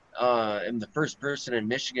actually am the first person in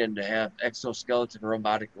Michigan to have exoskeleton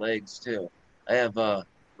robotic legs too. I have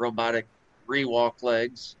robotic rewalk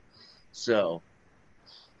legs, so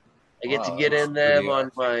I get to Wow, get that's in them pretty on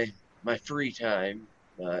awesome. my free time,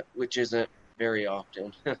 which isn't very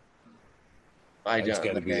often. I It's don't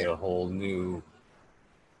got to like be I. a whole new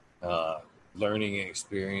uh, learning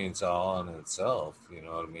experience all in itself. You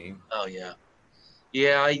know what I mean? Oh yeah,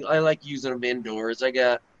 yeah. I like using them indoors. I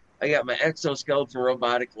got my exoskeleton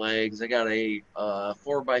robotic legs. I got a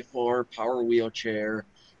 4x4 power wheelchair.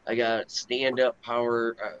 I got stand up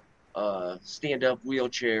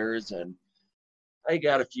wheelchairs, and I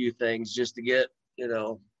got a few things just to get you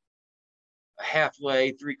know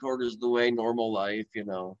halfway, three quarters of the way normal life.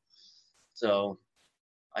 So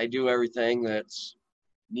I do everything that's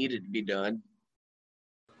needed to be done.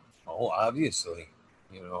 Oh, obviously.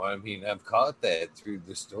 You know, I mean, I've caught that through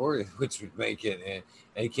the story, which would make it.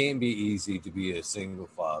 It can be easy to be a single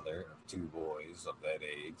father of two boys of that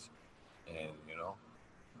age, and you know,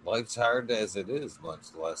 life's hard as it is,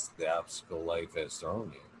 much less the obstacle life has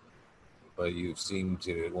thrown you. But you've seemed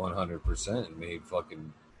to 100% made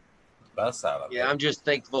fucking best out of Yeah, it. I'm just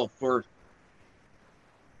thankful for.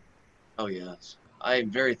 Oh yes,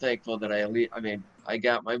 I'm very thankful that I mean, I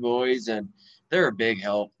got my boys, and they're a big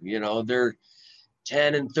help. They're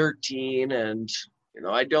 10 and 13, and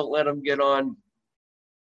I don't let them get on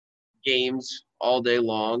games all day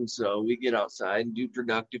long. So we get outside and do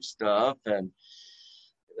productive stuff, and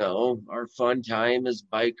our fun time is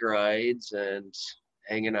bike rides and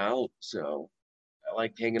hanging out. So I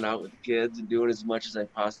like hanging out with the kids and doing as much as I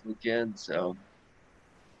possibly can. So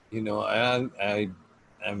You know,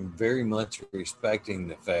 I'm very much respecting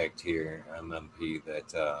the fact here, MMP,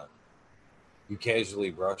 that you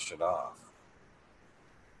casually brush it off,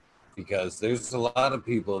 because there's a lot of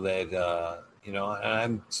people that you know, and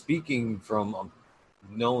I'm speaking from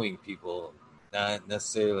knowing people, not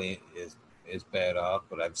necessarily is bad off,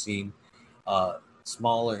 but I've seen uh,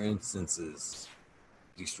 smaller instances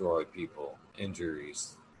destroy people,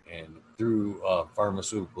 injuries, and through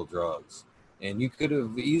pharmaceutical drugs. And you could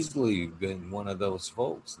have easily been one of those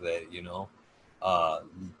folks that, you know, uh,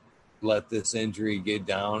 let this injury get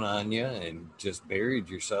down on you and just buried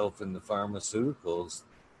yourself in the pharmaceuticals,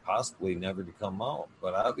 possibly never to come out.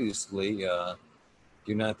 But obviously, you're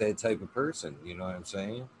not that type of person. You know what I'm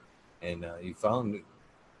saying? And you found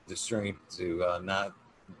the strength to not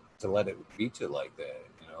to let it beat you like that.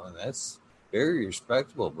 You know, and that's very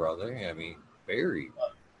respectable, brother. I mean, very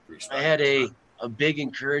I had respectable. a big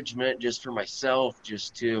encouragement just for myself,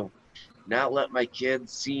 just to not let my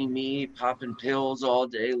kids see me popping pills all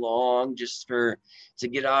day long just for to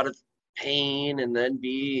get out of pain, and then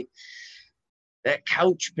be that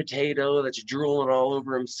couch potato that's drooling all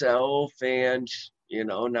over himself, and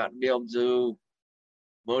not be able to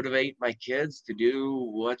motivate my kids to do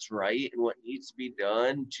what's right and what needs to be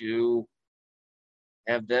done to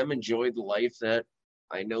have them enjoy the life that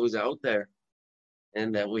I know is out there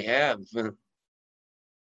and that we have.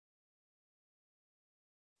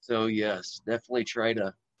 So yes, definitely try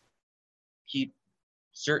to keep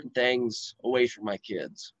certain things away from my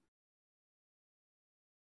kids.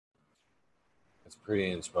 It's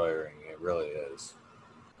pretty inspiring. It really is.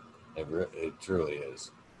 It truly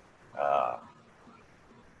is. Uh,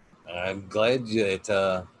 I'm glad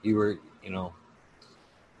that you were, you know,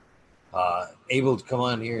 able to come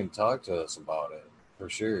on here and talk to us about it, for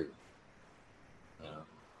sure. You know,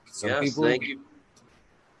 some Yes, people, thank you.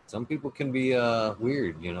 some people can be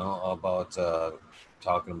weird, about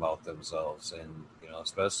talking about themselves, and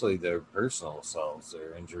especially their personal selves,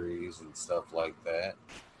 their injuries and stuff like that.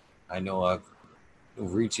 I know I've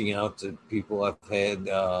reaching out to people. I've had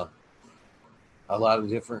a lot of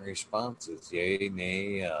different responses: yay,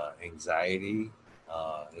 nay, anxiety.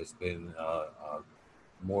 It's been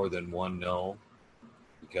more than one no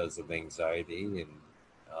because of anxiety and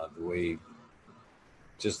the way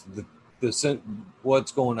just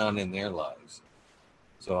what's going on in their lives.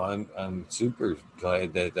 So I'm super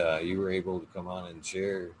glad that you were able to come on and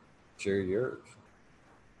share yours.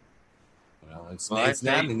 It's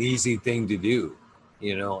not an easy thing to do.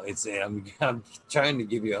 I'm trying to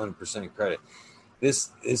give you 100% credit.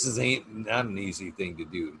 This is ain't not an easy thing to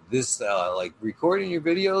do. This like recording your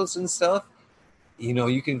videos and stuff.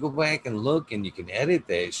 You can go back and look and you can edit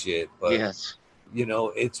that shit, but yes,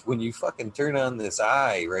 it's when you fucking turn on this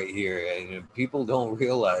eye right here, and people don't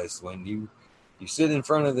realize when you sit in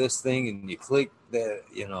front of this thing and you click that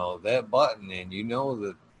that button, and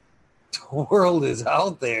that the world is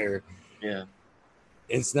out there. Yeah,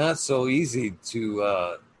 it's not so easy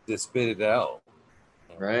to spit it out.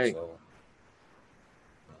 Right. So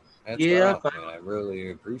that's off, man. I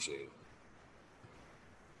really appreciate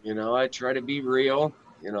it. I try to be real.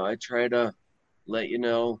 I try to let you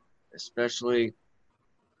know, especially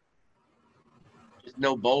just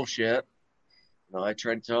no bullshit. I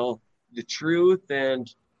try to tell the truth,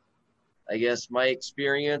 and I guess my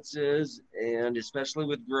experiences, and especially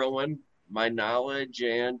with growing, my knowledge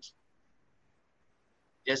and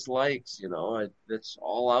dislikes. That's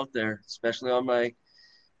all out there, especially on my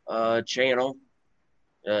channel,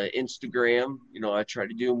 Instagram. I try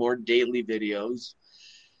to do more daily videos,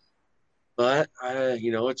 but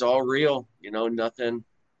it's all real. Nothing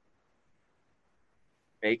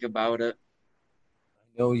fake about it.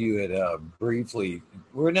 I know you had briefly.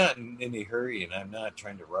 We're not in any hurry, and I'm not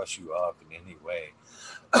trying to rush you off in any way.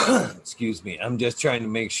 Excuse me. I'm just trying to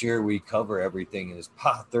make sure we cover everything as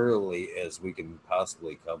thoroughly as we can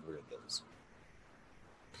possibly cover this.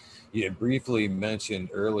 You had briefly mentioned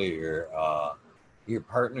earlier your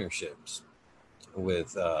partnerships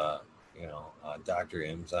with Dr.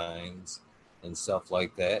 Enzymes and stuff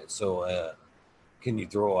like that. So can you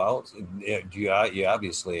throw out? You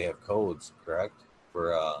obviously have codes, correct,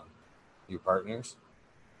 for your partners?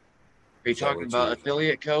 Are you talking about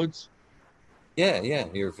affiliate codes? Yeah,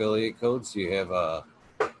 your affiliate codes. Do you have a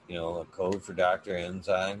code for Dr.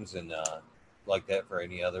 Enzymes and like that for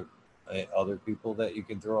any other people that you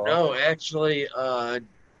can throw out? No, actually,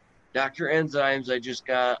 Dr. Enzymes, I just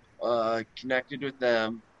got connected with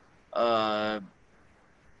them. The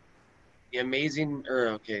Amazing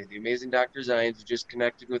Dr. Zymes, just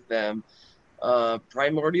connected with them.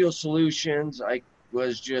 Primordial Solutions, I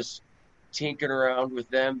was just tinkering around with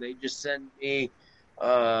them. They just send me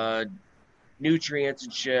nutrients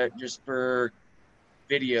and shit just for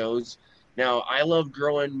videos. Now, I love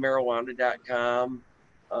growing marijuana.com.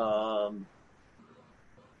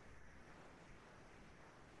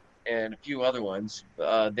 And a few other ones.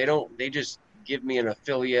 They just give me an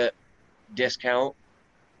affiliate discount,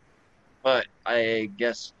 but I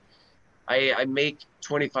guess I make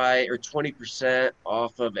 25 or 20%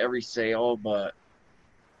 off of every sale, but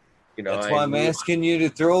that's why I'm asking you to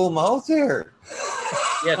throw them out there.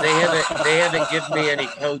 Yeah, they haven't given me any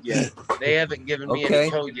code yet. They haven't given me any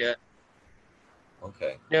code yet.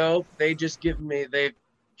 Okay. No, they've given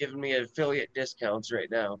me affiliate discounts right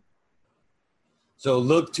now. So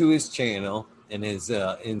look to his channel and his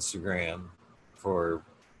Instagram for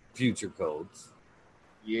future codes.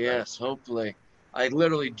 Yes, hopefully. I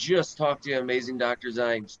literally just talked to Amazing Dr.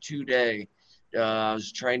 Zymes today. I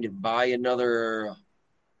was trying to buy another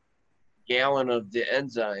gallon of the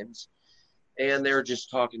enzymes, and they were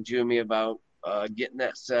just talking to me about getting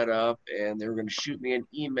that set up, and they were going to shoot me an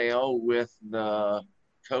email with the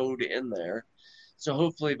code in there. So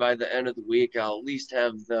hopefully by the end of the week, I'll at least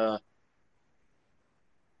have the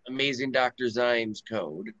Amazing Dr. Zymes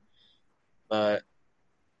code. But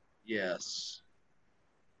yes,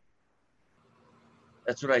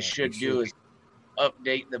 that's what I should do, is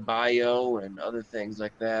update the bio and other things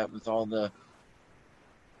like that with all the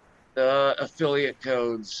affiliate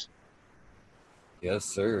codes. Yes,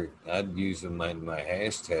 sir. I'd use them in my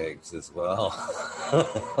hashtags as well.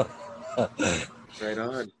 Right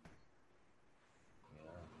on.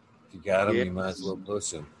 Yeah. If you got them, you might as well push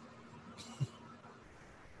them.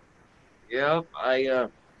 Yep, I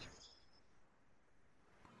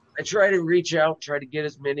try to reach out, try to get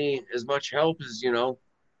as much help as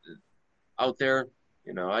out there.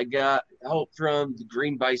 I got help from the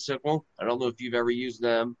Green Bicycle. I don't know if you've ever used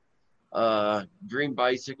them. Green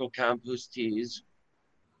Bicycle compost teas,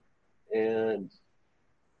 and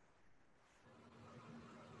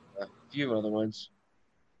a few other ones.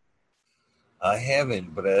 I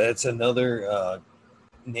haven't, but that's another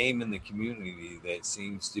name in the community that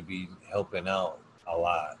seems to be helping out a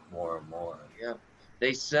lot more and more. Yeah.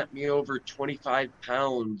 They sent me over 25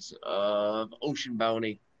 pounds of Ocean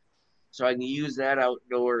Bounty, so I can use that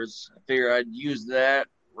outdoors. I figure I'd use that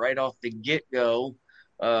right off the get go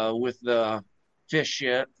with the fish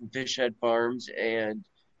shit from Fish Head Farms and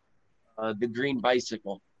the Green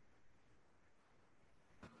Bicycle.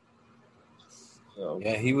 So,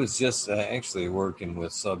 Yeah, he was just actually working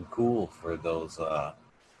with Subcool for those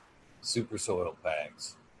super soil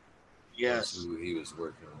packs. That's yes. who he was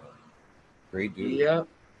working with. Great dude. Yeah.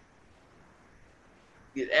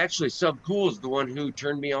 Actually, Subcool is the one who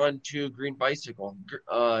turned me on to Green Bicycle.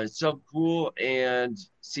 Subcool and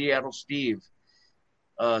Seattle Steve.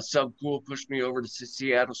 Subcool pushed me over to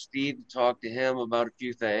Seattle Steve to talk to him about a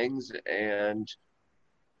few things, and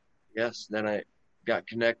yes, then I got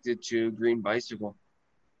connected to Green Bicycle.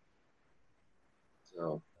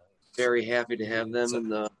 So very happy to have them So in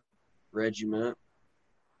the regiment.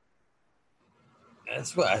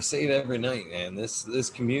 that's what I say it every night, man. This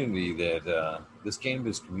community that this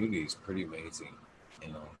cannabis community is pretty amazing.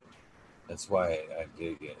 You know, that's why I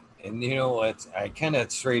dig it. And you know what? I kind of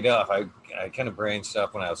straight off. I kind of branched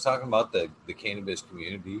off when I was talking about the cannabis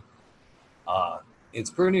community. Uh, it's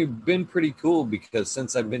been pretty cool because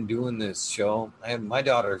since I've been doing this show, and my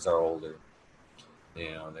daughters are older.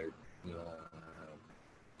 You know, they're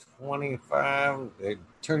 25. They're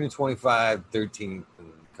turning 25, 13, and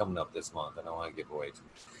coming up this month. I don't want to give away too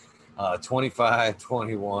much. 25,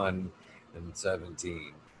 21, and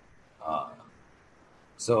 17. Uh,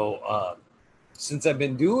 so since I've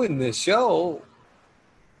been doing this show,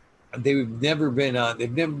 they've never been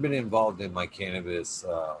involved in my cannabis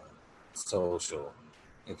social,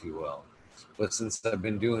 if you will. But since I've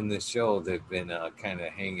been doing this show, they've been kind of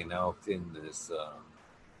hanging out in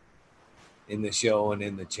the show and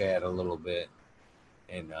in the chat a little bit.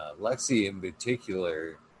 And Lexi in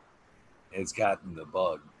particular has gotten the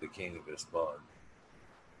bug, the cannabis bug.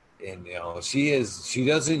 And you know, she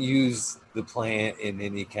doesn't use the plant in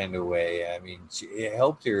any kind of way. I mean, it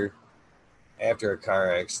helped her after a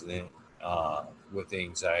car accident with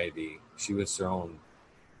anxiety. She was thrown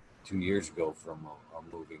 2 years ago from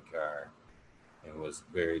a moving car and was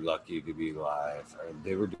very lucky to be alive.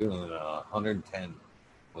 They were doing 110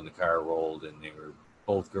 when the car rolled, and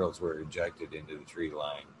both girls were ejected into the tree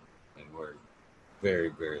line, and were very,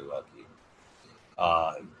 very lucky.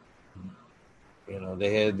 Uh, you know,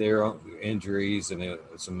 they had their own injuries and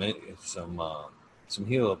some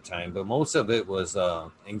heal up time, but most of it was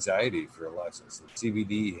anxiety for Alexis. The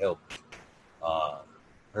CBD helped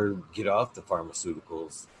her get off the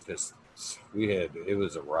pharmaceuticals because it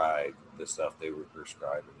was a ride. The stuff they were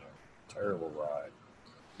prescribing her, terrible ride.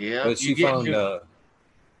 Yeah, But you get into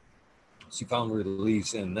she found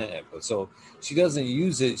release in that. But so she doesn't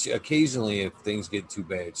use it. Occasionally, if things get too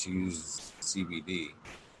bad, she uses CBD.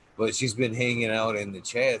 But she's been hanging out in the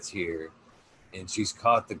chats here, and she's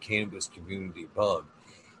caught the cannabis community bug.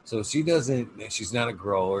 So she doesn't. She's not a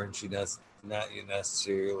grower, and she does not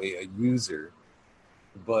necessarily a user,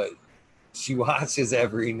 but she watches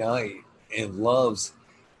every night and loves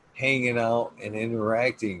hanging out and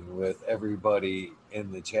interacting with everybody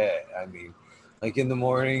in the chat. I mean, like in the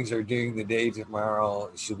mornings or during the day tomorrow,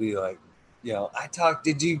 she'll be like, you know, I talked.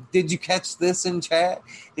 Did you catch this in chat?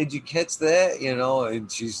 Did you catch that? You know,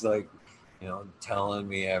 and she's like, you know, telling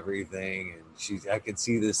me everything, and I could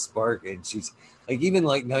see this spark, and she's like, even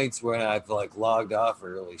like nights when I've like logged off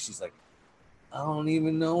early, she's like, I don't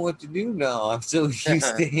even know what to do now. I'm so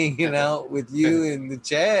used to hanging out with you in the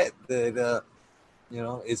chat that you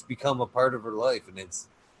know, it's become a part of her life, and it's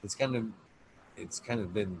kind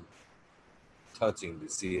of been touching to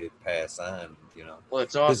see it pass on, you know, well,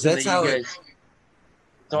 it's because awesome that that's you how it. guys.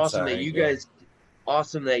 It's I'm awesome that sorry, you go ahead. guys.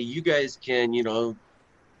 Awesome that you guys can,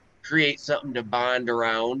 create something to bond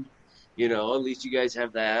around. At least you guys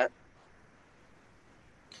have that.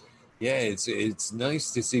 Yeah, it's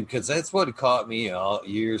nice to see because that's what caught me all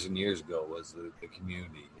years and years ago was the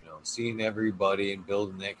community, you know, seeing everybody and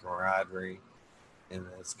building that camaraderie, and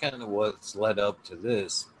that's kind of what's led up to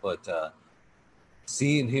this. But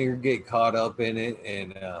seeing her get caught up in it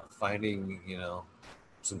and finding, you know,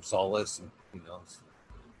 some solace, and, you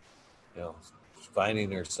know,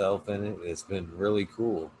 finding herself in it, it's been really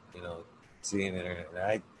cool, you know, seeing it.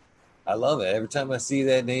 And I love it every time I see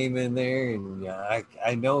that name in there, and yeah,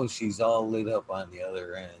 I know she's all lit up on the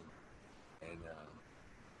other end, and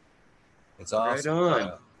it's Right awesome.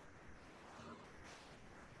 on.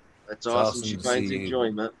 That's It's awesome. awesome She to finds see.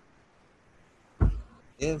 enjoyment.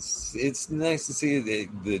 It's nice to see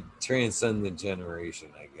the transcendent generation,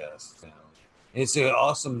 I guess. You know, it's an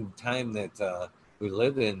awesome time that we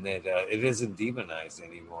live in, that it isn't demonized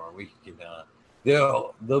anymore. We can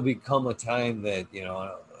there'll become a time that, you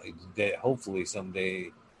know, that hopefully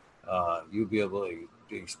someday you'll be able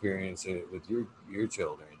to experience it with your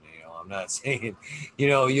children. You know, I'm not saying, you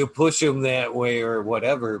know, you push them that way or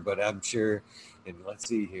whatever, but I'm sure. And let's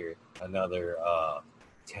see here, another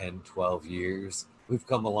 10, 12 years. We've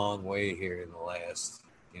come a long way here in the last,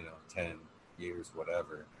 you know, 10 years,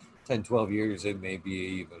 whatever. 10, 12 years, it may be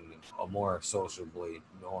even a more sociably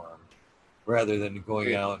norm. Rather than going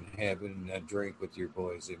Yeah, out and having a drink with your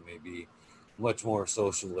boys, it may be much more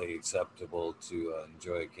socially acceptable to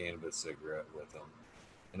enjoy a cannabis cigarette with them.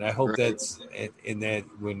 And I hope right. that's in that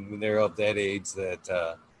when they're of that age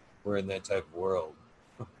that we're in that type of world,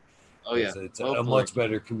 Oh yeah, because it's a hopefully. much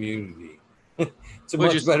better community. It's a Well,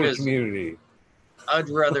 much just better because community. I'd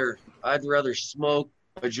rather smoke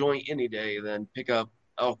a joint any day than pick up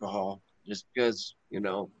alcohol. Just because,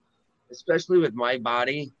 especially with my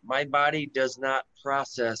body does not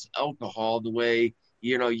process alcohol the way,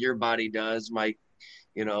 your body does.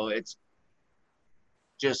 It's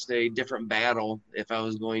just a different battle if I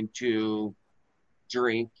was going to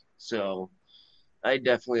drink. So I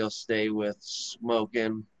definitely will stay with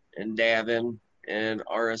smoking and dabbing and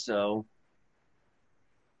RSO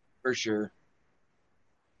for sure.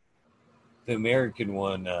 The American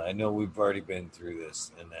one, I know we've already been through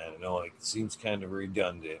this, and I know it seems kind of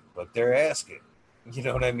redundant, but they're asking. You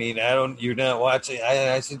know what I mean? I don't. You're not watching.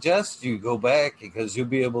 I suggest you go back because you'll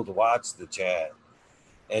be able to watch the chat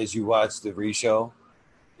as you watch the re-show.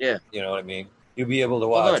 Yeah. You know what I mean? You'll be able to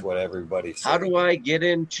Hold watch on. what everybody's How saying. do I get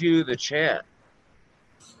into the chat?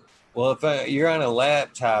 Well, if you're on a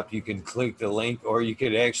laptop, you can click the link, or you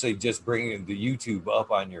could actually just bring the YouTube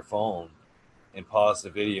up on your phone and pause the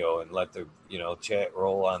video and let the chat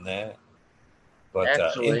roll on that. But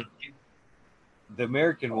Actually, the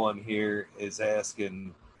American one here is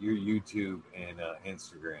asking your YouTube and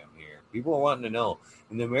Instagram here. People are wanting to know.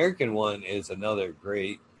 And the American one is another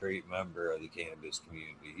great, great member of the cannabis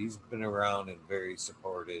community. He's been around and very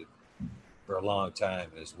supportive for a long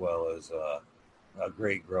time, as well as a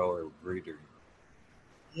great grower breeder.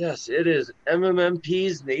 yes, it is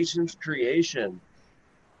MMMP's Nation's Creation.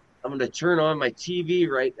 I'm going to turn on my TV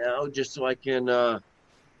right now just so I can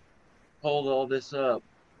hold all this up.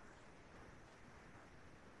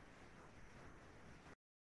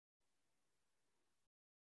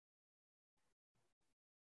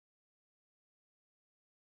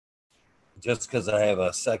 Just because I have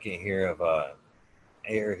a second here of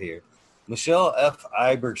air here. Michelle F.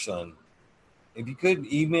 Iverson, if you could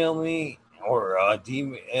email me or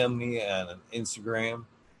DM me on Instagram,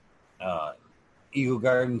 uh,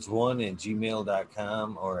 eaglegardens1 at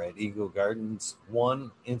gmail.com or at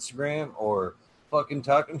eaglegardens1 Instagram, or fucking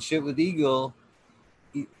talking shit with Eagle,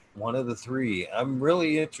 one of the three. I'm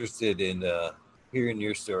really interested in hearing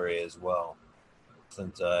your story as well,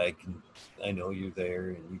 since I know you're there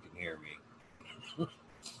and you can hear me.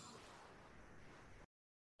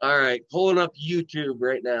 All right, pulling up YouTube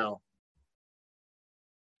right now.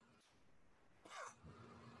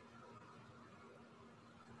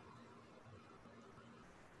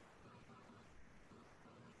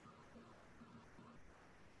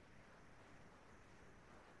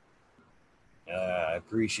 I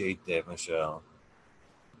appreciate that, Michelle.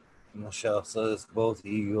 Michelle says both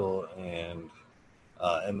Eagle and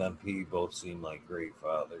MMP both seem like great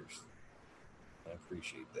fathers. I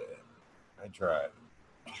appreciate that. I tried.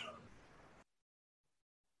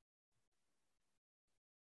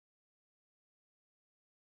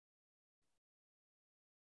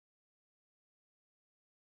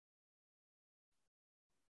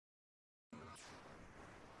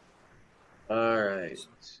 All right.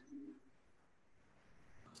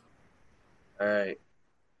 All right.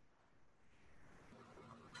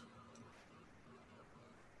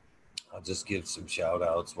 I'll just give some shout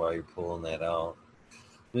outs while you're pulling that out.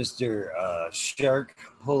 Mr. Shark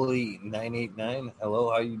Pulley 989.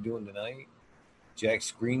 Hello, how you doing tonight? Jack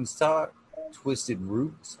Screenstock, Twisted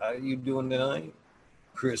Roots, how you doing tonight?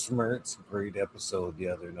 Chris Mertz, great episode the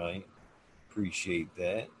other night. Appreciate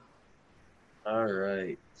that. All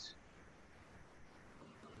right.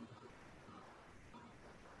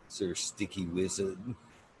 Sir Sticky Wizard,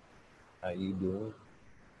 how you doing? Or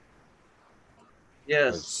it's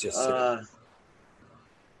Yes. just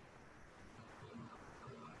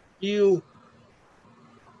You.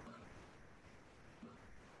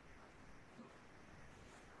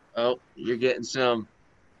 Oh, you're getting some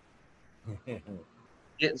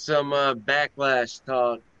Getting some backlash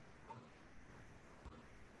talk.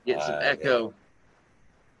 Getting some Yeah. echo.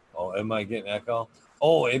 Oh, am I getting echo?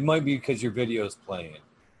 Oh, it might be because your video's playing.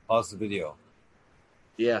 Pause the video.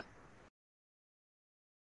 Yeah.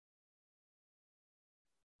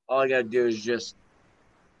 All I gotta do is just.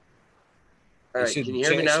 All right. Can you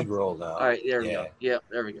hear me Chat now? should roll now. All right. There we Yeah. go. Yeah.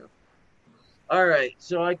 There we go. All right.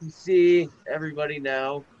 So I can see everybody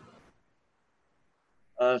now.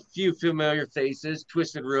 A few familiar faces.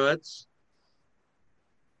 Twisted Roots.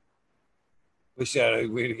 Wish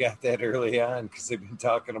we'd have got that early on because they've been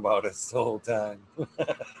talking about us the whole time.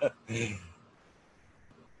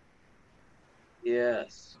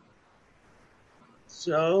 Yes.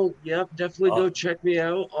 So, yep, definitely Oh, go check me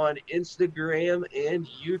out on Instagram and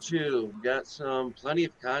YouTube. Got some plenty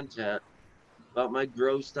of content about my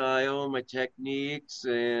grow style, my techniques,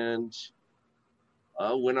 and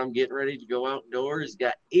when I'm getting ready to go outdoors.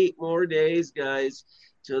 Got 8 more days, guys,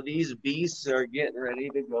 till these beasts are getting ready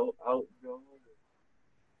to go outdoors.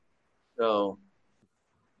 So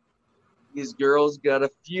these girls got a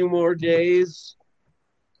few more days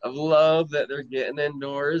of love that they're getting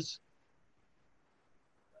indoors.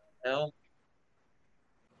 Hell,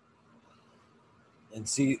 and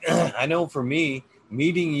see, I know for me,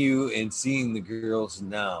 meeting you and seeing the girls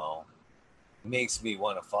now makes me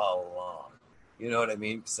want to follow along. You know what I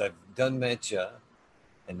mean? Because I've done Metcha,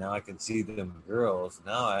 and now I can see them girls.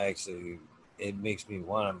 Now it makes me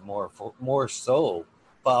want to more so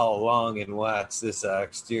follow along and watch this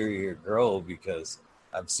exterior grow because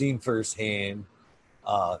I've seen firsthand,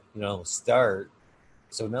 start.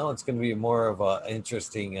 So now it's going to be more of an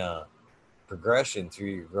interesting progression through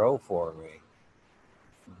your grow for me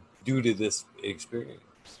due to this experience.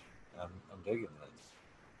 I'm digging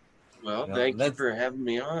that. well, And thank you that's for having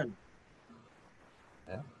me on.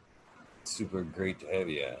 yeah, super great to have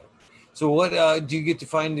you. So, what do you get to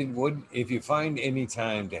find? What if you find any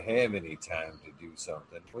time to have any time to do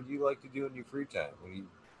something? What do you like to do in your free time?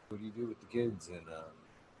 What do you do with the kids, and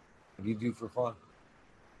what do you do for fun?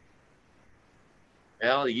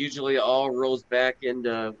 Well, usually it all rolls back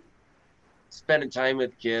into spending time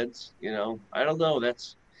with kids. I don't know.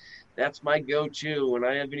 That's my go-to. When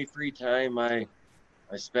I have any free time, I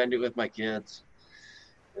spend it with my kids.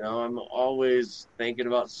 I'm always thinking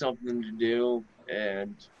about something to do.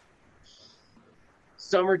 And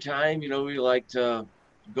summertime, we like to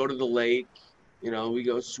go to the lake. We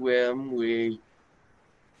go swim. We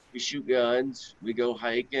shoot guns. We go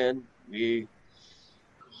hiking. We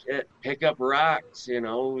pick up rocks.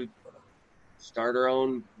 We start our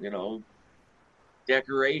own,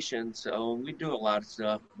 decoration. So we do a lot of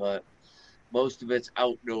stuff, but most of it's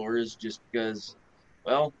outdoors just because,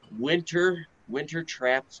 well, winter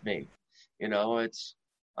traps me. It's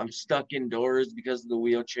I'm stuck indoors because of the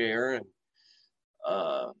wheelchair, and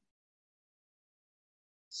uh,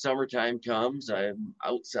 summertime comes, I'm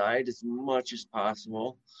outside as much as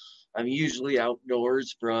possible. I'm usually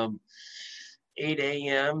outdoors from 8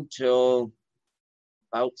 a.m. till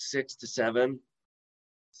about 6 to 7.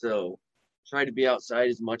 So try to be outside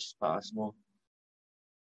as much as possible.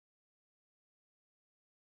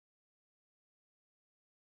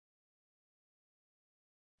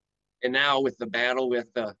 And now with the battle with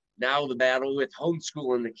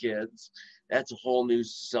homeschooling the kids, that's a whole new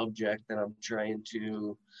subject that I'm trying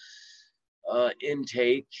to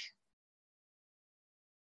intake.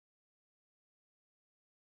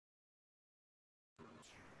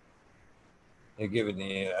 They're giving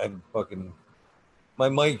me. I'm fucking my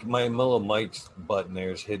little mic button there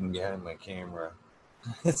is hidden behind my camera.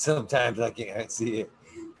 Sometimes I can't see it.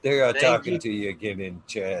 They're Thank talking you. to you again in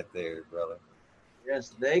chat there, brother.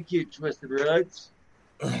 Yes, thank you, Twisted Roots.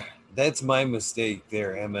 That's my mistake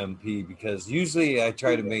there, MMP, because usually I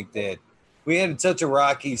try to make that. We had such a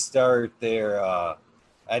rocky start there.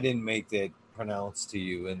 I didn't make that pronounced to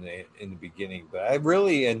you in the beginning, but I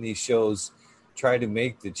really in these shows try to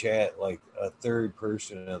make the chat like a third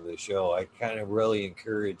person of the show. I kind of really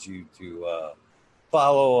encourage you to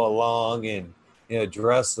follow along and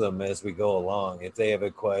address them as we go along. If they have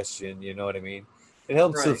a question, you know what I mean. It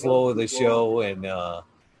helps the Right. flow of the show, and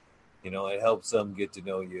it helps them get to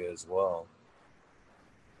know you as well.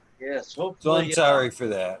 Yes, So I'm hopefully. sorry for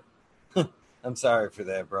that. I'm sorry for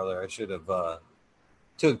that, brother. I should have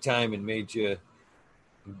took time and made you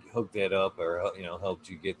hook that up, or helped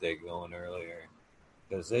you get that going earlier.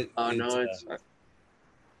 Because it's No, it's.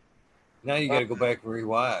 now you got to go back and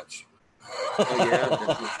rewatch. Oh yeah,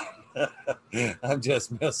 definitely. I'm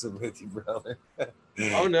just messing with you, brother.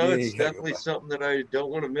 Oh no, You it's gotta go definitely back. something that I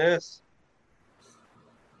don't want to miss.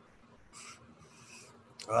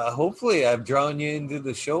 Hopefully, I've drawn you into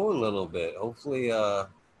the show a little bit. Hopefully,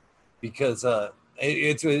 because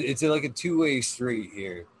it's like a two-way street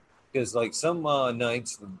here. Because like some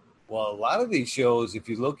nights, well, a lot of these shows, if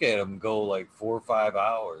you look at them, go like 4 or 5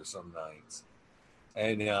 hours some nights,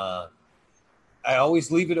 and I always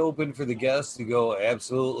leave it open for the guests to go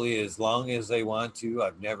absolutely as long as they want to.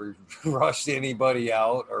 I've never rushed anybody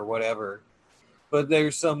out or whatever. But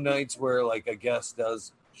there's some nights where like a guest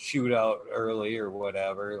does shoot out early or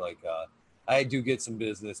whatever. Like I do get some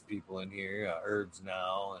business people in here, Herbs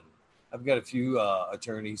now, and I've got a few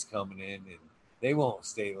attorneys coming in, and they won't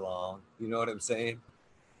stay long. You know what I'm saying?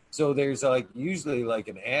 So there's like usually like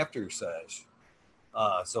an after sesh.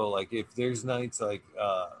 So like if there's nights like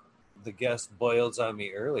the guest boils on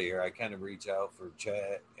me earlier, I kind of reach out for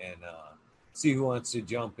chat and see who wants to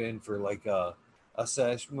jump in for like a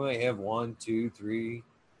sesh. We might have 1, 2, 3,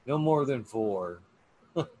 no more than 4.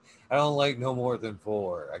 I don't like no more than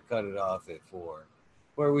 4. I cut it off at 4,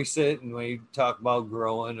 where we sit and we talk about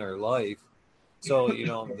growing our life.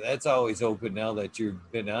 So that's always open now that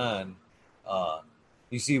you've been on. Uh,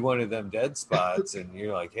 you see one of them dead spots, and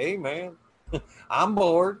you're like, "Hey, man, I'm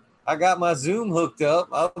bored. I got my Zoom hooked up.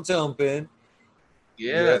 I'll jump in."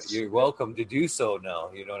 Yes. You're welcome to do so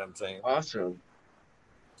now. You know what I'm saying? Awesome.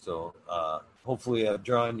 So hopefully I've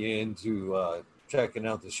drawn you into checking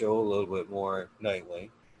out the show a little bit more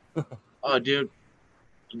nightly. Oh, dude,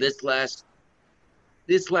 this last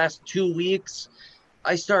 2 weeks,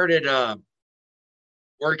 I started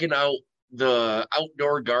working out the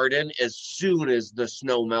outdoor garden as soon as the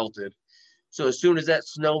snow melted. So as soon as that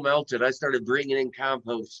snow melted, I started bringing in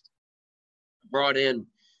compost. Brought in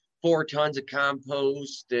 4 tons of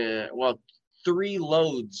compost, well, 3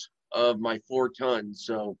 loads of my 4 tons.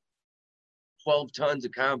 So 12 tons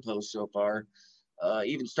of compost so far.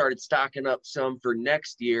 Even started stocking up some for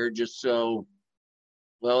next year just so,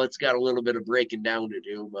 well, it's got a little bit of breaking down to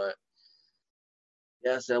do. But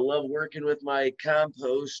yes, I love working with my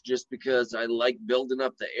compost just because I like building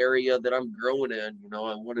up the area that I'm growing in.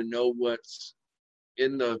 I want to know what's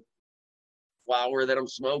in the flower that I'm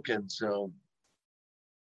smoking. So,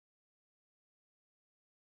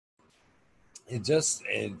 It's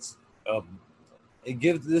it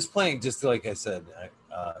gives this plant, just like I said,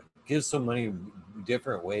 gives so many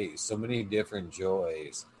different ways, so many different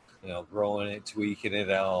joys. Growing it, tweaking it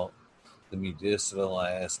out, the medicinal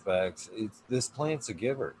aspects. This plant's a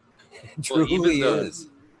giver. It well, even truly the is.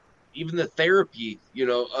 even the therapy,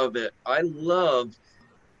 of it. I love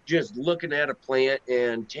just looking at a plant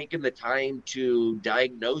and taking the time to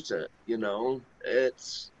diagnose it.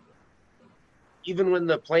 It's even when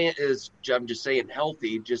the plant is, I'm just saying,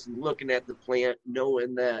 healthy, just looking at the plant,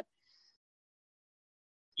 knowing that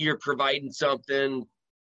you're providing something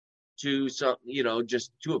to some,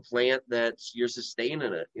 just to a plant that's you're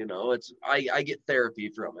sustaining it. I get therapy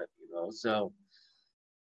from it. So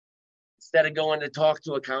instead of going to talk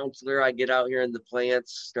to a counselor, I get out here in the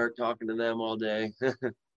plants, start talking to them all day.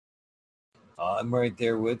 I'm right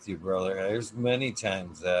there with you, brother. There's many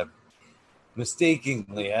times that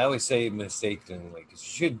mistakenly, I always say mistakenly, because you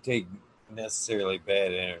shouldn't take necessarily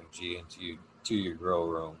bad energy to your grow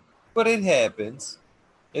room, but it happens.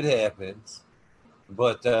 It happens.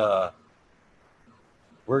 But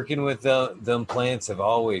working with them plants have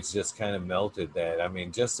always just kind of melted that. I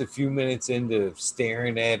mean, just a few minutes into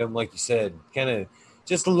staring at them, like you said, kind of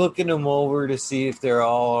just looking them over to see if they're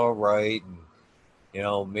all right,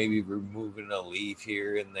 and maybe removing a leaf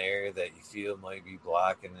here and there that you feel might be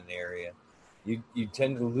blocking an area. You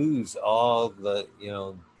tend to lose all the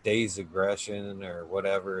day's aggression or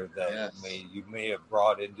whatever that Yes. you may have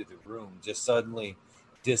brought into the room, just suddenly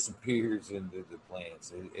disappears into the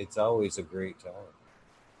plants. It's always a great time.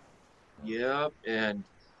 Yeah. And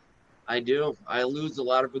I do. I lose a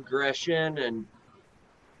lot of aggression and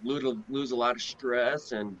lose a lot of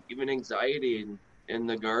stress and even anxiety in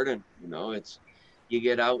the garden. It's you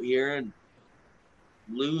get out here and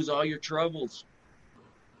lose all your troubles.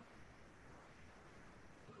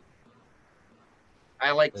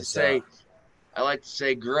 I like to It's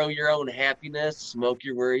say, grow your own happiness, smoke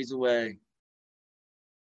your worries away.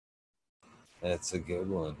 That's a good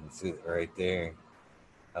one. It's it right there.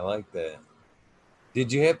 I like that.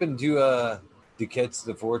 Did you happen to catch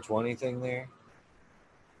the 420 thing there?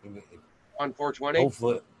 On 420,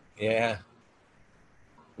 Hopefully, yeah.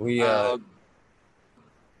 We uh,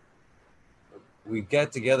 we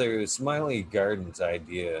got together. It was Smiley Gardens'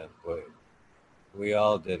 idea, but we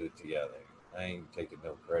all did it together. I ain't taking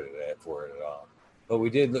no credit for it at all. But we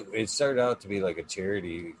did. It started out to be like a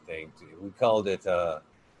charity thing. We called it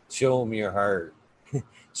 "Show 'Em Your Heart."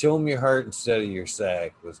 Show 'em your heart instead of your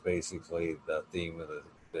sack was basically the theme of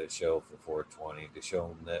the show for 420, to show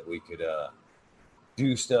them that we could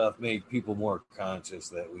do stuff, make people more conscious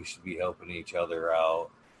that we should be helping each other out.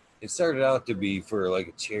 It started out to be for like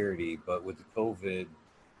a charity, but with the COVID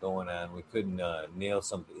going on, we couldn't nail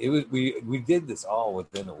something. It was we did this all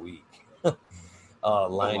within a week. Oh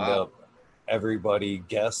Lined wow. up everybody,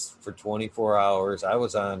 guests for 24 hours. I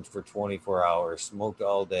was on for 24 hours, smoked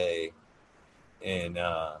all day, and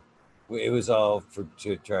it was all for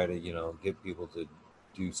to try to get people to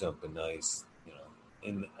do something nice,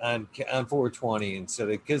 and on 420 instead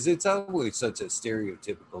of, because it's always such a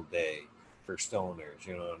stereotypical day for stoners,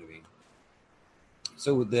 you know what I mean.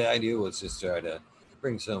 So the idea was just try to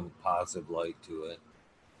bring some positive light to it,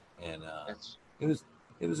 and That's it was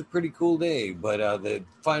it was a pretty cool day. But the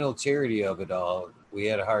final charity of it all, we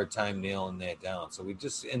had a hard time nailing that down. So we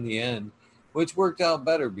just, in the end, which worked out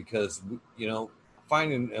better because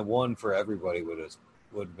finding a one for everybody would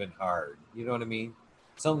have been hard. You know what I mean?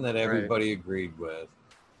 Something that right. everybody agreed with.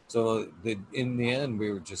 So in the end,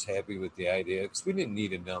 we were just happy with the idea because we didn't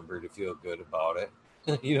need a number to feel good about it.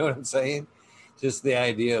 You know what I'm saying? Just the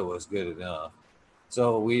idea was good enough.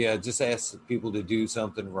 So we just asked people to do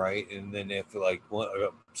something right, and then if like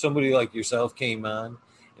somebody like yourself came on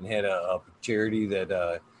and had a charity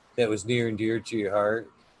that was near and dear to your heart,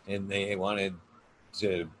 and they wanted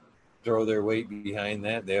to throw their weight behind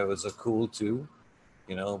that was a cool too,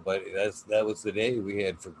 But that was the day we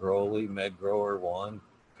had for Growly, Med Grower One,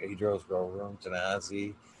 Pedro's Grow Room,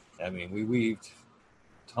 Tanazi. I mean, we weaved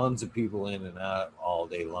tons of people in and out all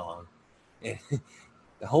day long.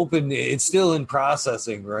 Hoping it's still in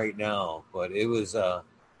processing right now, but it was a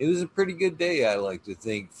pretty good day. I like to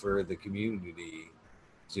think for the community,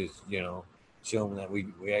 just show them that we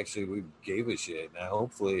gave a shit, and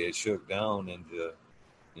hopefully it shook down into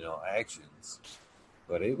actions.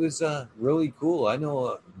 But it was really cool. I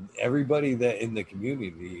know everybody that in the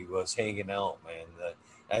community was hanging out, man.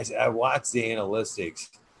 I watched the analytics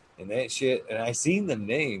and that shit, and I seen the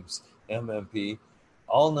names MMP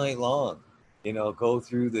all night long. Go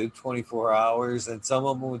through the 24 hours, and some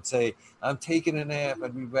of them would say, "I'm taking a nap.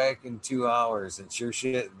 I'd be back in 2 hours," and sure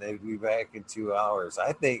shit, they'd be back in 2 hours.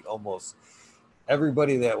 I think almost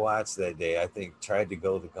everybody that watched that day, I think, tried to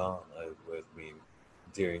go the gauntlet with me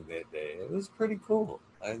during that day. It was pretty cool.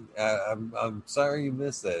 I'm sorry you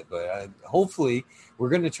missed that, but hopefully we're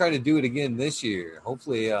going to try to do it again this year.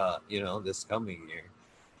 Hopefully, this coming year.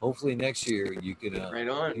 Hopefully next year you can Right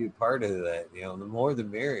on. be a part of that. The more the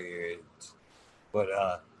merrier. But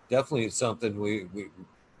definitely it's something we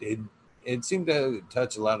it it seemed to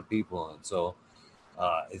touch a lot of people on. So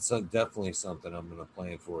it's definitely something I'm going to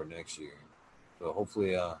plan for next year. So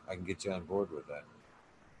hopefully I can get you on board with that.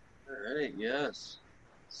 All right, yes.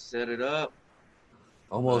 Set it up.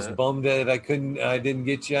 Almost But bummed that I didn't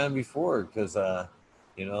get you on before because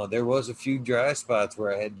there was a few dry spots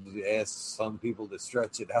where I had to ask some people to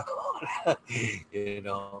stretch it out. you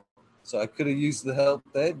know so I could have used the help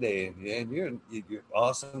that day. And you're an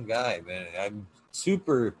awesome guy, man. I'm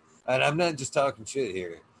super, and I'm not just talking shit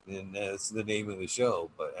here, and that's the name of the show,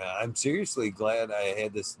 but I'm seriously glad I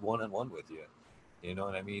had this one-on-one with you. You know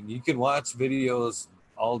what I mean? You can watch videos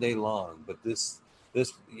all day long, but this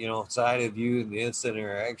side of you and the instant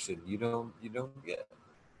interaction you don't get,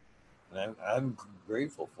 and I'm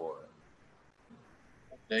grateful for it.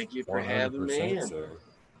 thank you for having me. 100%, And sir.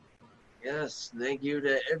 yes, thank you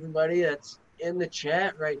to everybody that's in the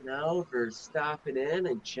chat right now for stopping in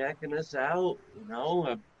and checking us out.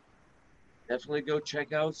 Definitely go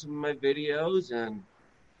check out some of my videos and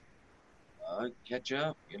catch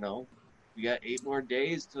up. We got 8 more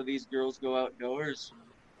days till these girls go outdoors.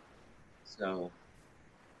 So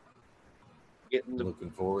getting the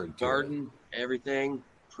Looking forward to it. garden, everything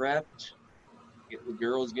prepped, getting the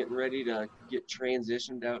girls getting ready to get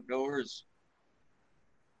transitioned outdoors.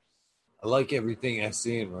 I like everything I'm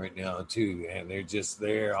seeing right now too, and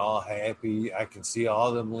they're all happy. I can see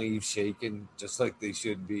all them leaves shaking just like they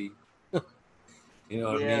should be. You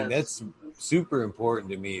know what I mean? Yes. That's super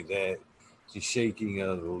important to me, that the shaking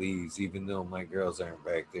of the leaves, even though my girls aren't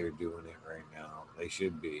back there doing it right now. They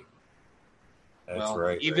should be. That's Well,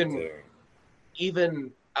 right there.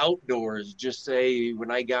 even outdoors, just say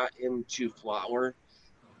when I got into flower,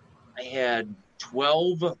 I had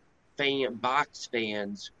 12 box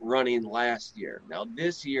fans running last year. Now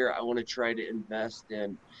this year I want to try to invest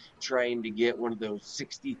in trying to get one of those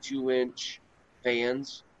 62-inch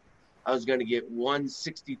fans. I was going to get one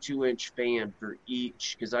 62-inch fan for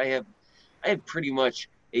each because I have pretty much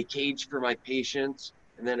a cage for my patients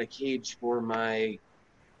and then a cage for my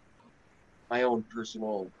own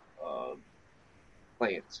personal uh,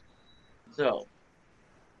 plants. So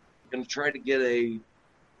I'm going to try to get a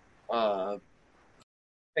uh,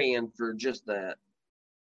 fan for just that.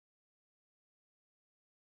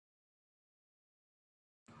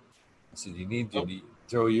 I said, you need to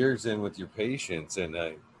throw yours in with your patients and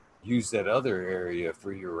use that other area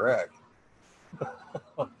for your rec.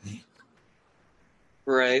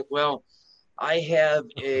 Right. Well, I have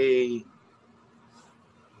I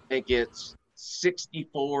think it's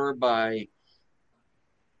 64 by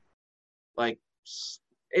like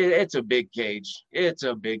it's a big cage. It's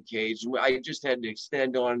a big cage. I just had to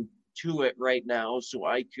extend on to it right now so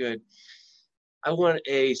I want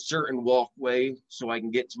a certain walkway so I can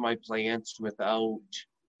get to my plants without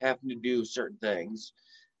having to do certain things.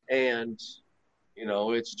 And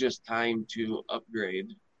it's just time to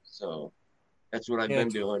upgrade. So that's what I've Yeah, been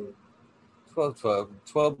doing.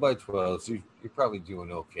 12 by 12. So you're probably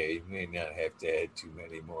doing okay. You may not have to add too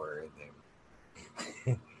many more in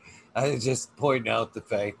there. I was just pointing out the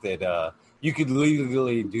fact that you could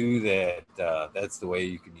legally do that. That's the way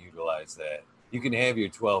you can utilize that. You can have your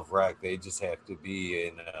 12 rack. They just have to be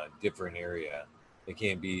in a different area. They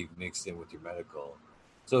can't be mixed in with your medical.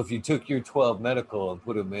 So if you took your 12 medical and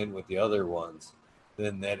put them in with the other ones,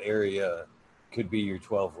 then that area could be your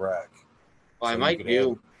 12 rack. Well, So you could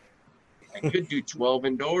have, I could do 12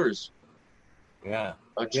 indoors. yeah,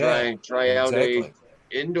 I'll yeah, try out a exactly.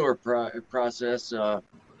 indoor process.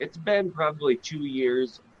 It's been probably 2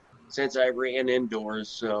 years since I ran indoors,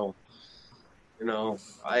 so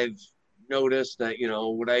I've noticed that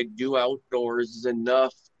what I do outdoors is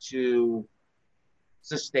enough to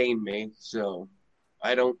sustain me. So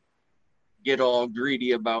I don't get all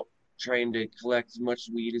greedy about trying to collect as much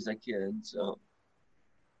weed as I can. So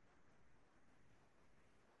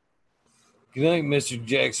Good night, Mr.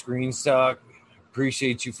 Jack Screenstock.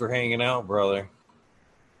 Appreciate you for hanging out, brother.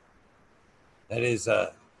 That is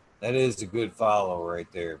a good follow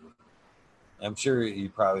right there. I'm sure he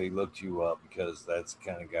probably looked you up because that's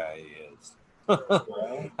the kind of guy he is.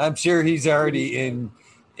 well, I'm sure he's already in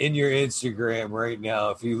your Instagram right now.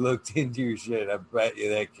 If you looked into your shit, I bet you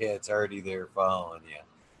that cat's already there following you.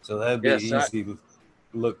 So that'd be yes, easy to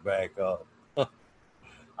look back up.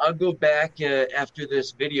 I'll go back after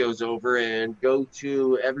this video's over and go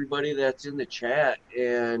to everybody that's in the chat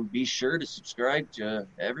and be sure to subscribe to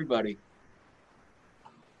everybody.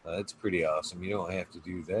 That's pretty awesome. You don't have to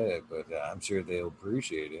do that, but I'm sure they'll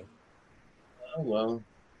appreciate it. Oh, well,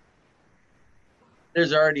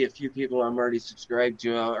 there's already a few people I'm already subscribed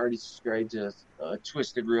to. I already subscribed to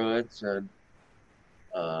Twisted Roots and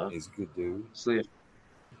He's a good dude. obviously a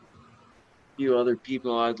few other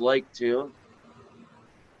people I'd like to.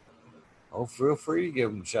 Oh, feel free to give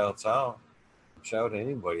them shouts out. Shout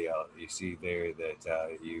anybody out you see there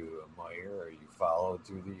that you admire or you followed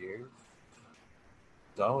through the years.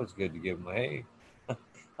 It's always good to give them a hey.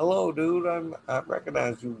 Hello, dude. I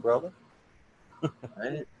recognize you, brother.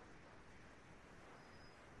 Right?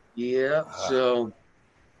 Yeah. Ah, So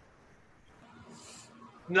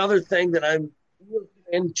another thing that I'm looking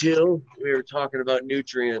into, we were talking about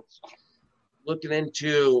nutrients, looking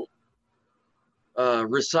into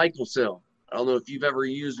Recyclacil. I don't know if you've ever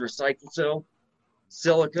used Recyclacil,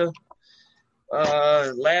 silica.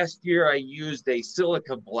 Last year I used a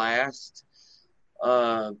silica blast.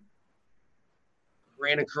 Uh,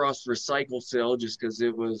 ran across Recyclacil just because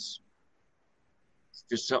it was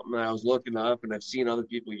just something that I was looking up, and I've seen other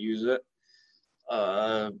people use it.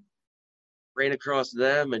 Uh, ran across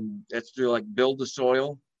them, and that's through like Build the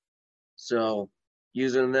Soil. So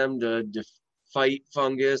using them to fight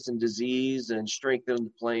fungus and disease and strengthen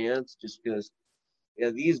the plants, just because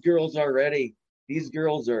these girls are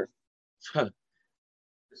the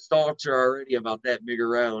stalks are already about that big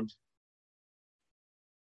around.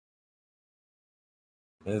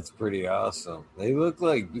 that's pretty awesome. They look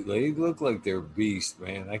like they're beasts,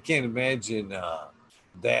 man. I can't imagine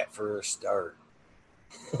that for a start.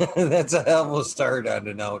 That's a hell of a start on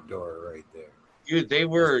an outdoor right there. Dude,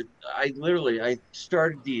 I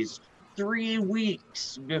started these 3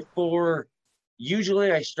 weeks before.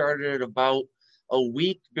 Usually I started about a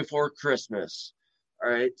week before Christmas.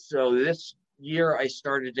 All right. So this year I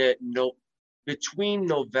started it between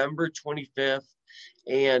November 25th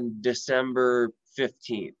and December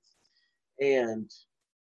 15th. And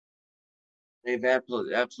they've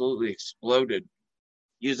absolutely exploded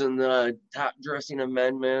using the top dressing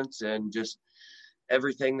amendments and just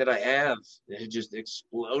everything that I have. It just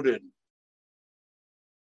exploded.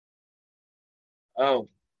 Oh,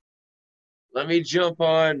 let me jump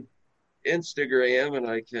on Instagram and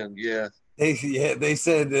I can, yeah. They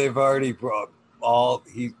said they've already brought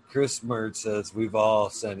Chris Mert says we've all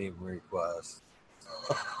sent him requests.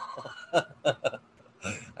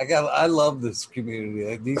 I love this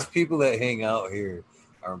community. These people that hang out here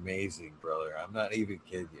are amazing, brother. I'm not even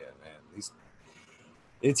kidding you, man.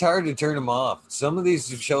 It's hard to turn them off. Some of these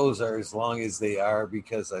shows are as long as they are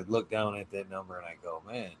because I look down at that number and I go,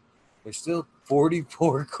 man, there's still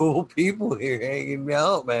 44 cool people here hanging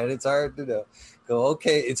out, man. It's hard to go,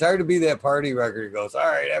 okay. It's hard to be that party record who goes, all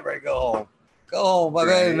right, everybody go home. Go home. I've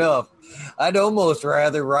had enough. I'd almost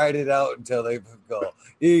rather ride it out until they go,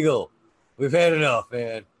 Eagle, we've had enough,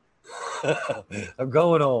 man. I'm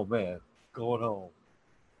going home, man. Going home.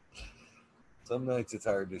 Some nights it's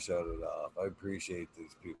hard to shut it off. I appreciate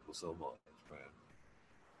these people so much, man.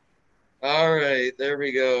 All right, there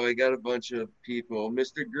we go. I got a bunch of people.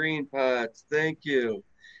 Mr. Greenpots, thank you.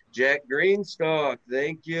 Jack Greenstalk,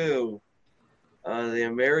 thank you. The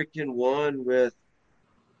American one with,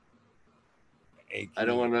 I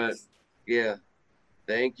don't want to, yeah,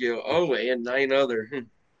 thank you. Oh, and 9 other.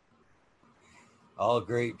 All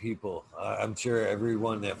great people. I'm sure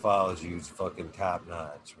everyone that follows you is fucking top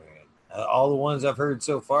notch, man. All the ones I've heard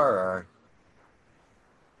so far are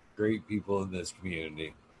great people in this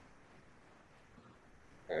community.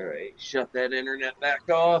 All right, shut that internet back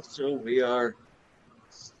off so we are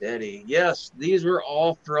steady. Yes, these were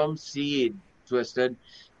all from seed, Twisted.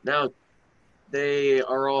 Now, they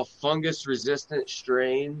are all fungus resistant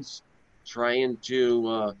strains, trying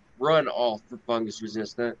to run all for fungus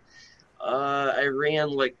resistant. I ran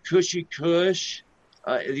like Cushy Kush.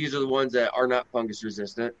 These are the ones that are not fungus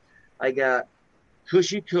resistant. I got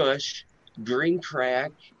Cushy Kush, Green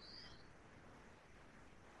Crack,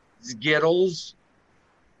 Skittles,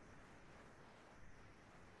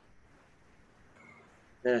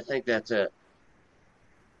 and I think that's it.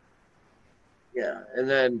 Yeah, and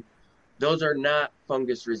then those are not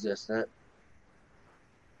fungus resistant.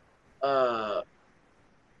 Uh,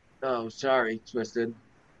 oh, sorry, Twisted.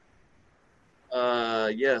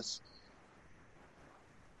 Yes.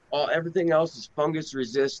 Everything else is fungus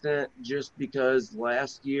resistant just because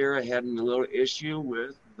last year I had a little issue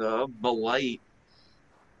with the blight.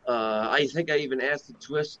 I think I even asked the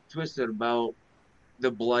Twisted about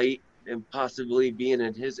the blight and possibly being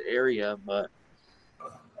in his area, but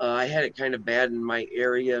I had it kind of bad in my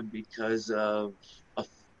area because of a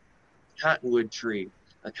cottonwood tree,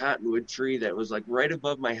 that was like right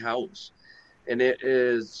above my house, and it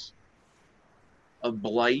is a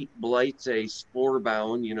blight. Blight's a spore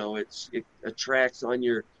bound. It attracts on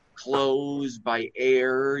your clothes by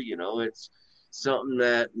air. It's something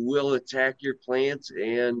that will attack your plants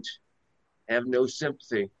and have no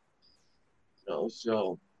sympathy.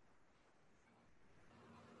 So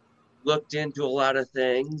looked into a lot of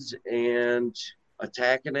things and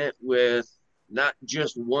attacking it with not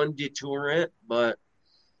just one deterrent, but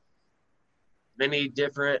many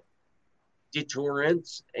different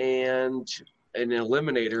deterrents and an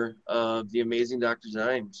eliminator of the amazing Dr.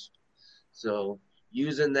 Zymes. So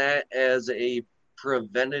using that as a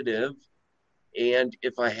preventative and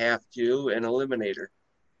if I have to, an eliminator.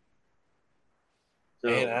 So,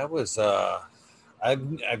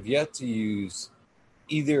 and I've yet to use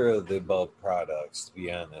either of the above products, to be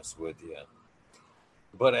honest with you.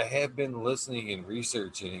 But I have been listening and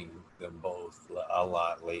researching them both a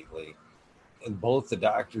lot lately. And both the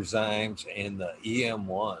Dr. Zymes and the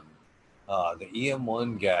EM1. The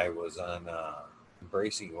EM1 guy was on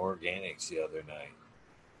Embracing Organics the other night.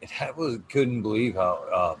 And I couldn't believe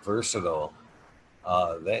how versatile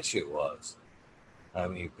that shit was. I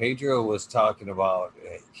mean, Pedro was talking about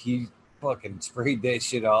he fucking sprayed that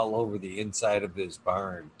shit all over the inside of his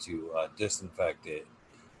barn to disinfect it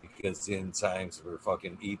because the enzymes were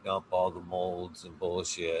fucking eating up all the molds and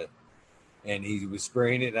bullshit. And he was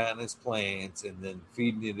spraying it on his plants and then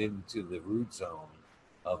feeding it into the root zone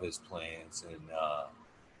of his plants. And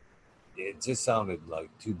it just sounded like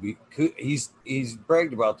he's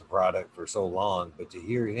bragged about the product for so long, but to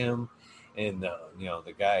hear him and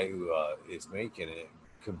the guy who is making it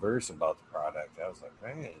converse about the product, I was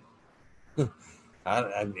like, man,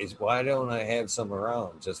 why don't I have some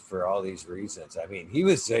around just for all these reasons? I mean, he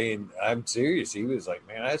was saying, I'm serious. He was like,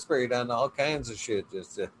 man, I sprayed on all kinds of shit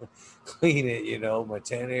just to clean it, my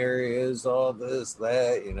 10 areas, all this,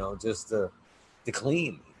 that, just to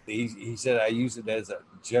clean. He said I use it as a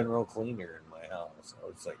general cleaner in my house. I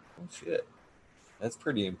was like, oh shit, that's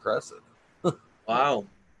pretty impressive. Wow.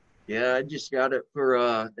 Yeah, I just got it for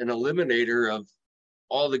an eliminator of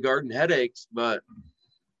all the garden headaches, but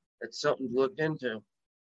it's something to look into.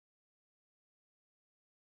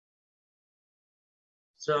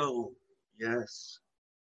 So, yes.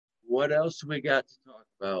 What else we got to talk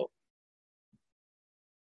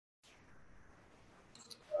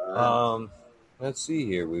about? Let's see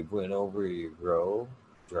here. We went over your grow,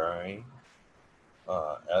 drying,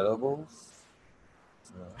 edibles,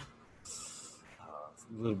 a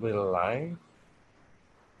little bit of lime,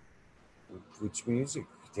 which music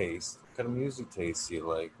taste, what kind of music tastes you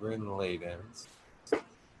like? We're in the late ends.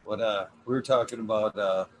 What we were talking about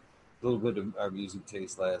a little bit of our music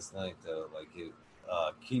taste last night. Like it,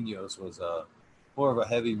 Kinos was more of a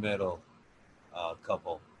heavy metal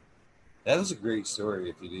couple. That was a great story.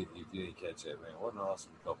 If you didn't catch it, man, what an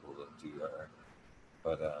awesome couple the two are.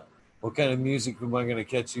 But what kind of music am I going to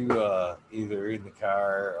catch you either in the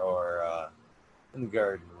car or in the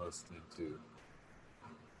garden listening to?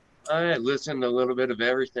 I listen to a little bit of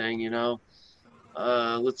everything,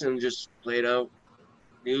 listen just played out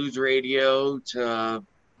news radio to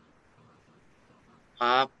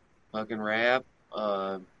pop, fucking rap,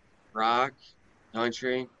 uh, rock,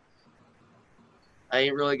 country. I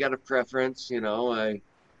ain't really got a preference,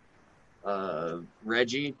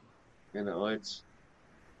 Reggie, it's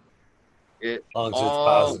it As long as it's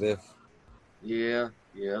all, positive. yeah,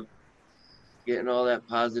 yeah, getting all that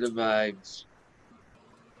positive vibes,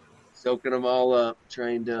 soaking them all up,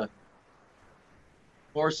 trying to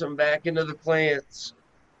force them back into the plants.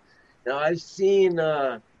 Now I've seen,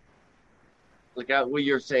 like what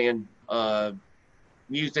you're saying,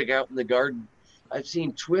 music out in the garden. I've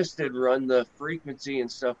seen Twisted run the frequency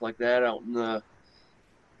and stuff like that out in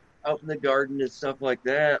the garden and stuff like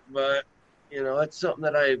that. But it's something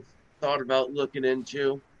that I've thought about looking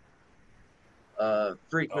into. Oh,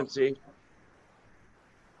 Frequency.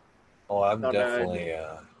 oh, I'm Thought I'd definitely.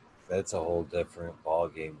 That's a whole different ball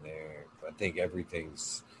game there. I think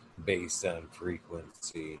everything's based on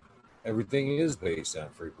frequency. Everything is based on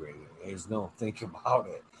frequency. There's no think about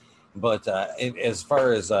it. But as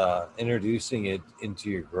far as introducing it into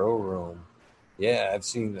your grow room, yeah, I've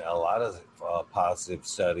seen a lot of positive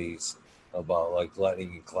studies about like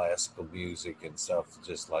letting classical music and stuff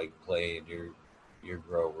just like play in your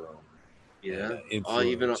grow room and yeah, all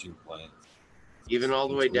even influence your plants. even all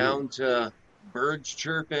the It's way weird. down to birds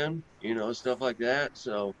chirping, stuff like that.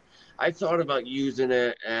 So I thought about using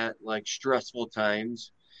it at like stressful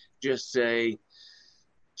times. Just say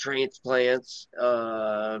transplants.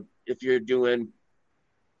 If you're doing,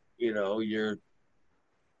 your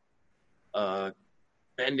uh,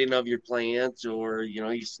 bending of your plants, or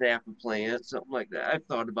you snap a plant, something like that. I've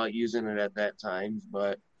thought about using it at that time,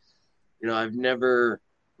 but I've never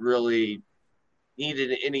really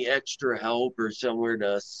needed any extra help or somewhere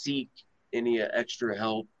to seek any extra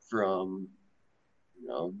help from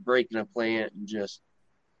breaking a plant and just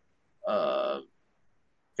uh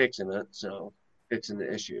fixing it, so fixing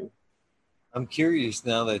the issue. I'm curious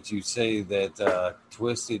now that you say that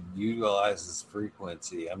Twisted utilizes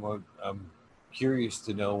frequency. I'm curious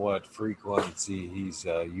to know what frequency he's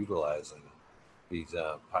utilizing. He's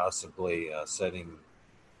possibly setting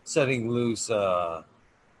loose the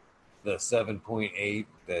 7.8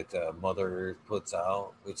 that Mother Earth puts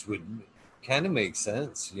out, which would kind of make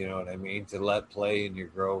sense. You know what I mean? To let play in your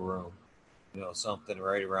grow room. Something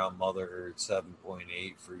right around Mother Earth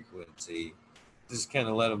 7.8 frequency. Just kind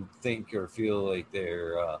of let them think or feel like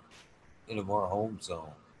they're in a more home zone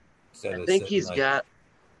I instead of think sitting he's like. got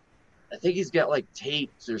I think he's got like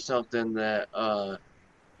tapes or something that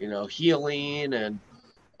healing and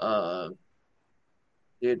uh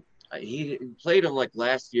it he played him like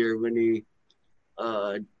last year when he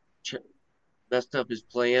uh ch- messed up his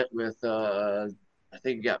plant with I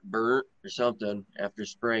think he got burnt or something after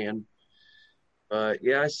spraying. But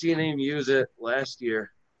yeah, I seen him use it last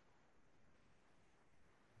year.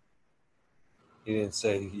 He didn't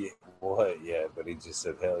say what yet, but he just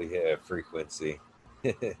said, hell yeah, frequency.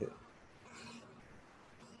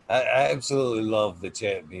 I absolutely love the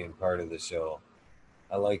chat being part of the show.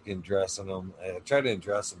 I like addressing them. I try to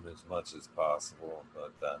address them as much as possible,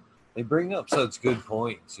 but they bring up such good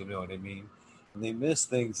points. You know what I mean? And they miss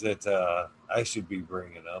things that I should be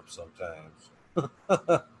bringing up sometimes.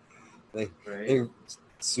 they Right. they're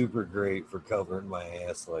super great for covering my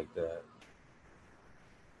ass like that.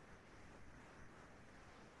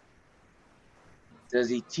 Says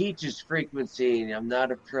he teaches frequency, and I'm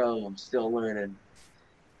not a pro. I'm still learning.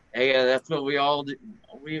 Hey, yeah, that's what we all do.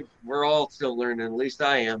 We're all still learning. At least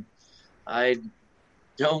I am. I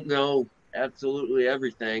don't know absolutely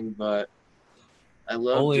everything, but I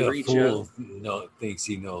love Only to a reach out. fool thinks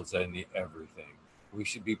he knows everything. We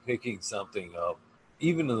should be picking something up,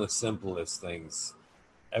 even in the simplest things,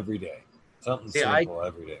 every day. Something See, I simple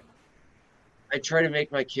every day. I try to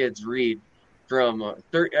make my kids read from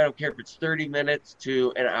 30. I don't care if it's 30 minutes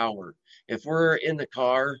to an hour. If we're in the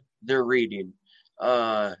car, they're reading.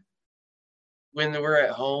 Uh, when we're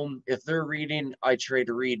at home, if they're reading, I try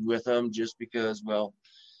to read with them just because, well,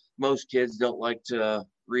 most kids don't like to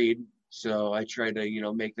read. So I try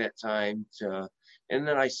to, make that time to, and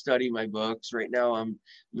then I study my books. Right now, I'm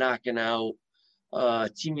knocking out.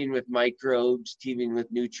 teaming with microbes, teaming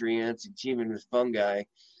with nutrients, and teaming with fungi,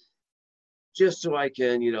 just so I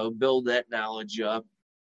can, build that knowledge up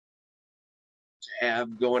to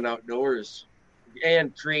have going outdoors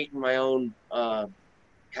and creating my own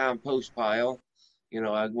compost pile.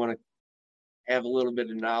 I want to have a little bit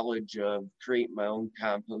of knowledge of creating my own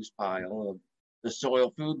compost pile of the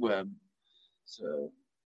soil food web. So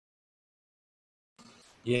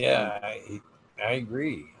Yeah, I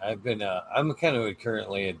agree. I'm kind of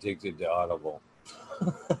currently addicted to Audible.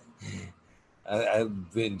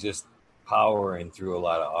 I've been just powering through a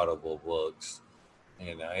lot of Audible books,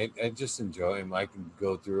 and I just enjoy them. I can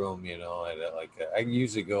go through them, I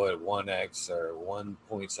usually go at 1x or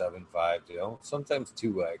 1.75, sometimes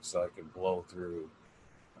 2x, so I can blow through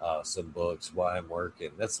some books while I'm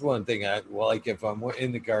working. That's one thing like if I'm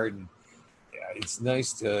in the garden. It's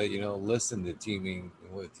nice to listen to teaming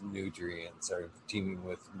with nutrients or teaming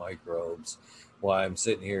with microbes while I'm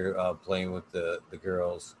sitting here playing with the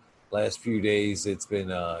girls. Last few days it's been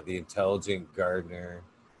the Intelligent Gardener.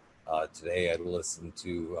 Today I listened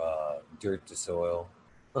to Dirt to Soil.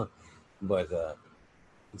 But it's oh,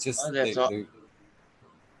 just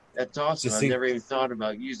that's awesome. just I've never even thought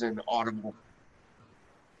about using Audible.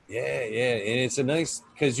 yeah, and it's a nice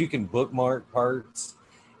because you can bookmark parts,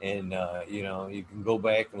 and you can go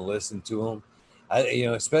back and listen to them.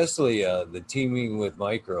 Especially the teaming with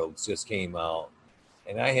microbes just came out,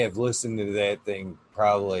 and I have listened to that thing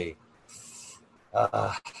probably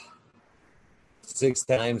uh, 6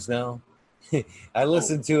 times now. I Oh,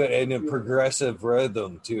 listen to it in a progressive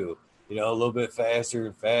rhythm too. A little bit faster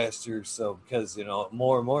and faster. So because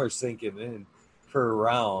more and more is sinking in per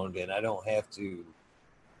round, and I don't have to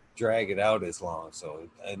drag it out as long. So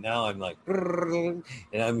and now I'm like, and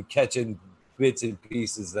I'm catching bits and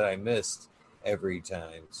pieces that I missed every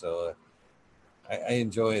time. So I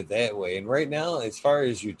enjoy it that way. And right now, as far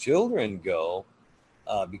as your children go,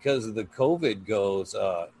 because of the COVID goes,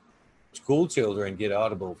 school children get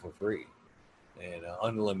Audible for free and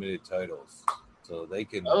unlimited titles. So they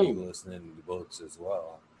can be oh, listening to books as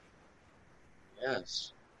well.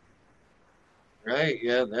 yes. Right.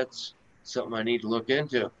 Yeah, that's something I need to look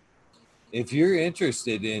into. If you're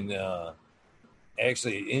interested in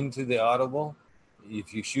actually into the Audible,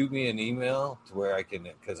 if you shoot me an email to where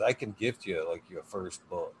because I can gift you like your first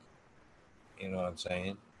book. You know what I'm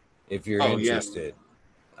saying? If you're Oh, yeah. interested,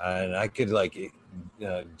 and I could like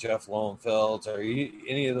Jeff Lowenfeld or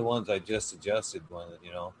any of the ones I just suggested.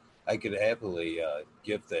 I could happily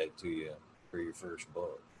gift that to you for your first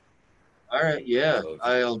book. All right. Yeah, So if you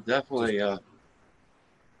I'll just definitely.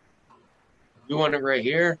 You want it right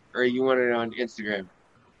here, or you want it on Instagram?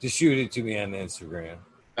 just shoot it to me on Instagram.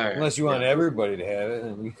 All right. Unless you want Yeah. everybody to have it,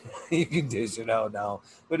 and you can dish it out now.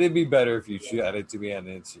 But it'd be better if you shot it to me on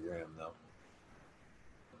Instagram, though.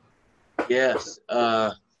 Yes.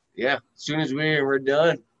 Yeah. As soon as we're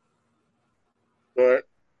done. But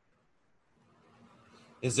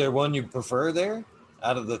Is there one you prefer there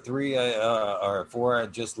out of the three or four I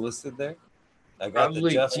just listed there? I got the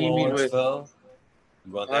probably Jeff teaming with Lawrenceville.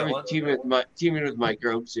 You want that probably one? teaming with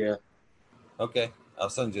microbes. Yeah. Okay, I'll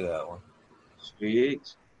send you that one.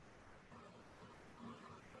 Sweet.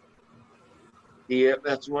 Yep,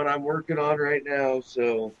 that's what I'm working on right now.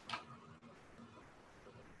 So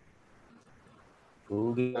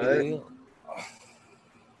Cool I deal.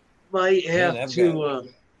 might Man, have to.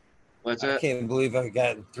 What's I that? can't believe I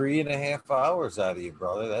got 3.5 hours out of you,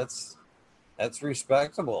 brother. That's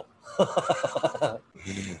respectable.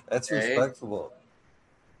 That's Hey, respectable.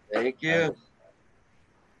 thank I, you.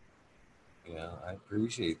 I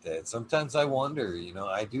appreciate that. Sometimes I wonder,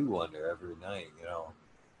 I do wonder every night,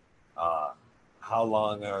 uh, how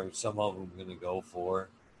long are some of them going to go for?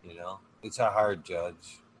 It's a hard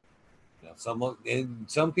judge.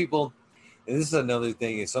 Some people, and this is another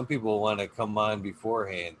thing, is some people want to come on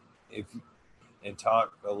beforehand if and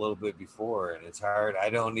talk a little bit before, and it's hard. I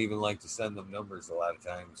don't even like to send them numbers a lot of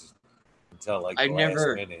times until like I the last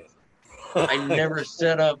never, minute. I never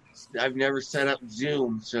set up. I've never set up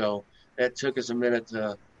Zoom, so that took us a minute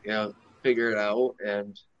to, figure it out.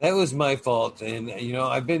 And That was my fault, and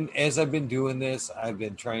I've been doing this, I've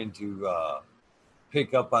been trying to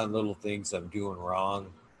pick up on little things I'm doing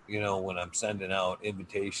wrong. When I'm sending out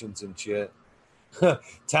invitations and shit.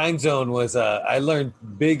 Time zone was I learned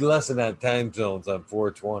big lesson on time zones on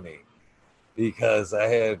 420 because I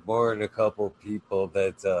had more than a couple people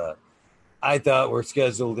that I thought were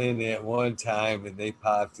scheduled in at one time, and they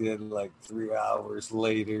popped in like 3 hours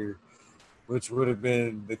later, which would have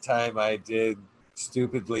been the time I did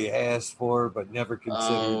stupidly asked for but never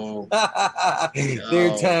considered oh,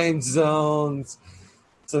 their oh, time zones.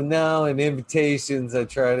 So now in invitations, I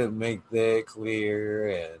try to make that clear,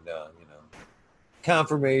 and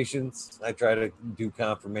confirmations. I try to do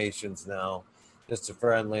confirmations now, just a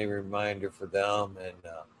friendly reminder for them, and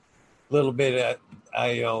a little bit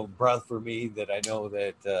breath for me that I know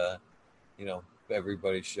that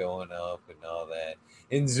everybody's showing up and all that.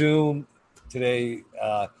 In Zoom today,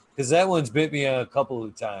 because that one's bit me a couple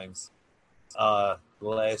of times. The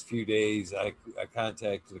last few days, I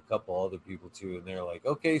contacted a couple other people too, and they're like,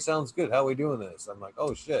 "Okay, sounds good. How are we doing this?" I'm like,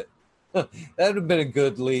 "Oh shit, that would have been a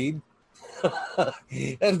good lead."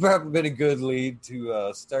 That's probably been a good lead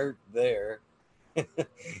to start there.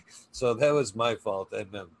 So that was my fault,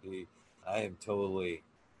 MMP. I am totally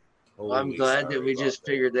Well, I'm glad that sorry we about just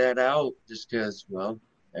figured that out just because, well,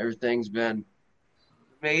 everything's been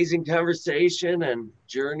amazing conversation and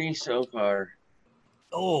journey so far.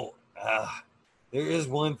 Oh, there is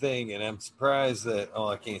one thing, and I'm surprised that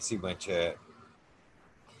I can't see my chat.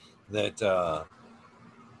 That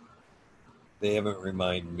they haven't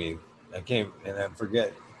reminded me. I can't, and I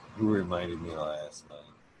forget who reminded me last night.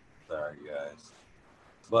 Sorry, guys.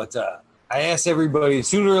 But I asked everybody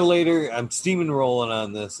sooner or later. I'm steaming rolling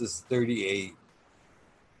on this. This is 38,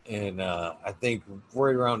 and I think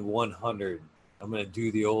right around 100, I'm gonna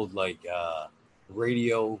do the old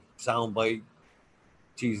radio soundbite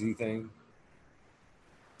cheesy thing.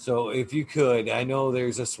 So if you could, I know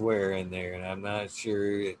there's a swear in there, and I'm not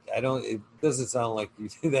sure. I don't. It doesn't sound like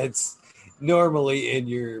that's normally in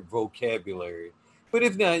your vocabulary. But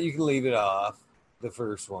if not, you can leave it off. The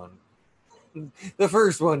first one, the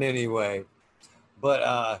first one anyway.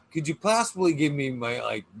 But could you possibly give me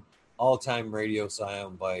my all-time radio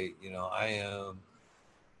soundbite? I am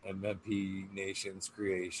MMP Nations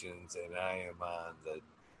Creations, and I am on the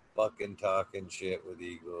fucking talking shit with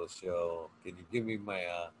Eagles show. Can you give me my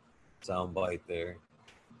soundbite there?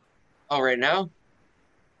 Oh, right now?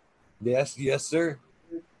 Yes, sir.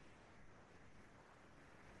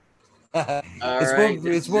 All right.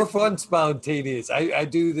 It's more fun spontaneous. I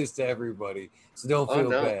do this to everybody, so don't Oh, feel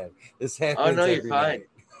no. bad. This Oh, no, happens you're every fine.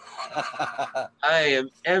 night. I am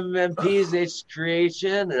MMP's Nature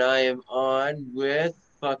Creation, and I am on with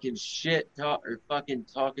fucking shit talk or fucking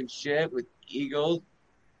talking shit with Eagles.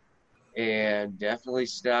 And definitely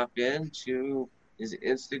stop into his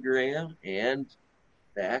Instagram and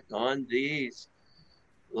back on these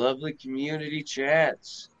lovely community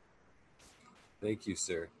chats. Thank you,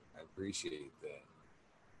 sir. I appreciate that.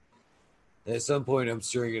 At some point, I'm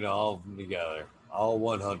stringing all of them together, all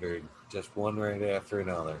 100, just one right after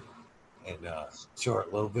another, and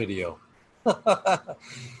short little video.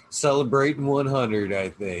 Celebrating 100, I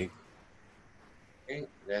think. Hey,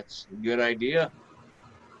 that's a good idea.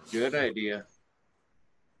 Good idea.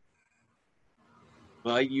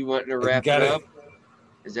 But you wanting to And wrap it got it. up?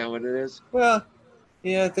 Is that what it is? Well,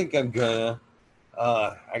 yeah, I think I'm gonna.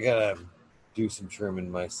 I gotta do some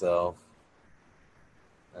trimming myself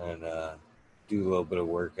and do a little bit of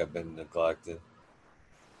work I've been neglecting.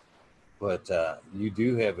 But you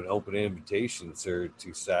do have an open invitation, sir,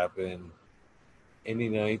 to stop in any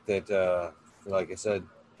night that, like I said,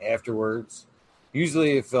 afterwards.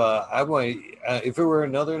 Usually, if if it were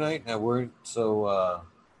another night and I weren't so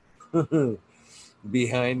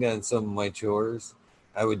behind on some of my chores,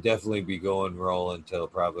 I would definitely be going rolling till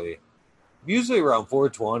probably usually around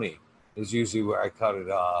 4:20 is usually where I cut it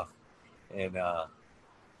off, and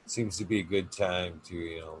seems to be a good time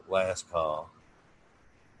to last call.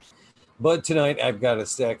 But tonight I've got a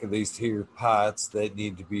stack of these here pots that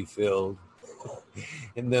need to be filled,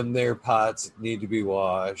 and them there pots need to be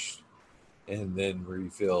washed and then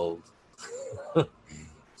refilled.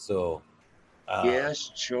 So Yes,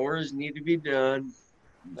 chores need to be done.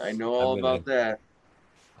 I know I'm all gonna about that.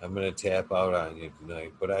 I'm gonna tap out on you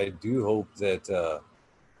tonight, but I do hope that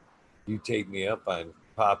you take me up on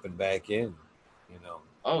popping back in.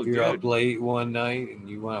 Oh, If you're up dude. late one night and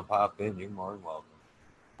you want to pop in, you're more than welcome.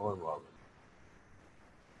 More than welcome.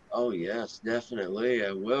 Oh, yes, definitely.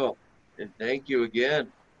 I will. And thank you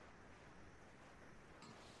again.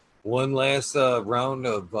 One last round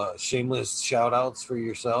of shameless shout outs for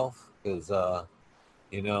yourself because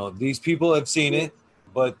these people have seen it,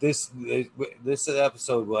 but this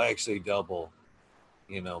episode will actually double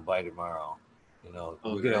by tomorrow. We get a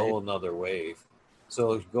Okay. whole nother wave.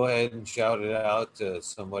 So go ahead and shout it out to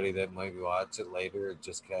somebody that might watch it later and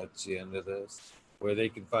just catch the end of this, where they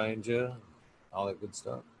can find you, all that good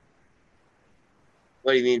stuff.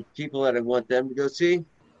 What do you mean? People that I want them to go see?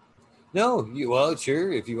 No, well,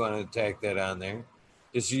 sure, if you want to tack that on there.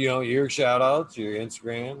 Just your shout outs, your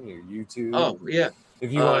Instagram, your YouTube. Oh, yeah.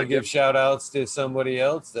 If you want to Def give shout outs to somebody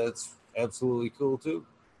else, that's absolutely cool too.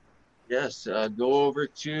 Yes, go over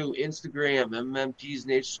to Instagram, MMP's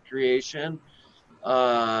Nature Creation.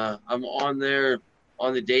 I'm on there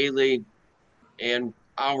on the daily and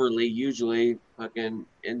hourly, usually, fucking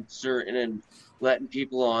inserting and letting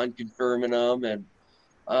people on, confirming them. And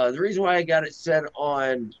the reason why I got it set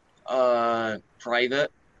on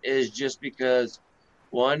private is just because,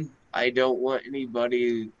 one, I don't want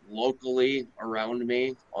anybody locally around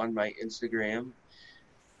me on my Instagram,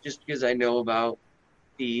 just because I know about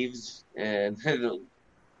thieves and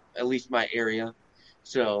at least my area.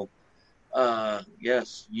 So,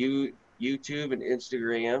 yes, YouTube and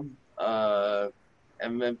Instagram,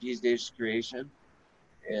 MMP's Dave's Creation,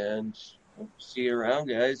 and hope to see you around,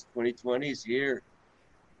 guys. 2020 is here.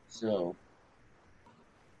 So,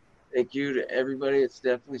 thank you to everybody that's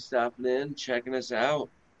definitely stopping in, checking us out.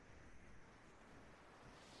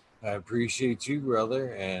 I appreciate you,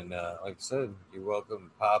 brother. And like I said, you're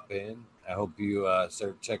welcome to pop in. I hope you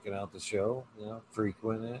start checking out the show,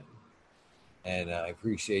 frequent it. And I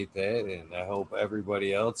appreciate that. And I hope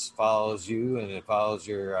everybody else follows you and it follows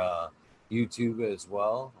your YouTube as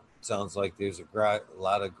well. Sounds like there's a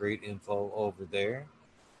lot of great info over there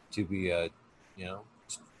to be, you know,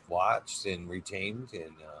 watched and retained.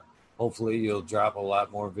 And hopefully you'll drop a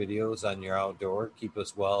lot more videos on your outdoor. Keep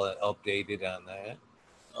us well updated on that.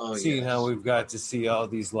 Oh, Seeing how yes. we've got to see all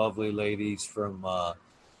these lovely ladies from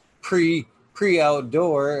pre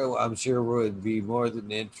outdoor, I'm sure would be more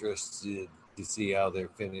than interested to see how they're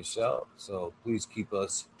finished up. So please keep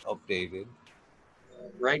us updated.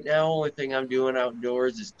 Right now, only thing I'm doing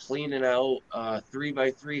outdoors is cleaning out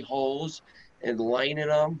 3x3 holes and lining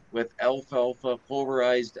them with alfalfa,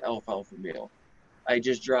 pulverized alfalfa meal. I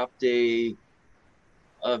just dropped a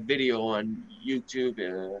video on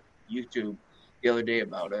YouTube the other day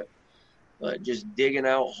about it. But just digging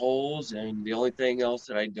out holes, and the only thing else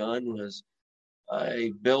that I done was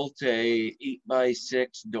I built a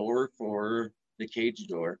 8x6 door for the cage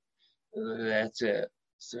door. That's it.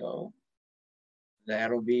 So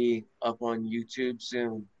that'll be up on YouTube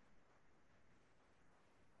soon.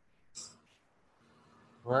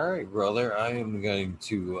 All right, brother. I am going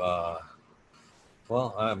to, I'm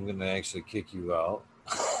going to actually kick you out.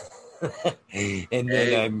 And then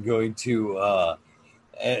Hey, I'm going to,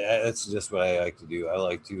 that's just what I like to do. I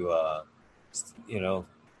like to, you know,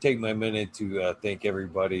 take my minute to thank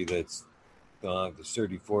everybody that's there's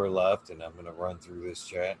 34 left, and I'm going to run through this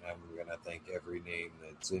chat, and I'm going to thank every name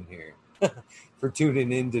that's in here for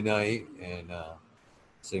tuning in tonight and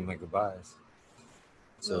say my goodbyes.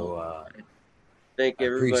 So thank I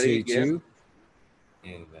everybody appreciate again. you,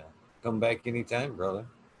 and come back anytime, brother.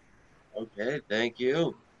 Okay, thank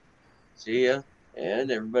you. See ya,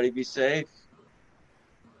 and everybody be safe.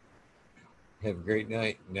 Have a great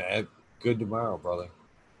night. Have good tomorrow, brother.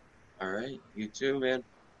 All right, you too, man.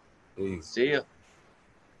 Peace. See ya.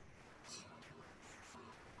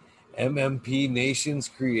 MMP Nations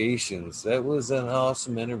Creations. That was an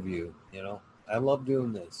awesome interview. I love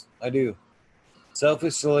doing this. I do.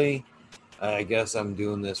 Selfishly, I guess I'm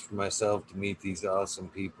doing this for myself to meet these awesome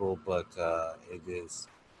people, but it is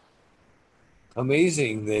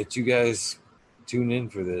amazing that you guys tune in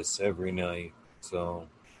for this every night. So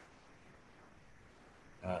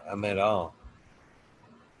I'm at all.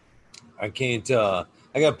 I can't. I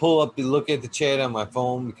got to pull up and look at the chat on my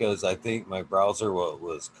phone because I think my browser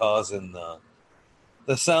was causing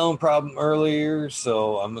the sound problem earlier.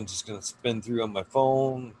 So I'm just going to spin through on my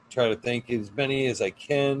phone, try to thank as many as I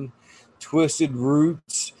can. Twisted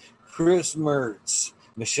Roots, Chris Mertz,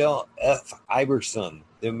 Michelle F. Iverson,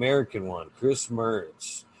 the American one, Chris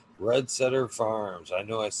Mertz, Red Setter Farms. I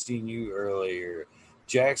know I seen you earlier.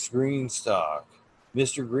 Jack's Greenstock,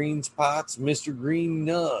 Mr. Green's Pots, Mr. Green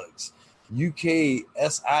Nugs, UK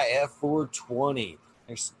SIF 420.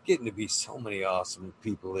 There's getting to be so many awesome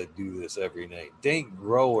people that do this every night. Dank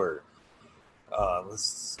Grower.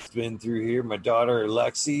 Let's spin through here. My daughter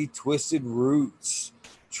Lexi, Twisted Roots,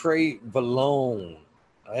 Trey Valone.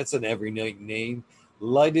 That's an every night name.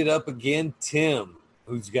 Light It Up Again, Tim,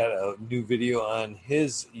 who's got a new video on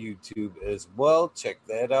his YouTube as well. Check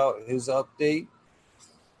that out, his update.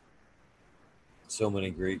 So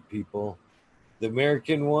many great people. The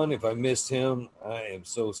American one, if I missed him, I am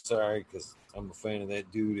so sorry because I'm a fan of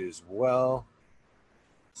that dude as well.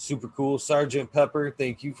 Super cool. Sergeant Pepper,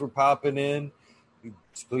 thank you for popping in.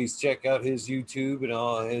 Please check out his YouTube and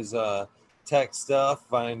all his tech stuff.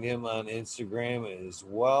 Find him on Instagram as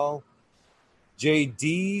well.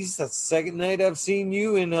 JD's, that's the second night I've seen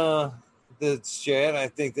you in the chat. I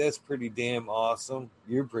think that's pretty damn awesome.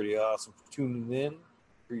 You're pretty awesome for tuning in.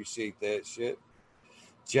 Appreciate that shit.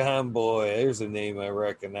 John Boy, there's a name I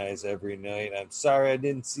recognize every night. I'm sorry I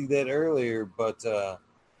didn't see that earlier, but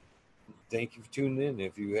thank you for tuning in.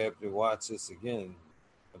 If you happen to watch this again,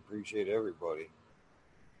 I appreciate everybody.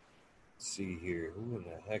 Let's see here, who in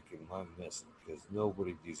the heck am I missing? Because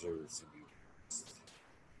nobody deserves to be missed.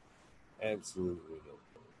 Absolutely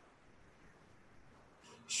nobody.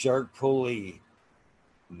 Shark Pulley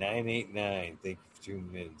 989. Thank you for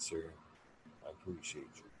tuning in, sir. I appreciate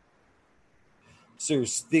you. Sir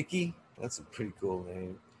Sticky, that's a pretty cool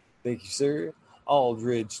name. Thank you, sir.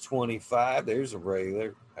 Aldridge 25, there's a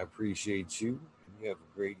regular. I appreciate you. You have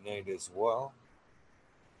a great night as well.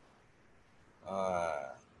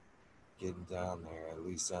 Getting down there, at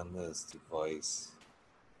least on this device.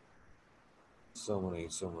 So many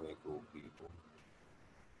cool people.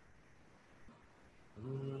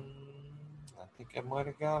 I think I might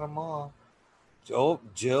have got them all. Oh,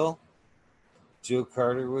 Jill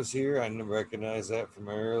Carter was here. I didn't recognize that from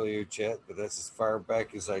my earlier chat, but that's as far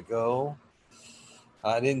back as I go.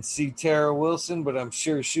 I didn't see Tara Wilson, but I'm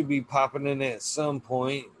sure she'll be popping in at some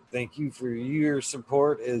point. Thank you for your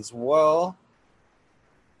support as well.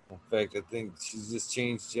 In fact, I think she's just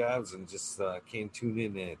changed jobs and just can't tune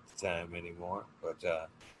in at the time anymore. But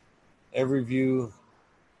every view,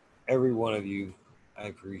 every one of you, I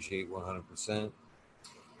appreciate 100%. You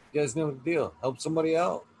guys know the deal. Help somebody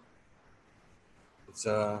out. It's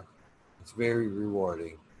very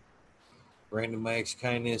rewarding. Random acts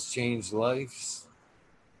kindness changed lives.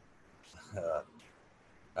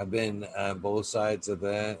 I've been on both sides of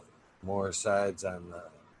that. More sides on the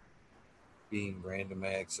being random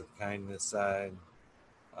acts of kindness side.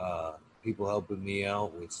 People helping me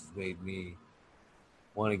out, which has made me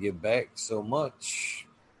want to give back so much.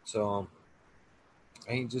 So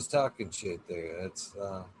I ain't just talking shit there. That's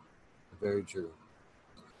very true.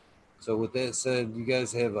 So with that said, you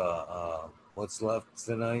guys have what's left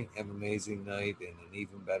tonight. Have an amazing night and an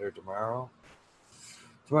even better tomorrow.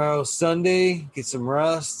 Tomorrow's Sunday. Get some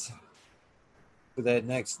rest for that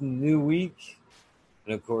next new week.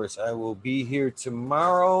 And of course, I will be here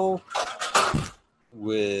tomorrow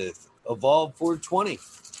with Evolve 420.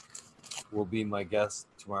 Will be my guest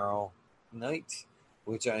tomorrow night,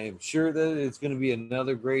 which I am sure that it's going to be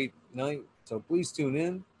another great night. So please tune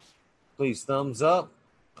in. Please thumbs up.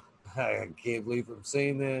 I can't believe I'm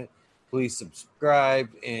saying that. Please subscribe.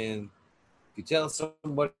 And if you tell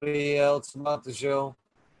somebody else about the show,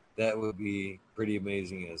 that would be pretty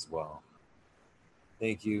amazing as well.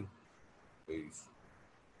 Thank you. Peace.